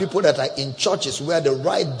are people that are in churches where the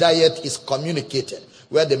right diet is communicated,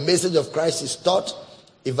 where the message of Christ is taught,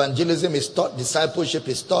 evangelism is taught, discipleship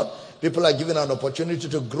is taught. People are given an opportunity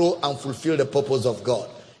to grow and fulfill the purpose of God.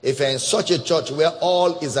 If you're in such a church where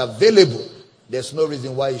all is available, there's no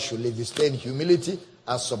reason why you should live. You stay in humility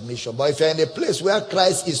and submission. But if you're in a place where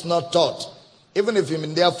Christ is not taught, even if you've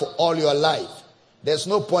been there for all your life, there's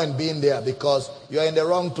no point being there because you're in the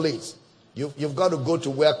wrong place. You've got to go to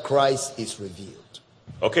where Christ is revealed.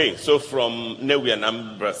 Okay, so from Newi,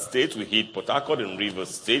 Anambra State, we hit Port Harcourt in Rivers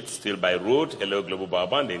State, still by road. Hello, Global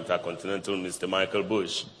Baba and the Intercontinental Mr. Michael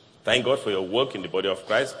Bush. Thank God for your work in the body of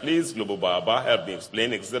Christ. Please, Global Baba, help me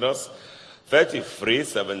explain Exodus 33,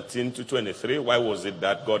 17 to 23. Why was it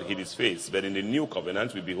that God hid his face? But in the new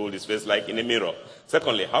covenant, we behold his face like in a mirror.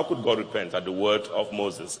 Secondly, how could God repent at the word of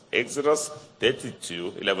Moses? Exodus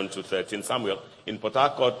 32, 11 to 13. Samuel, in Port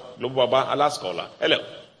Harcourt, Global Baba, Allah scholar. Hello.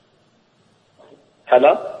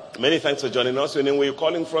 Hello? Many thanks for joining us. Your name, where you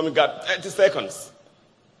calling from? You got 30 seconds.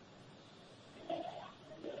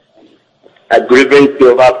 Greetings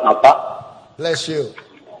to Papa. Bless you.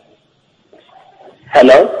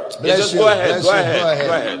 Hello? Bless Just you. go ahead. Bless Go you.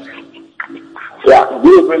 ahead. Yeah,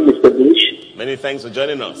 good evening, Mr. Bush. Many thanks for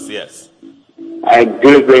joining us. Yes.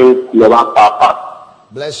 Greetings to Papa.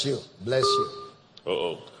 Bless you. Bless you.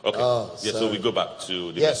 Okay. Yes, so we go back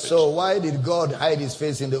to the Yes, message. so why did God hide his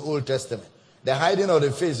face in the Old Testament? The hiding of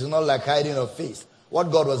the face is not like hiding of face.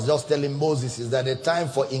 What God was just telling Moses is that the time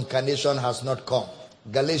for incarnation has not come.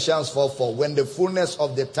 Galatians 4:4. When the fullness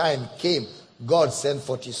of the time came, God sent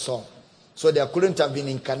forth his son. So there couldn't have been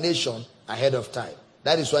incarnation ahead of time.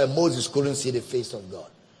 That is why Moses couldn't see the face of God.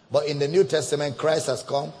 But in the New Testament, Christ has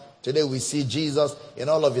come. Today we see Jesus in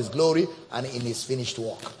all of his glory and in his finished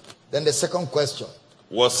work. Then the second question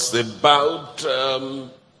was about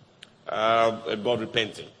God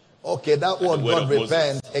repenting. Okay, that word word God of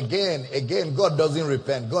repent, again, God doesn't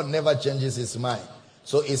repent. God never changes his mind.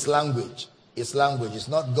 So it's language. It's language. It's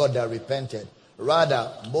not God that repented.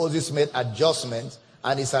 Rather, Moses made adjustments,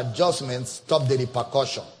 and his adjustments stopped the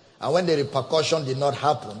repercussion. And when the repercussion did not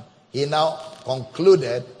happen, he now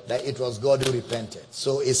concluded that it was God who repented.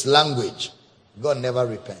 So it's language. God never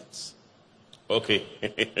repents. Okay.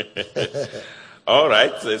 All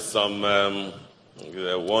right. There's some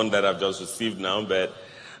one that I've just received now, but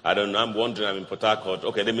I don't know. I'm wondering. I'm in Port Harcourt.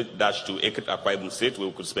 Okay, let me dash to Eket Akwa Ibom State where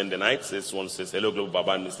we could spend the night. This one says, "Hello, Global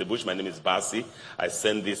Baba and Mr. Bush. My name is Basi. I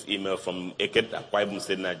sent this email from Eket Akwa Ibom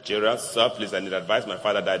State, Nigeria. Sir, please, I need advice. My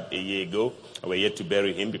father died a year ago. We're yet to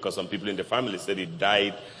bury him because some people in the family said he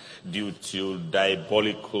died due to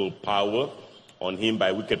diabolical power on him by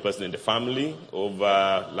a wicked person in the family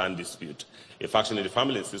over land dispute. A faction in the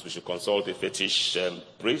family insists we should consult a fetish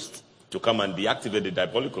priest to come and deactivate the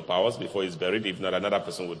diabolical powers before he's buried. If not, another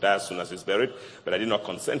person will die as soon as he's buried. But I did not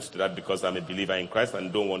consent to that because I'm a believer in Christ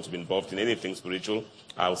and don't want to be involved in anything spiritual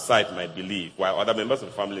outside my belief. While other members of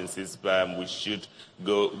the family insist we should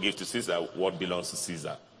go give to Caesar what belongs to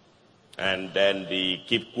Caesar. And then they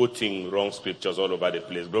keep quoting wrong scriptures all over the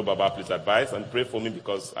place. Bro, Baba, please advise and pray for me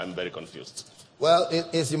because I'm very confused. Well,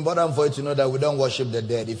 it's important for you to know that we don't worship the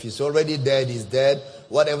dead. If he's already dead, he's dead.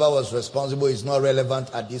 Whatever was responsible is not relevant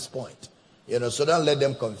at this point. So don't let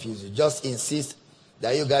them confuse you. Just insist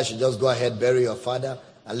that you guys should just go ahead, bury your father,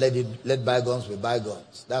 and let bygones be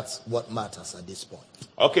bygones. That's what matters at this point.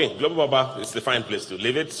 Okay, Global Baba, it's the fine place to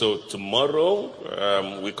leave it. So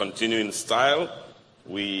tomorrow, we continue in style.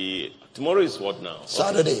 Tomorrow is what now?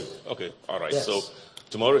 Saturday. Okay, all right. Yes. So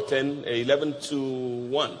tomorrow, 11 to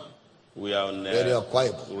 1. We are on Radio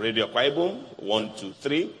Akwa Ibom, 1 to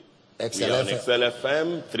 3. We are on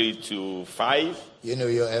XLFM, 3 to 5. You know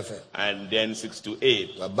your FM. And then 6 to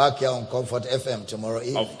 8. We're back here on Comfort FM tomorrow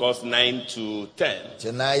evening. Of course, 9 to 10.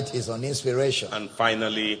 Tonight is on Inspiration. And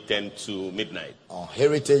finally, 10 to midnight. On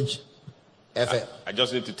Heritage FM. I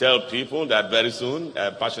just need to tell people that very soon,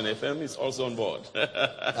 Passion FM is also on board.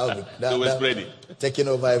 So we're spreading. Taking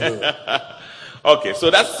over everywhere. Okay, so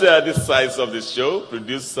that's this size of the show.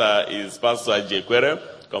 Producer is Pastor Ajay Kwere,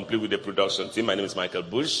 complete with the production team. My name is Michael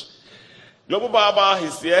Bush. Global Baba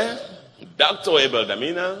is here. Dr. Abel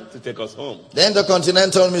Damina to take us home. The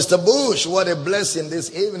Intercontinental Mr. Bush. What a blessing this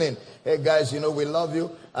evening. Hey guys, we love you.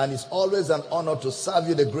 And it's always an honor to serve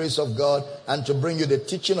you the grace of God and to bring you the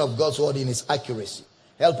teaching of God's word in its accuracy.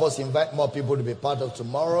 Help us invite more people to be part of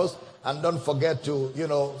tomorrow's. And don't forget to,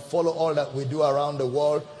 follow all that we do around the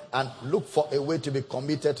world. And look for a way to be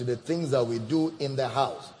committed to the things that we do in the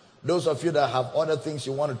house. Those of you that have other things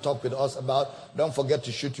you want to talk with us about, don't forget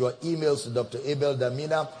to shoot your emails to Dr. Abel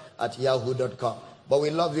Damina at yahoo.com. But we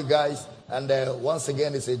love you guys, and once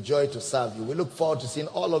again, it's a joy to serve you. We look forward to seeing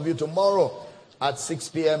all of you tomorrow at 6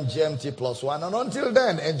 p.m. GMT +1. And until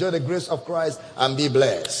then, enjoy the grace of Christ and be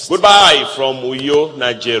blessed. Goodbye from Uyo,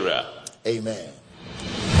 Nigeria. Amen.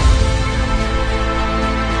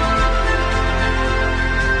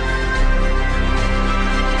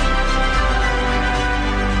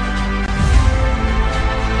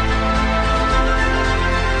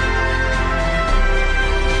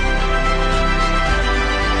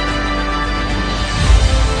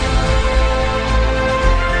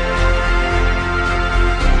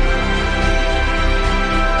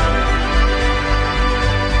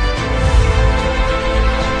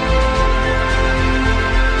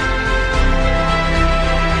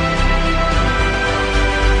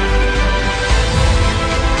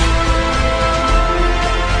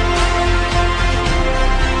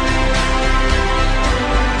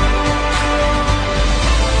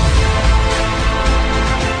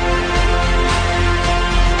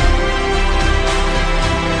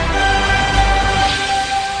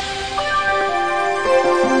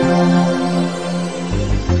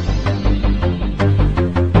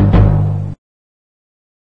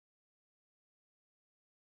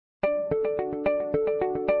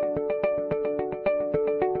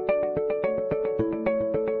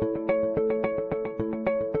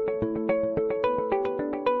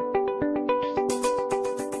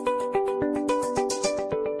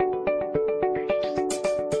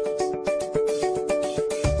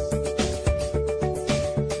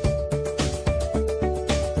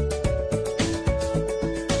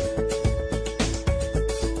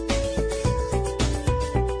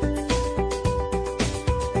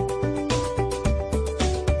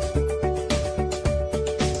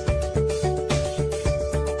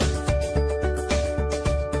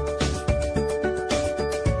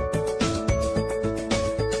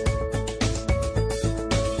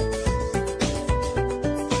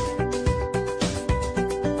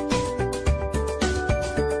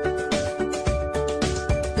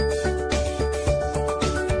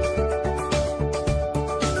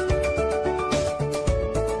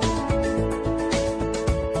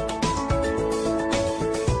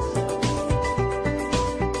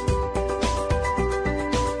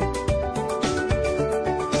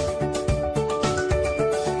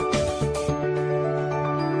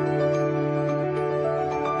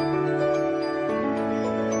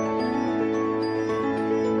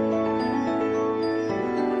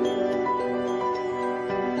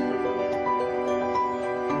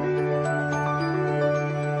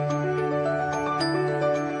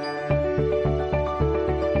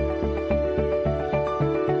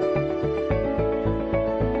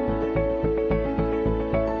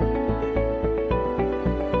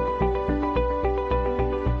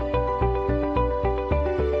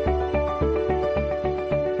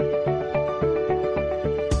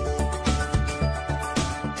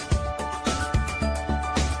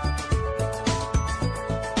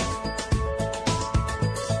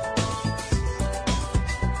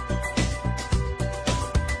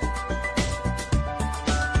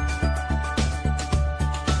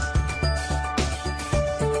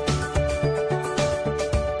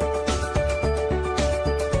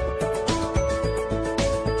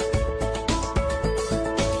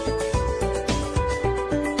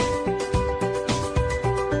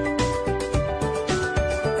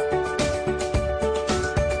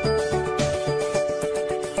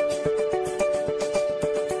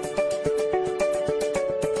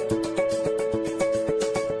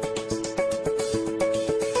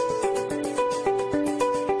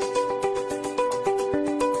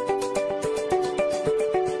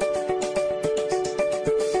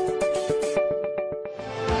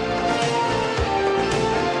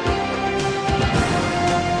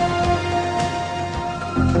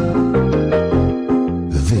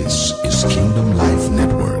 This